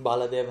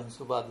 Baladeva and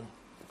Subhadra.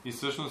 И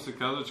всъщност се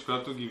казва, че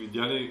когато ги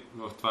видяли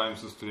в това им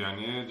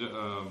състояние,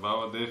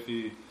 Баладев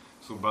и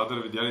Субхадра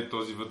видяли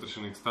този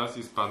вътрешен екстаз и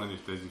изпаднали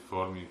в тези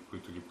форми,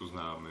 които ги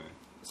познаваме.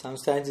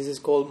 Sometimes this is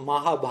called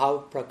Mahabhav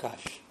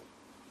Prakash.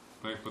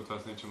 Първи път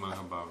аз не че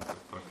Mahabhav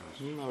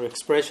Prakash. Or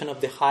expression of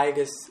the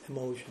highest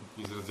emotion.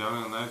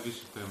 Изразяване на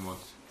най-висшите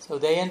емоции. So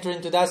they enter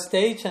into that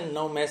stage and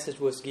no message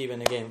was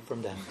given again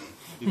from them.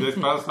 И те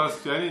изпадат в това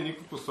състояние и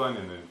никакво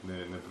послание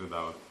не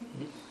предават.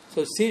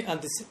 So see, and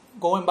this,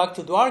 going back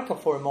to Dwarka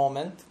for a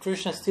moment,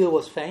 Krishna still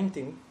was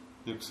fainting.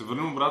 И ако се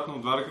върнем обратно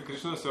от Дварака,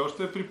 Кришна все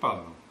още е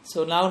припаднал.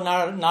 So now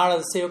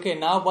Narada say, okay,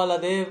 now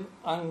Baladev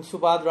and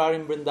Subhadra are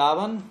in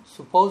Vrindavan,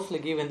 supposedly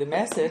given the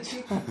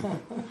message.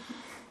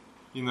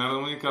 И Нарада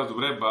му ни казва,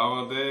 добре,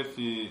 Баладев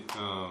и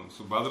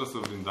Субхадра са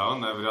в Вриндаван,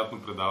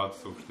 най-вероятно предават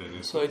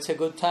съобщението. So it's a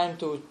good time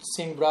to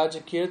sing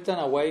Braja Kirtan,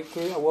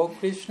 awoke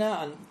Krishna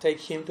and take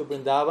him to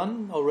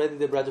Vrindavan. Already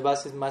the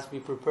Brajavasis must be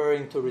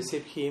preparing to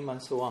receive him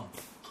and so on.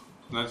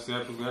 Значи сега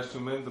е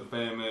подходящия момент да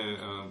пееме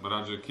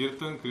Браджа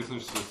Киртан, Кришна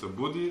ще се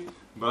събуди,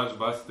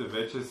 Браджбасите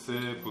вече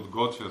се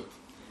подготвят.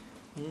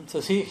 So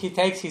he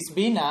takes his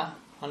bina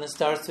and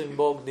starts to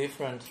invoke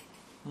different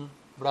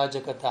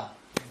Braja Katha.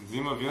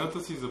 Взима вината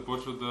си и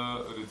започва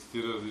да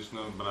рецитира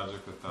различна Браджа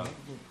Ката.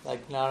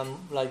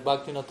 Like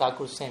Bhaktivinoda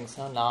Thakur sings,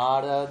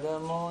 Narada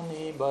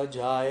Muni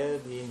Bhajaya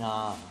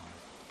Dina.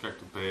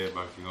 Както пее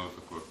Бхактивинода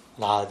Такур.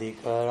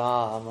 Radhika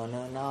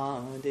Ramana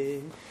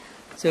Nade.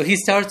 So he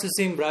starts to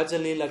sing Braja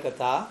Lila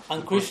Katha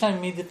and Krishna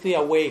immediately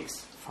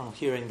awakes from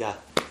hearing that.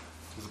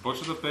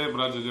 Започва да пее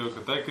Браджа Лила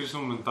Ката и Кришна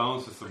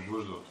моментално се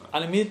събужда от това.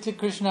 And immediately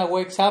Krishna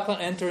wakes up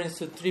and enters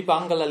into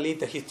Tribangala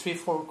Lita, his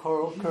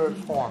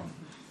three-curved form.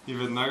 И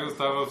веднага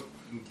става в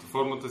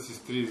формата си с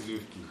три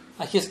извивки.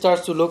 And he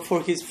starts to look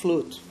for his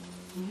flute.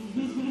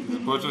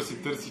 Започва да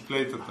си търси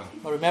флейтата.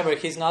 But remember,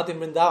 he's not in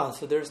Vrindavan,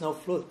 so there's no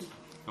flute.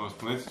 Но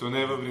спомнете, той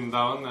не е във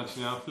Вриндаван, значи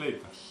няма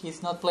флейта.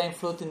 He's not playing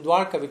flute in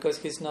Dwarka because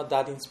he's not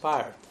that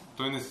inspired.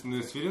 Той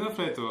не свири на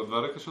флейта в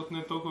Дварака, защото не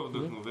е толкова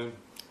вдъхновен.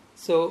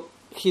 So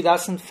he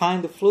doesn't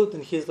find the flute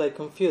and he's like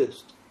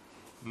confused.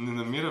 Не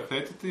намира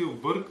флейтата и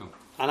объркан.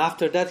 And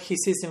after that he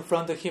sees in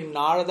front of him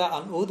Narada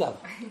and Uddhava.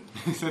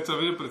 И след това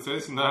видя пред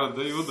себе си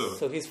Нарада и Удава.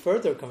 So he's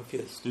further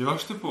confused. И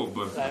още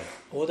по-объркан. Like,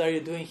 what are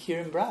you doing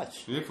here in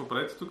Braj? Вие какво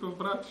правите тук в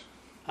Брач?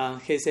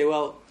 And he say,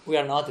 well, we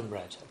are not in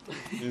Braj.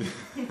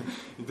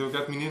 И те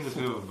казват, ние не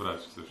сме в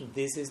Брач.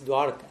 This is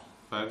Dwarka.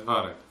 Това е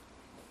Дварак.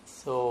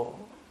 So,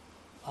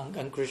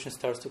 and Krishna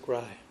starts to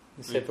cry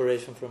in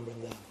separation from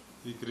Vrindavan.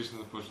 И Кришна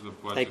започва да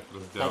плаче в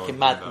раздяла. Like a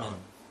madman.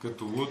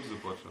 Като луд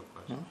започва да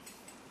плаче.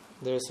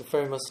 There's a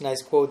famous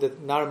nice quote that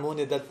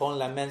Naramuni that point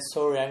laments,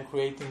 sorry, I'm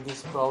creating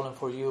this problem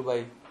for you by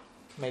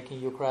making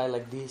you cry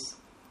like this.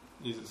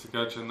 И се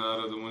казва, че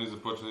Нарада Муни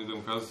започна да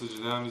му казва,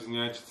 съжалявам,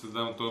 извинявай, че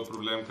създавам този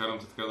проблем, карам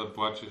те така да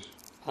плачеш.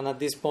 And at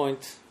this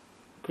point,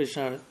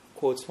 Krishna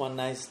quotes one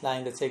nice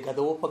line that says,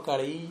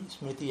 Gadopakari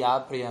smriti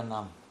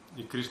yapriyanam.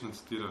 И Кришна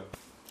цитира.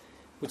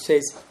 Which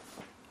says,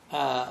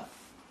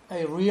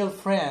 a real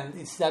friend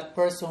is that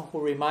person who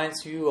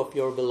reminds you of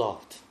your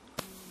beloved.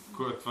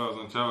 Кое това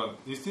означава?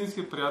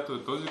 Истински приятел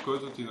е този,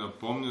 който ти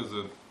напомня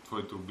за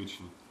твоите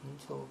обични.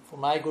 So, for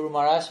my Guru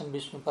Maharaj and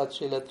Vishnupad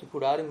Srila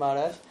Tripurari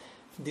Maharaj,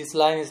 this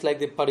line is like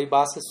the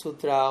Paribhasa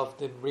Sutra of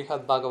the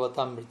Brihad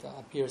Bhagavatamrita.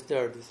 Appears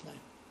there, this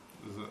line.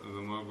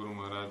 За моя Гуру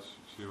Махарадж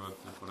Шрила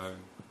Трипурари.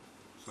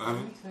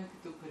 Swami? Това е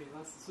като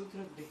Парибаса Сутра,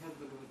 Брихад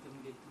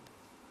Бхагаватамрита.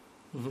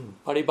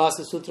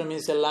 Paribhasa Sutra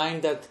means a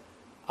line that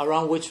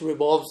around which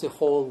revolves the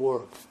whole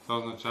work. Това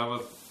означава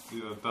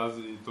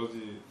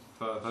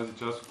тази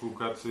част, около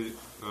която се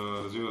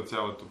развива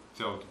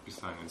цялото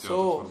писание,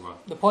 цялата творба.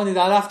 The point is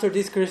that after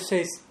this, Krishna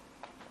says,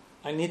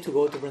 I need to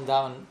go to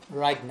Vrindavan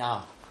right now.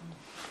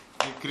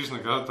 И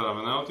Кришна каза,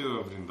 трябва да отида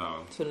в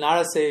Вриндаван. So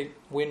Narada say,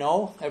 we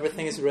know,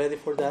 everything is ready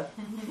for that.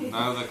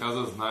 Нарада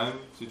каза, знаем,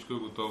 всичко е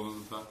готово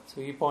за това.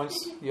 So he points,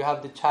 you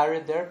have the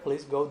chariot there,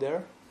 please go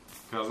there.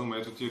 Казвам,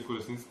 ето ти е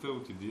колесницата,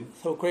 отиди.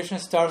 So Krishna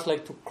starts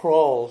like to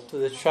crawl to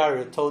the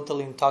chariot,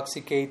 totally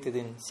intoxicated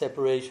in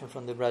separation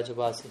from the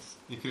Brajavasis.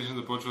 И Кришна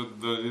започва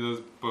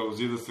да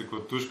пълзи, да се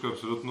клатушка,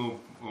 абсолютно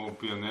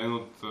опиянен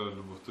от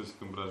любовта си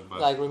към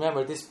Браджбаси. Like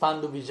remember this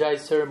Pandu Vijay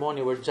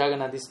ceremony where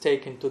Jagannath is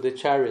taken to the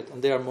chariot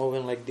and they are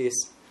moving like this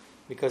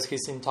because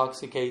he's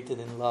intoxicated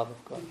in love of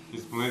God. И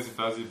спомнете си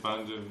тази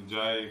Панджа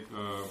Виджай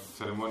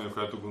церемония,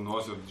 която го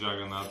носят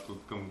Джаганат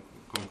към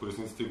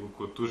колесниците и го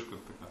клатушкат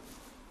така.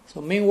 So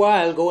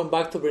meanwhile, going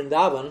back to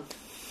Vrindavan,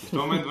 в този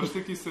момент,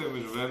 връщайки се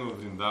междувременно в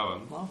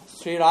Вриндаван,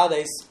 Sri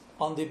Radha is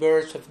on the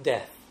verge of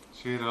death.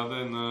 Шри Рада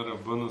е на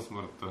ръба на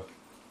смъртта.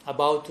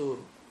 About to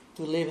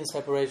live in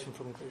separation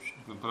from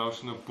Krishna. Направо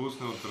ще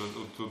напусне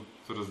от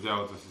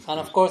раздялата си.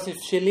 And of course, if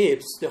she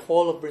leaves, the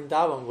whole of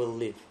Vrindavan will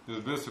live.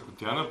 Разбира се, ако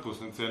тя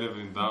напусне, целият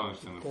Вриндаван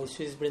ще напусне.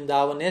 Because she's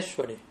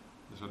Vrindavaneshwari.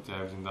 Защото тя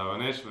е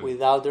Вриндаванешвари.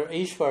 Without her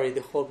Ishwari,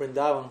 the whole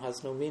Vrindavan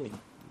has no meaning.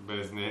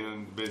 Без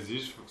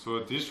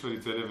своят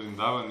Ишвари целият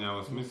Вриндаван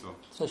няма смисъл.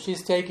 So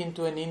she's taken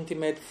to an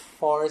intimate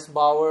forest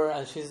bower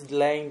and she's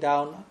laying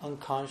down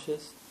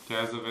unconscious.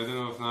 Тя е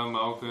заведена в една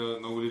малка,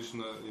 много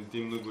лична,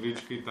 интимна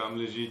горичка и там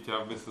лежи и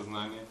тя без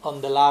съзнание.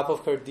 On the lap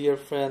of her dear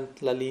friend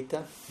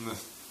Lalita.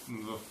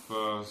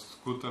 В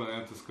скута на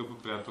нейната скъпа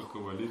приятелка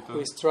Лалита.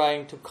 Who is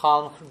trying to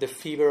calm the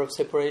fever of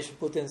separation,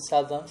 putting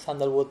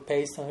sandalwood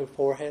paste on her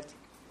forehead.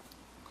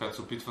 Която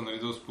се опитва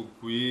да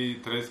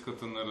успокои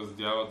треската на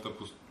раздялата,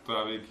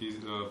 поставяйки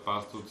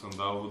паста от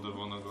сандалово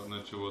дърво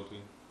на челото й.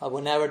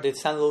 Whenever the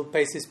sandalwood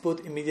paste is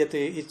put,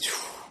 immediately it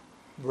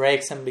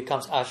breaks and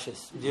becomes ashes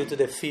due to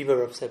the fever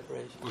of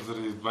separation.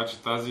 Заради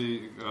обаче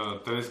тази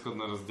треска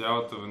на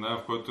раздялата, веднага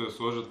в който я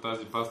сложат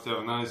тази паста, тя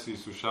веднага се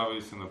изсушава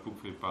и се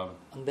напуква и пада.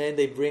 And then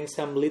they bring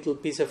some little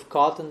piece of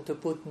cotton to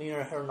put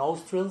near her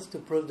nostrils to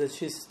prove that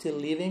she's still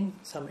living,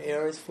 some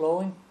air is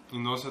flowing. И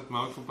носят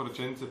малко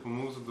парченце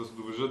помог, за да се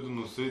доближат до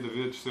носа и да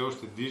видят, че все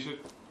още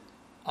дишат.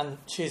 And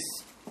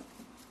she's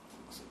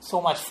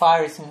so much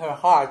fire is in her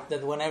heart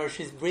that whenever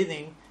she's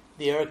breathing,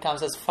 the air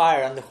comes as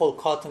fire and the whole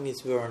cotton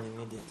is burned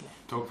immediately.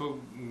 Толкова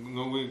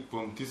много и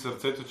пламти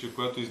сърцето, че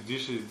когато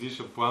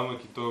издиша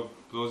пламък и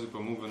този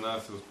памук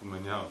веднага се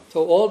възпоменява. So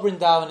all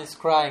Vrindavan is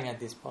crying at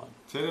this point.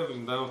 Целият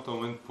Вриндаван в този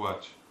момент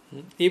плаче.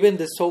 Even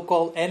the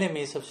so-called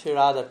enemies of Sri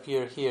Radha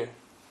appear here.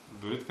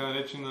 Дори така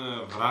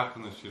наречена враг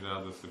на Шри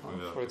Рада се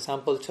появява. For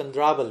example,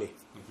 Chandravali.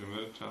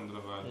 Например,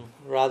 Чандравали.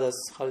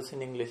 Radha's, how is it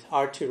in English?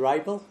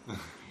 Archie-rival?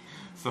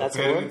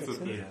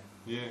 Съперницата.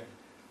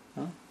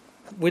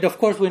 With, of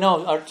course, we know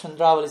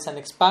Chandravali is an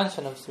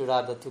expansion of Sri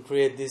Radha to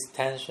create this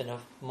tension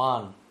of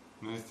man.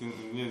 Наистина,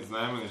 ние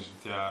знаем,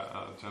 че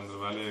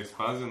Чандравали е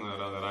експанзия на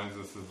Рада Рани, за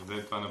да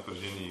създаде това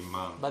напрежение и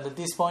ман. But at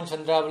this point,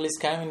 Chandravali is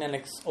coming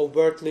and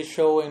overtly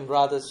showing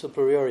Radha's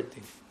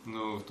superiority.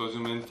 Но в този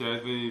момент тя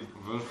идва и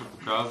външно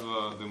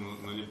показва,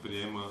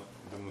 приема,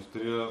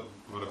 демонстрира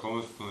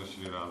върховенството на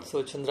Шри Рада.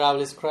 So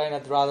Chandravali is crying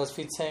at Radha's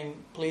feet, saying,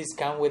 "Please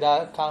come with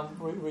us,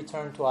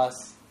 return to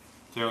us."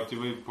 Тя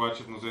отива и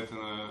плаче в нозете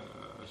на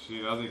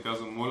Шри Рада и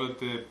казва, моля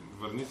те,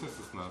 върни се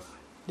с нас.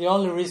 The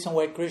only reason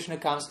why Krishna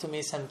comes to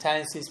me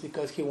sometimes is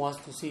because he wants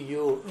to see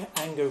you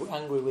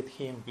angry with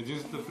him.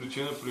 Единствената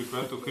причина, при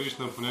която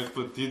Кришна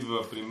понякога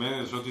идва при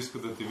мен, защото иска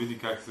да те види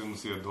как се му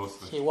си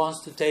ядосваш. He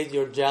wants to take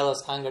your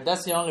jealous anger.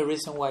 That's the only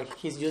reason why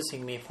he's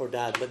using me for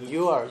that. But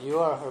you are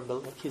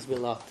his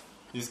beloved.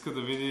 Иска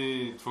да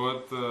види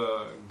твоят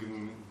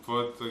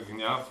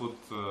гняв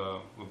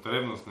от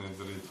ревност,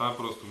 заради това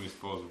просто ми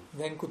използва.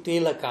 Then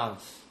Kutila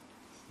comes.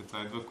 След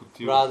това идва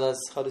Кутила.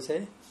 Radha's, how to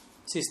say?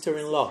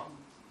 Sister-in-law.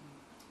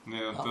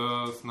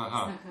 Нейната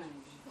снаха.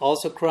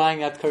 Also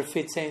crying at her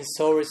feet, saying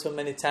sorry so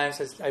many times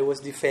as I was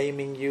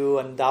defaming you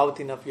and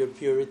doubting of your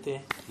purity.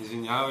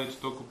 Извинявай, че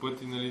толкова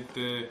пъти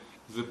те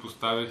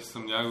Запоставях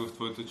съм някой в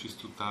твоята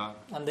чистота.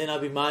 And then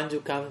Abhimanyu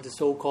comes, the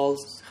so-called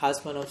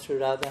husband of Sri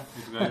Radha,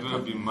 И тогава идва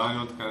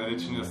Абхиманю, така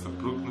наречения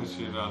съпруг на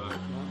Шри Рада.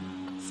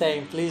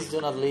 saying, please do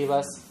not leave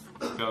us.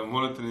 Казва,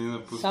 моля те, не ни Some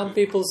напускай.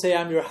 people say,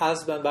 I'm your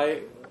husband, but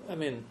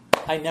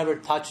I never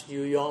touched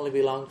you, you only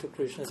belong to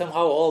Krishna.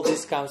 Somehow all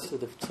this comes to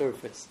the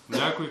surface.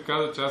 Някой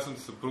казва, че аз съм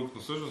ти съпруг,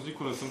 но всъщност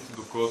никога не съм ти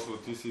докосвал,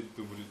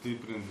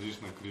 ти принадлежиш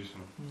на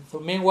Кришна. So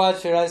meanwhile,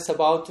 Sri Radha is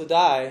about to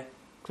die.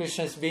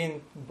 Krishna is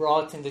being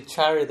brought in the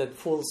chariot at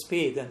full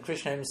speed, and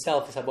Krishna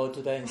himself is about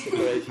to die in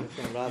separation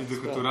from Radha. И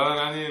докато Рада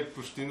Рани е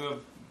почти на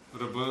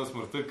ръба на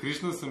смъртта,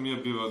 Кришна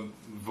самия бива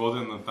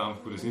воден на там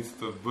в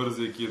колесницата,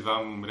 бързайки,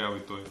 едва му умрял и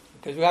той.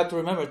 Because we have to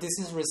remember, this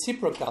is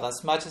reciprocal.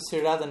 As much as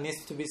Sri Radha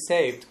needs to be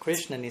saved,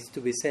 Krishna needs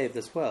to be saved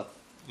as well.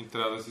 И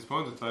трябва да си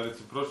спомните, това е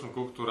реципрочно.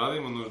 Колкото Рада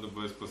има нужда да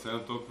бъде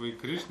спасена, толкова и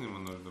Кришна има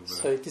нужда да бъде.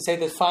 So to say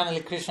that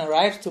finally Krishna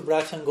arrives to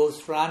Braj and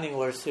goes running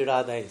where Sri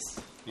Radha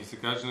is. И се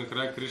казва, че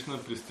накрая Кришна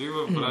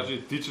пристигва в Браджа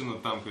и тича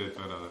на там,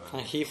 където е Рада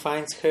Рани. And he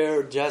finds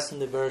her just on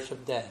the verge of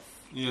death.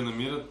 И я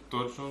намира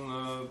точно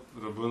на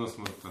ръба на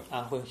смъртта.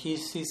 And when he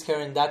sees her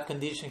in that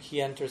condition,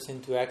 he enters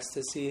into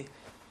ecstasy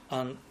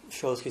and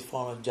shows his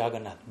form of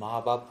Jagannath,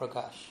 Mahabhav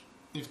Prakash.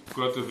 И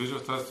когато я вижда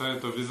в това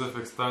състояние, той влиза в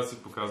екстаз и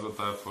показва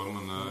тая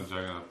форма на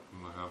Джаганат.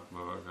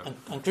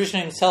 And Krishna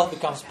himself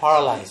becomes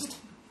paralyzed.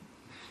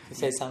 You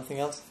say something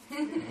else?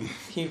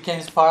 He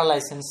becomes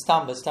paralyzed and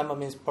Stamba. Stamba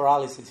means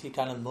paralysis. He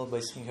cannot move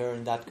by seeing her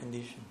in that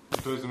condition.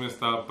 Той самия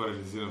става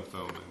парализиран в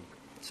този момент.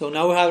 So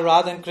now we have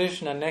Radha and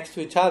Krishna next to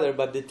each other,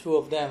 but the two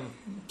of them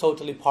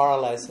totally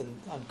paralyzed and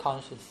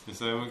unconscious. И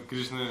сега има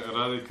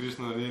Рада и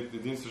Кришна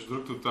един също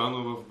друг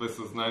тотално в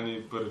безсъзнание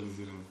и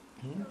парализиране.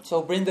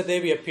 So Brinda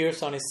Devi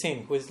appears on a scene,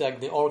 who is like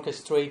the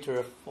orchestrator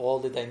of all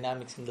the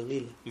dynamics in the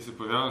lila. И се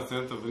появява на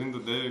сцената Бринда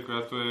Деви,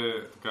 която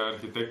е така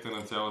архитекта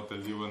на цялата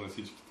лила, на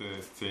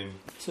всичките сцени.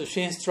 So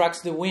she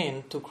instructs the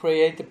wind to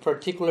create a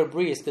particular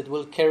breeze that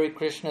will carry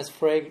Krishna's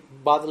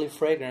bodily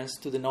fragrance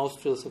to the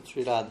nostrils of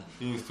Sri Radha.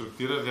 И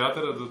инструктира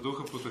вятъра да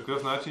духа по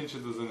такъв начин, че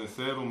да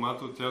занесе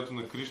аромата от тялото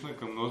на Кришна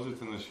към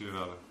ноздрите на Шри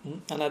Рада.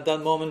 And at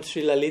that moment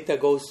Sri Lalita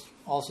goes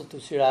also to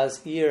Sri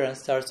Radha's ear and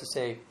starts to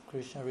say,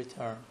 Krishna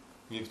return.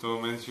 И в този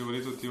момент Шри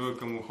Лалита отива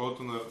към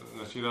ухото на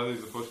Шри Рада и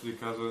започва да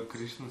казва,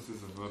 Кришна се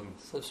завърна.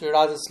 So Sri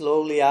Radha's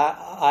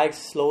eyes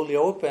slowly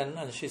open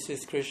and she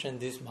sees Krishna in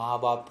this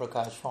Mahabhav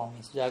Prakash form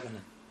as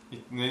Jagannath. И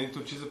нейните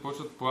очи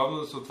започват плавно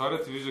да се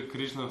отварят и вижда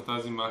Кришна в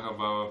тази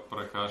Махабхава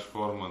Пракаш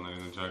форма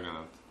на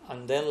Джаганат.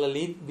 And then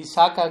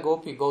Visakha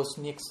Gopi goes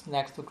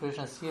next to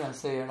Krishna's ear and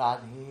say,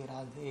 Radhe,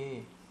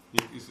 Radhe.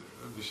 И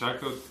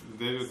Вишака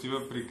Деви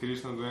отива при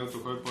Кришна до нейното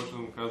ухо и почва да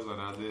му казва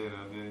Раде,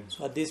 Раде.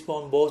 So at this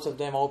point both of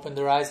them open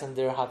their eyes and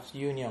there have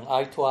union,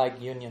 eye-to-eye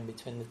union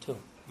between the two.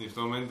 И в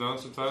този момент двамата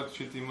се отварят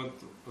очите и имат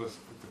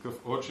такъв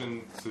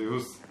очен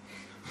съюз.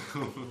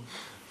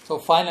 So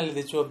finally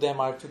the two of them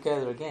are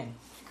together again.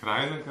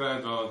 Край на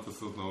края двамата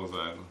са отново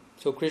заедно.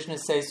 So Krishna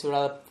says to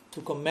Radha,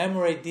 to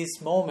commemorate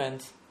this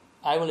moment,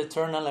 I will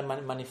eternally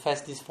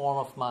manifest this form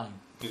of mine.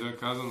 И той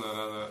казва на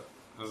Рада,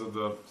 за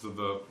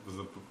да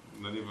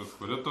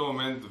възхваля този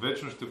момент,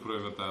 вечно ще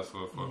проявя тази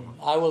своя форма.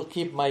 I will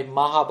keep my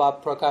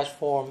Mahabhav Prakash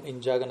form in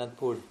Jagannath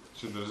Puri.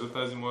 Ще държа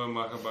тази моя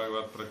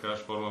Махабхагават Пракаш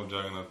форма в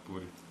Джаганат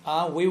Пури.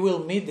 And we will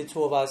meet the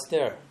two of us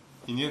there.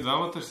 И ние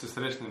двамата ще се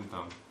срещнем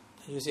там.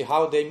 You see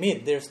how they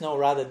meet. There's no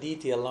Radha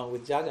deity along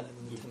with Jagannath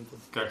in the temple.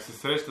 Как се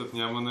срещат?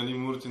 Няма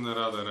мурти на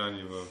Рада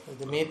Рани в...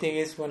 The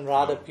meeting is when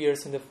Radha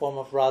appears in the form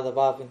of Radha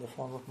Bhav, in the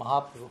form of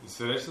Mahaprabhu. И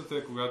срещата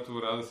е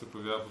когато Рада се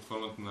появява под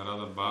формата на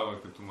Рада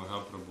Бава като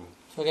Махапрабху.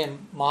 So again,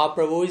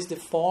 Mahaprabhu is the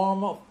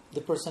form of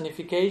the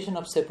personification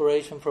of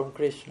separation from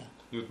Krishna.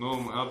 И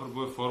отново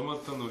Махапрабху е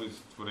формата на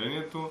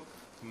олицетворението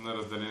на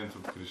разделението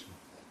от Кришна.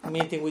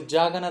 Meeting with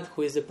Jagannath,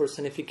 who is the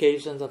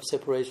personification of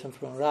separation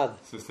from Radha.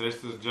 Се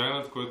среща с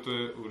Джаганат, който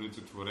е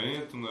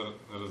олицетворението на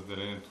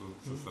разделението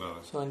с Рада.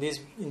 So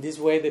in this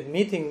way, the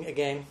meeting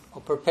again,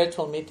 a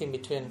perpetual meeting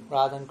between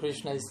Radha and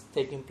Krishna is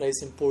taking place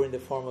in Puri in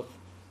the form of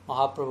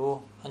Mahaprabhu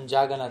and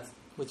Jagannath,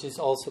 which is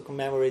also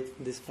commemorated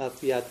in this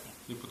Ratha-yatra.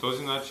 И по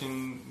този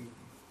начин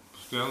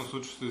постоянно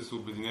случващите се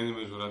обединени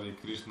между Рада и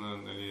Кришна,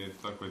 нали,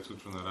 това, което се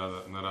случва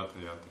на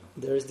Ratha-yatra.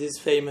 There is this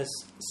famous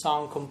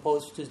song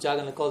composed to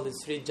Jagannath called the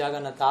Sri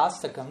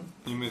Ratha-yatra.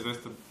 Има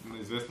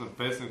известна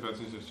песен, която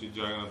се нарича Sri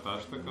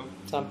Ratha-yatra.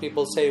 Some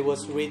people say it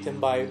was written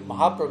by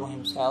Mahaprabhu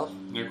himself.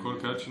 Някои хора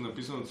казват, че е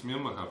написано от самия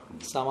Махапрабху.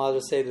 Some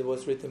others say that it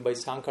was written by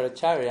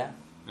Sankaracharya.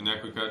 А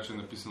някои казват, че е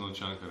написано от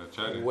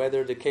Шанкарачаря.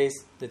 Whether the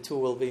case, the two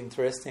will be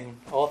interesting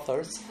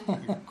authors.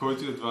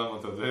 Който и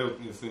двамата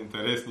две са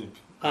интересни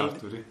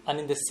автори. And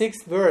in the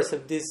 6th verse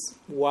of this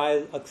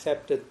wild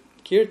accepted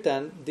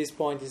kirtan, this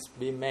point is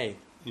being made.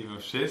 И в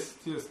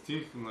 6-тия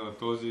стих на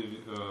този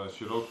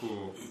широко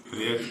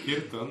прият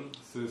киртан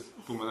се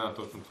споменава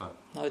точно това.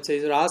 Now it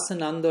says Rasa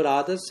Nanda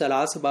Radha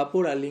Sarasa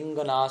Bapur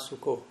Alingana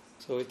Sukho.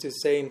 So it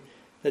is saying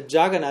that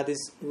Jagannath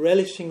is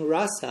relishing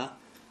rasa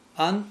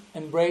and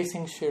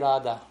embracing Sri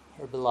Radha,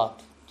 her beloved.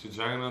 Че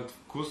Джаганат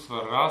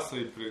вкусва раса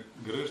и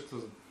прегръща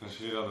на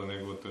Шри Рада,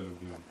 неговата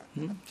любима.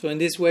 So in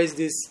this way,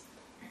 this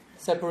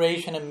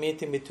separation and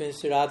meeting between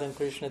Sri Radha and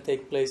Krishna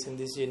take place in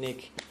this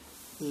unique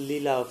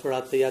lila of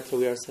Ratha-yatra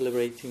we are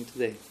celebrating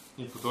today.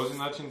 И по този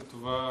начин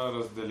това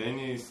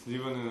разделение и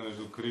сливане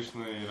между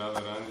Кришна и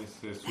Рада Рани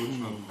се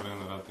случва по време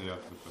на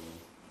Рата-ятрата.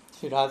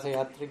 Sri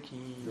Ratha-yatra ki.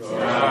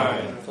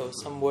 So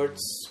some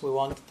words we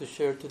wanted to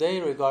share today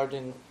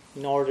regarding,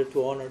 in order to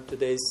honor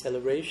today's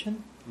celebration.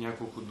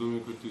 Няколко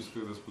думи, които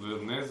исках да споделя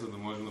днес, за да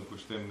можем да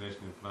почетем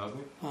днешния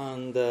празник.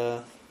 And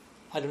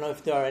I don't know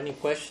if there are any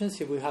questions,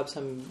 if we have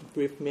some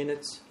brief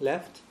minutes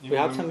left. We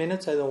have some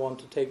minutes, I don't want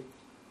to take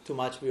too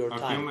much of your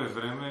time. Ако имаме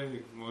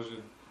време, може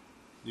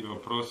и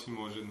въпроси,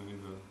 може да ни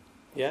да...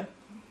 Yeah?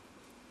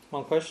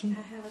 One question?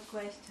 I have a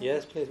question.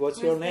 Yes, please.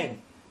 What's your name?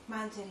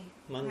 Manjari.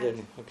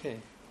 Manjari. Okay.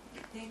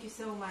 Thank you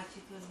so much.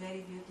 It was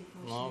very beautiful.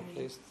 No, sharing.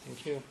 please. Thank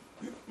you.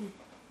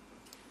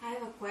 I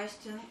have a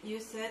question. You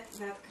said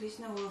that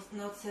Krishna will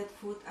not set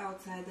foot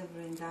outside of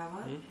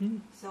Vrindavan,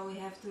 so we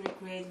have to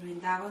recreate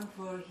Vrindavan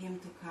for him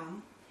to come.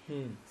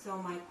 So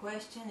my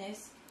question is,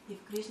 if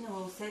Krishna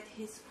will set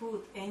his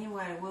foot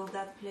anywhere, will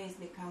that place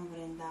become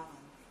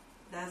Vrindavan?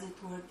 Does it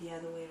work the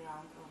other way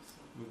around also?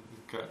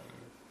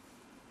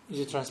 Is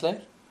it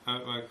translate?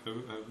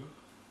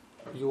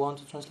 You want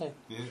to translate?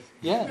 Yes.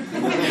 Yeah.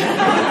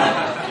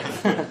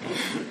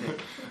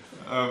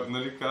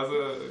 Нали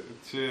каза,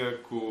 че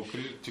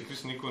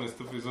Кришна никога не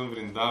стъпва извън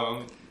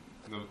Вриндаван,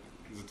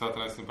 затова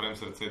трябва да си направим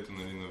сърцето,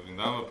 нали, на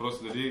Вриндаван.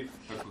 Въпросът е дали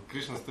ако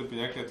Кришна стъпи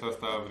някъде, това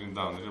става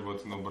Вриндаван, нали,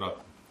 работи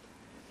наобратно.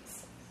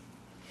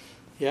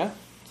 Yeah?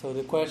 So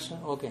the question...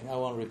 Okay, I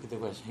won't repeat the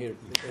question. Here.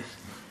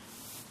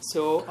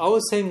 So I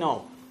would say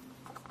no.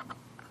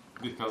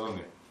 Бих казал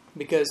не.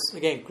 Because,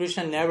 again,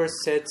 Krishna never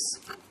sets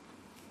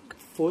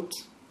foot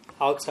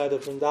outside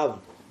of Vrindavan.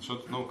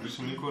 Защото много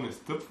Кришна никога не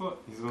стъпва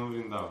извън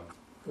Вриндаван.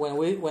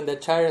 When the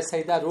Acharyas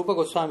say that, Rupa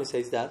Goswami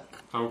says that.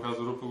 Това го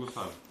каза Рупа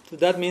Госвами. So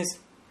that means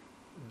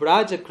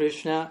Braja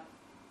Krishna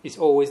is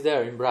always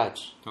there in Braj.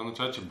 Това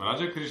означава, че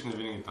Браджа Кришна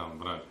винаги там,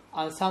 Браджа.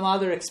 And some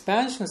other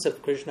expansions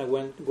of Krishna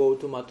go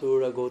to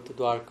Mathura, go to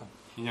Dwarka.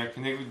 И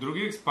някакви негови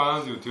други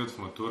експанзии отиват в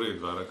Матура и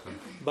Дварака.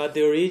 But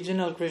the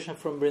original Krishna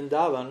from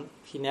Vrindavan,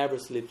 he never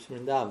sleeps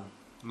Vrindavan.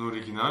 Но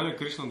оригиналният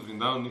Кришна от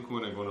Вриндаван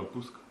никога не го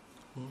напуска.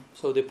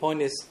 So the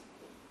point is,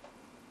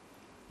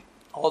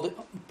 all the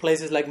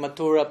places like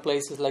Mathura,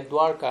 places like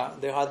Dwarka,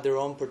 they had their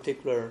own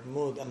particular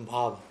mood and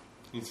bhava.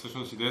 И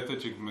всъщност идеята е,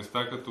 че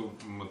места като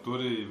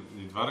Матура и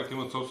Дварака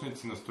имат собствените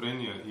си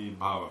настроения и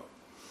бхава.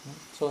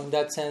 So in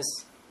that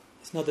sense,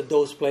 it's not that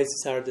those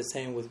places are the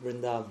same with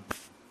Vrindavan.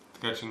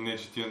 Така че не,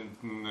 че тия,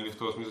 нали, в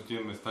този смисъл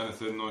тия места не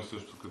са едно и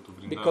също като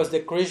Вриндаван. Because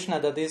the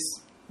Krishna that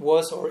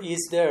was or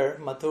is there,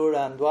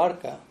 Mathura and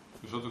Dwarka,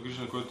 защото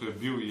Кришна, който е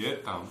бил и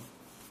е там,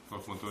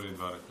 в Матура и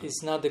Дварака,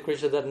 is not the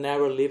Krishna that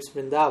never leaves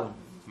Vrindavan.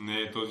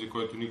 не е този,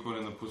 който никога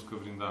не напуска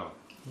Вриндаван.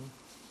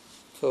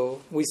 So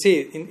we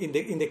see in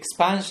the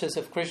expansions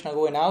of Krishna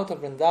going out of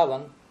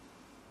Vrindavan,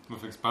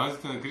 В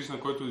експанзията на Кришна,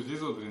 който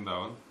излиза от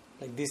Вриндаван,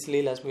 like these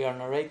lilas we are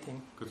narrating,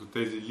 като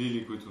тези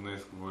лили, които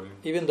днес говорим,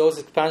 even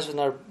those expansions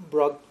are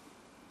brought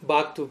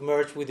back to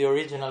merge with the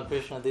original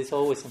Krishna that is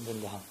always in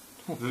Vrindavan.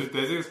 дали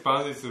тези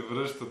експанзии се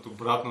връщат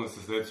обратно да се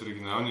след с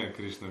оригиналния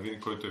Кришна,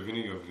 който е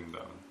винаги в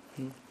Вриндаван.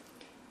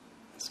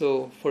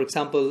 So, for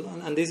example,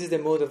 and this is the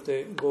mood of the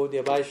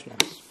Gaudiya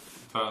Vaishnavas.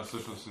 Това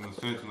всъщност е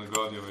настоянието на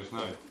Гаудия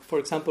Вайшнави.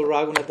 For example,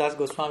 Raghunath Das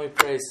Goswami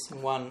prays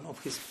in one of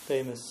his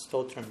famous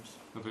stotrams.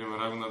 Например,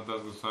 Рагунат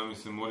Дас Госвами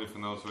се моли в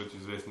една от своите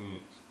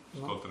известни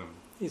стотрами.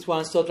 It's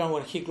one stotram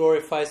when he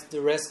glorifies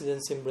the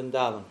residents in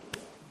Vrindavan.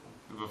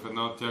 В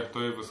една от тях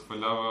той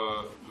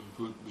възхвалява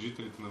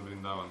жителите на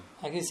Вриндаван.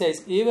 And he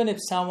says, even if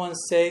someone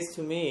says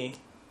to me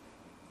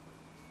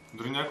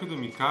Дори някой да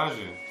ми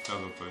каже,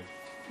 казва той,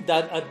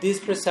 that at this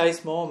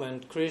precise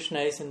moment Krishna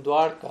is in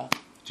Dwarka,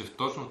 че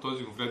точно в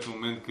този конкретен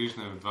момент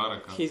Кришна е в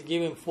Дварака, he's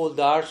giving full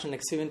darshan,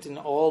 exhibiting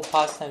all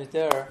pastimes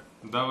there,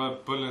 дава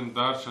пълен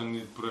даршан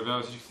и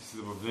проявява всичките си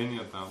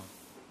забавления там.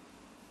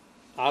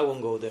 I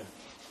won't go there.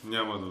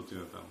 Няма да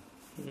отида там.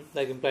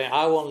 Like implying,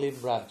 I won't leave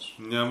Braj.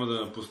 Няма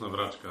да напусна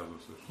Врач, казва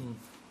също.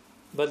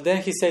 But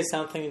then he says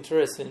something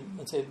interesting.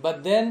 And says,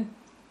 but then,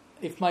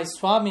 if my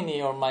Swamini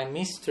or my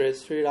mistress,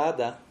 Sri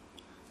Radha,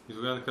 И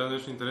тогава да кажа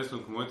нещо интересно,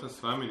 ако моята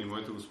Свамини,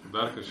 моята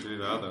господарка Шри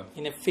Рада,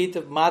 in a fit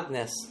of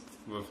madness,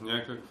 в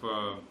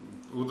някаква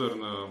удар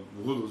на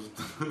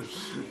лудост,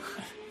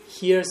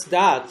 hears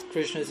that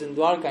Krishna is in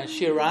Dwarka and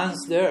she runs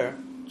there,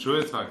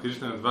 чуе това,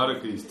 Кришна е в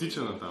Дварака и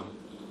изтича натам,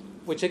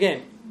 which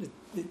again,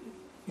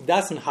 it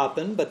doesn't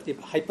happen, but if,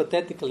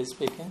 hypothetically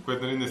speaking,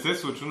 което нали, не се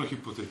случва, но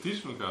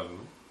хипотетично казано,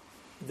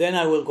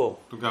 then I will go,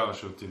 тогава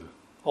ще отида.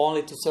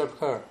 only to serve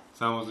her.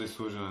 Само за да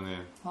изслужа на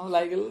нея.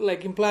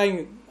 Like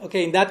implying,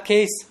 okay, in that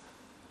case,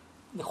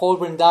 the whole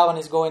Vrindavan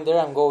is going there,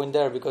 I'm going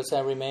there because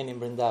I remain in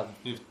Vrindavan.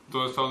 И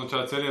това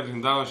означава целият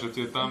Вриндаван ще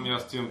отида там и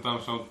аз отивам там,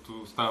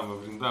 защото оставам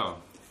във Вриндаван.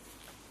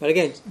 But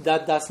again,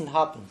 that doesn't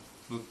happen.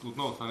 Но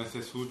отново това не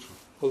се случва.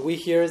 What we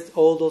hear is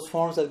all those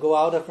forms that go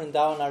out of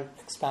Vrindavan are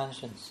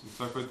expansions. И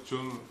това, което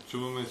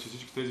чуваме, че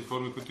всички тези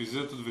форми, които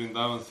излизат от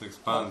Вриндаван, са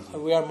експанзии.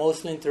 We are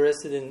mostly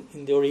interested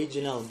in the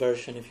original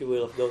version, if you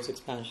will, of those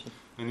expansions.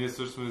 А ние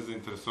също сме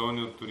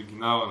заинтересовани от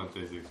оригинала на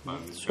тези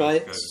експанзии.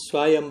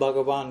 Swayam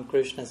Bhagavan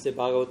Krishna, as the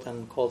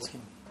Bhagavatam calls him.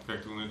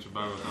 Както го нарича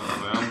Бхагаватам,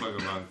 Swayam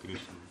Bhagavan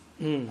Krishna.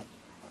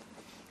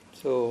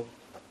 So,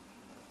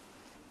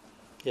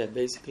 yeah,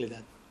 basically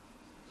that.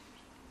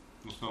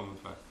 Основно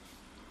това е.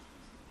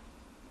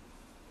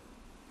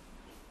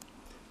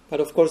 But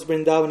of course,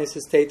 Vrindavan is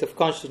a state of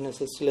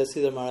consciousness, as Srila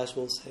Siddhar Maharaj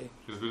will say.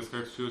 Разбира се,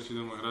 както Шрила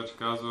Сидхар Махарадж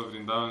казва,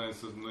 Вриндаван е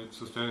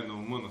състояние на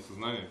ума, на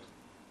съзнанието.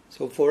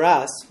 So for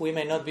us, we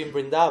may not be in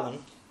Vrindavan,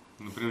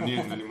 Например,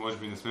 ние може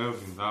би не сме в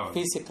Вриндаван,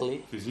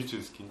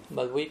 физически,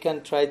 but we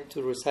can try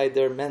to reside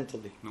there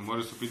mentally. Но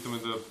може да се опитаме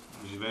да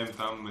живеем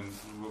там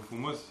в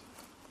ума си.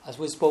 As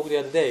we spoke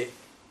the other day,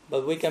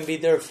 but we can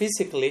be there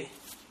physically,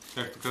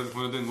 както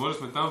казахме ден, може да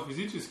сме там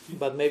физически,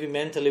 but maybe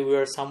mentally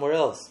we are somewhere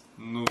else.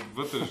 Но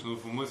вътрешно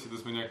в ума си да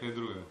сме някъде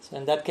другаде. So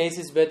in that case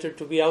it's better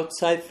to be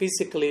outside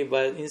physically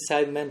but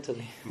inside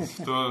mentally.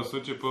 В този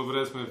случай по-добре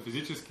да сме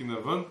физически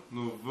навън,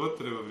 но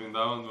вътре във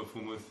Вриндаван в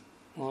ума си.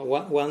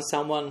 Once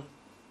someone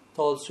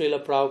told Srila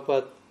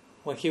Prabhupada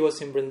when he was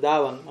in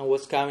Vrindavan and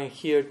was coming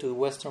here to the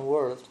Western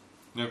world.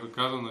 Някой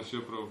казал на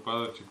Шрила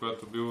Прабхупада, че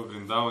когато бил в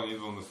Вриндаван и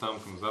идвал насам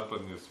към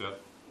западния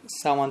свят.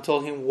 Someone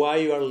told him,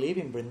 why you are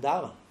leaving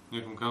Vrindavan?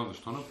 Някой му казал,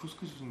 защо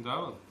напускаш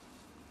Вриндаван?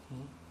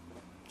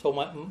 So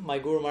my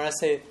Guru Maharaj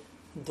said,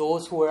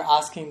 those who were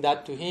asking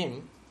that to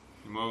him,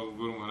 и моят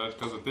Гуру Махарадж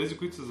каза, тези,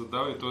 които са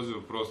задавали този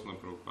въпрос на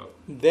Прабхупада,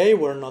 they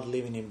were not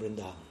living in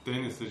Vrindavan. Те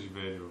не са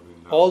живели в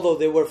Вриндаван. Although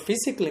they were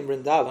physically in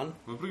Vrindavan,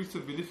 въпреки че са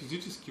били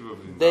физически в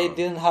Вриндаван, they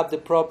didn't have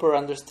the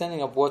proper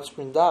understanding of what's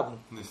Vrindavan.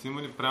 Не са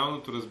имали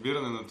правилното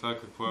разбиране на това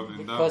какво е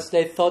Вриндаван. Because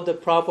they thought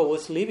that Prabhupada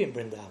was leaving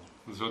Vrindavan.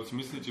 Защото си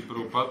мисли, че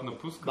Прабхупад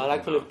напуска.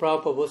 But actually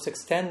Prabhupada was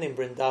extending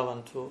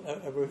Vrindavan to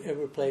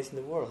every place in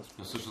the world.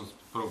 Но всъщност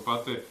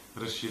Прабхупад е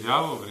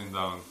разширявал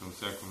Вриндаван към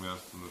всяко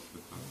място на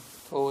света.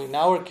 So in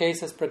our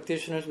case as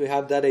practitioners we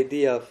have that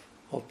idea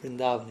of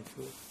Vrindavan.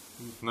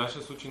 В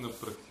нашия случай на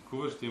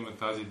практикуващи имаме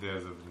тази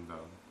идея за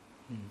Вриндаван.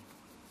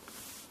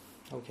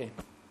 Okay.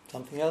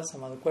 Something else?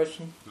 Some other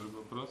question? Друг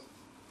въпрос?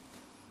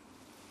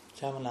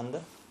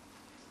 Chamananda?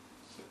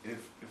 So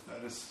if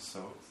that is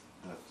so,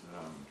 that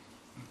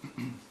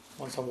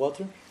Want some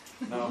water?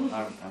 No,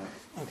 I'm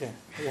okay.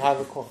 You have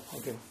a call.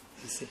 Okay.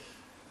 You see.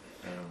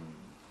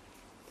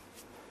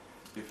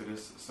 If it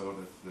is so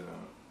that the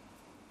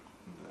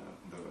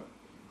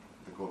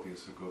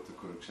gopis who go to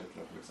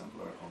Kurukshetra, for example,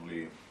 are only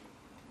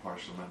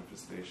partial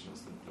manifestations,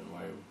 then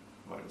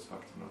why does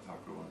Bhaktivinoda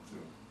Thakur want to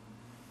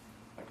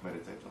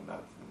meditate on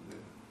that in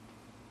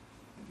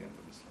the end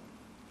of his life?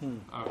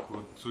 Ако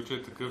случай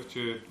е такъв,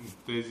 че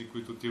тези,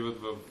 които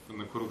отиват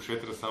на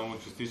Курукшетра, само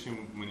частични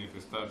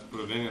манифестации,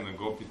 проявления на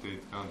гопите и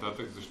така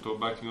нататък, защо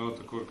Бхактивинода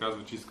Тхакур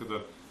казва, че иска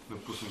да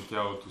напусне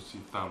тялото си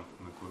там,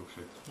 на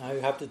Курукшетра? Now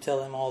you have to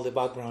tell him all the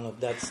background of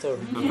that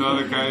story.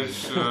 Трябва да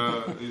кажеш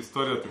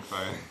историята каква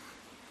е.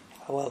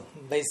 Well,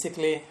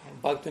 basically,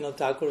 Bhaktivinoda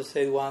Thakur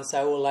said once,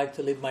 I would like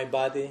to leave my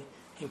body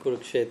in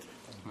Kurukshetra.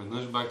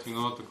 Веднъж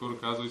Бхактивинода Тхакур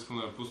казва, искам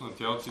да напусна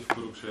тялото си в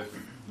Курукшетра.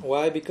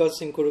 Why?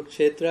 Because in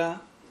Kurukshetra,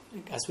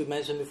 as we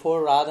mentioned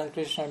before, Radha and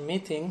Krishna are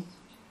meeting.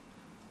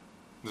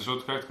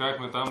 Защото, както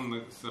казахме,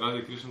 там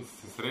Радha и Кришна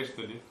са се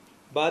срещали.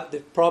 But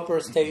the proper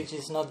stage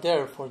is not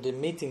there for the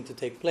meeting to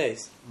take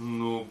place.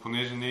 Но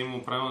понеже не е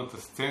имало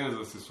правилната сцена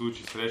да се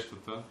случи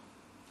срещата,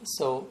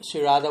 so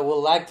Sri Radha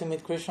would like to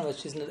meet Krishna, but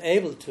she's not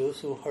able to,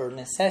 so her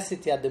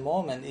necessity at the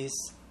moment is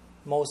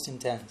most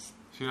intense.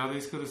 Шри Рада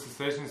иска да се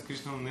срещне с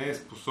Кришна, но не е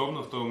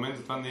способна в този момент,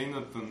 затова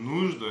нейната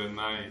нужда е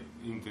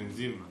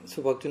най-интензивна.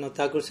 So Bhaktivinoda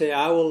Thakur said,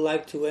 I would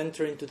like to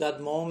enter into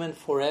that moment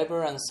forever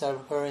and serve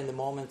her in the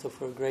moment of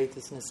her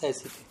greatest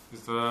necessity.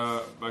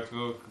 Затова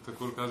Бхактивинода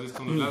Тхакур каза,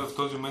 искам да вляза в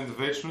този момент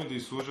вечно и да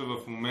изслужа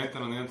в момента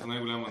на нейната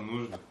най-голяма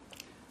нужда.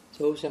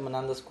 So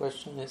Shamananda's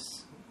question is,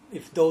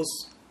 if those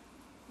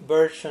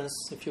versions,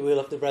 if you will,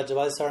 of the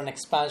Brajavasis are an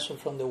expansion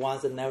from the ones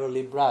that never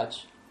leave Braj,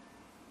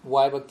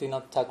 why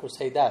Bhaktivinoda Thakur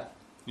say that?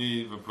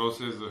 И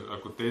въпросът е,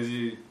 ако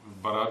тези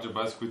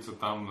Бараджабаси, които са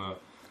там,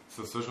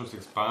 са всъщност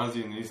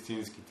експанзии на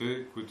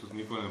истинските, които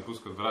никога не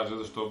напускат Браджа,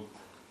 защо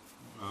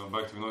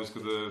Бхактивинода иска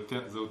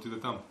да отиде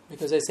там?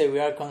 Because they say we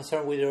are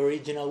concerned with the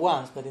original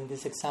ones, but in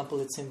this example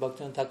it seems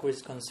Bhaktivinoda Thakur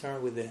is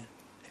concerned with the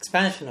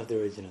expansion of the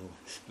original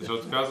ones.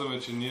 Защото казваме,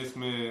 че ние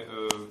сме,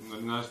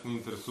 нас ни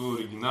интересува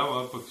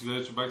оригинала, пък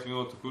изглежда, че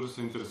Бхактивинода Тхакур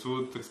се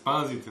интересуват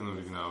експанзиите на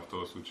оригинала в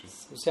този случай.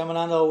 So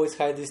Shamananda always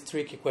had these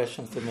tricky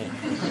questions to me.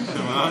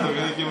 Shamananda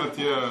винаги има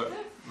тия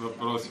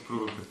въпроси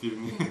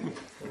провокативни.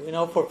 We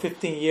know for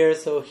 15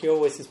 years, so he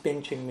always is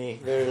pinching me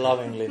very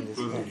lovingly in this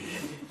way.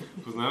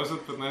 Познавам се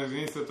от 15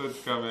 години, след това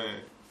така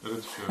ме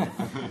ръчка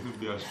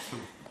любящо.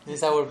 This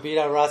is our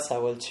Vira Rasa,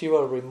 well, she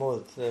was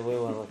removed, we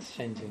were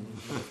exchanging.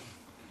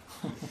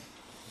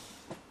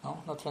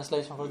 No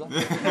translation for that?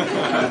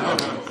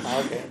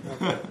 Okay.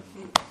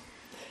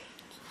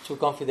 too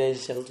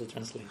confidential to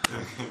translate.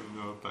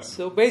 Много тайно.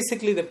 So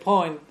basically the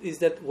point is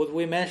that what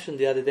we mentioned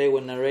the other day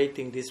when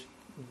narrating this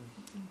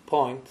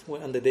point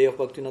on the day of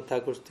Bhaktivinoda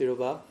Thakur's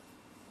Tirobhav,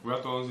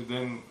 Когато онзи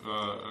ден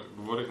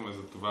говорихме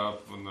за това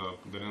на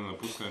деня на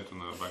напускането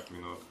на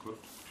Бхактивинода Тхакур,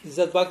 is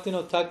that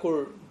Bhaktivinoda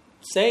Thakur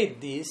said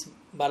this,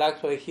 but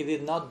actually he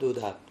did not do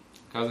that.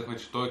 казахме,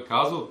 че той е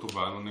казал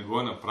това, но не го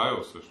е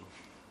направил всъщност.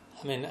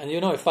 I mean, and you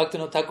know, if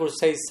Bhaktivinoda Thakur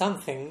says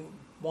something,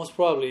 most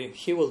probably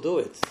he will do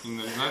it. И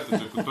нали знаете,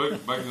 че ако той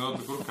Бхактивинода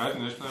Тхакур каже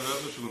нещо,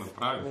 най-вероятно ще го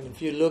направи. I mean,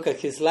 if you look at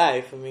his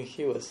life, I mean,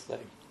 he was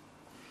like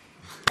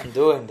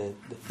doing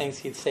the things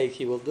he'd say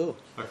he will do.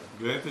 Так,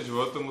 гледайте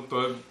живота му,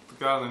 той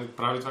така, нали,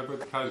 прави това,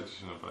 което каже, че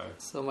ще направи.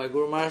 So my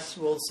Guru Maharaj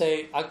will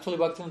say, actually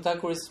Bhaktivinoda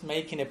Thakur is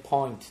making a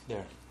point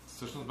there.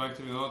 Всъщност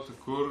Бхактивинода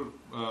Тхакур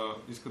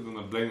иска да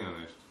наблегне на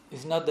нещо.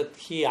 It's not that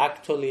he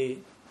actually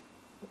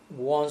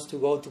wants to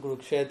go to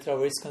Kurukshetra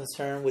or is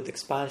concerned with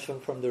expansion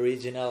from the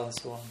regional and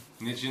so on.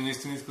 Не, че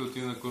наистина иска да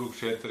отиде на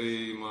Курукшетра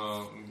и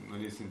има,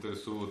 нали, се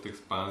интересува от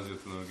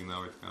експанзията на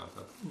оригинала и така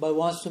нататък. But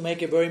wants to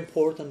make a very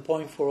important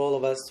point for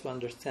all of us to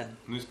understand.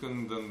 Но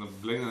искам да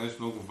наблегне на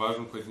нещо много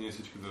важно, което ние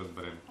всички да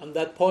разберем. And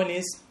that point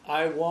is,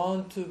 I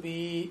want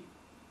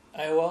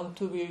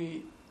to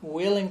be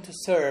willing to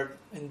serve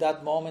in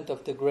that moment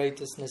of the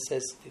greatest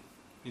necessity.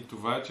 И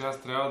това е, че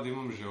аз трябва да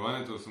имам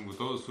желанието, да съм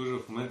готов да служа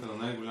в момента на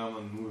най-голяма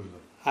нужда.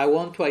 I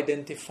want to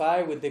identify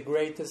with the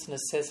greatest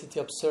necessity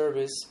of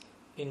service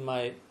in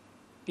my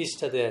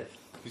Ishtadev.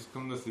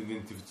 Искам да се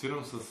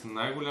идентифицирам с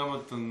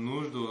най-голямата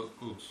нужда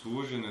от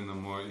служене на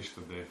моя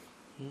Иштадев.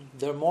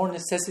 The more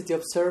necessity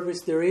of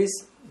service there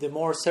is, the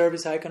more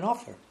service I can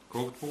offer.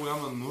 Колкото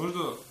по-голяма нужда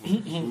от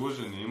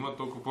служене има,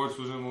 толкова повече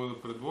служене мога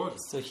да предложа.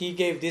 So he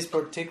gave this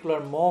particular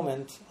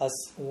moment as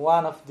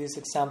one of these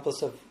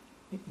examples of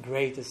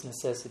greatest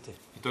necessity.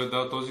 И той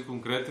дал този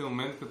конкретен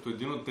момент като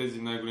един от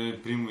тези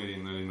най-големи примери,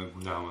 нали, на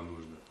голяма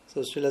нужда.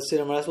 So Srila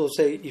Sri Maharaj will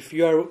say, if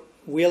you are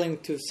willing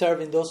to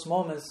serve in those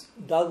moments,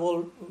 that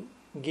will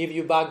give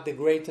you back the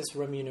greatest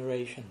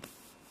remuneration.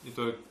 И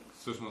той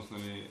всъщност,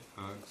 нали,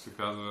 се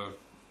казва,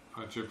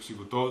 че ако си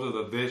готов да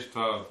дадеш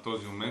това в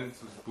този момент,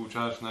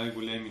 получаваш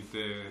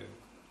най-големите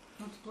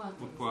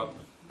отплата.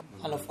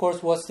 And of course,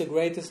 what's the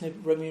greatest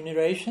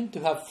remuneration? To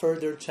have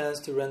further chance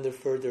to render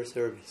further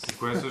service. И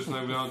кое е също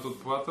най-голямата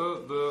отплата?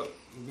 Да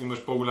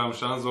имаш по-голям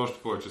шанс за още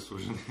повече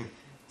служене.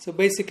 So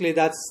basically,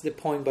 that's the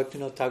point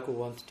Bhaktivinoda Thakur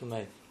wanted to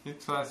make. И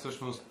това е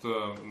всъщност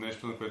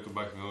нещо, на което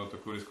Бхактивинода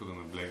Тхакур иска да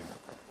наблегне.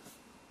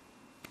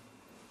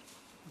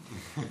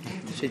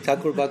 Shri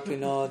Thakur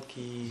Bhaktivinoda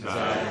ki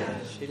jai,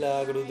 Srila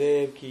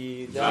Gurudev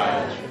ki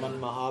jai, Sriman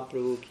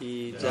Mahaprabhu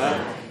ki jai,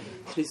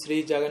 Sri Sri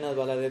Jagannath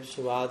Baladev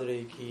Subhadra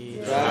ki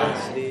jai,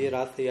 Sri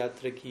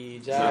Ratha-yatra ki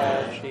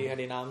jai, Sri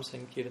Harinam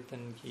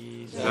Sankirtan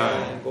ki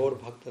jai, Gaur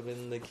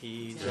Bhaktavinda ki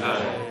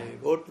jai,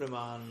 Gaur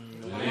Praman.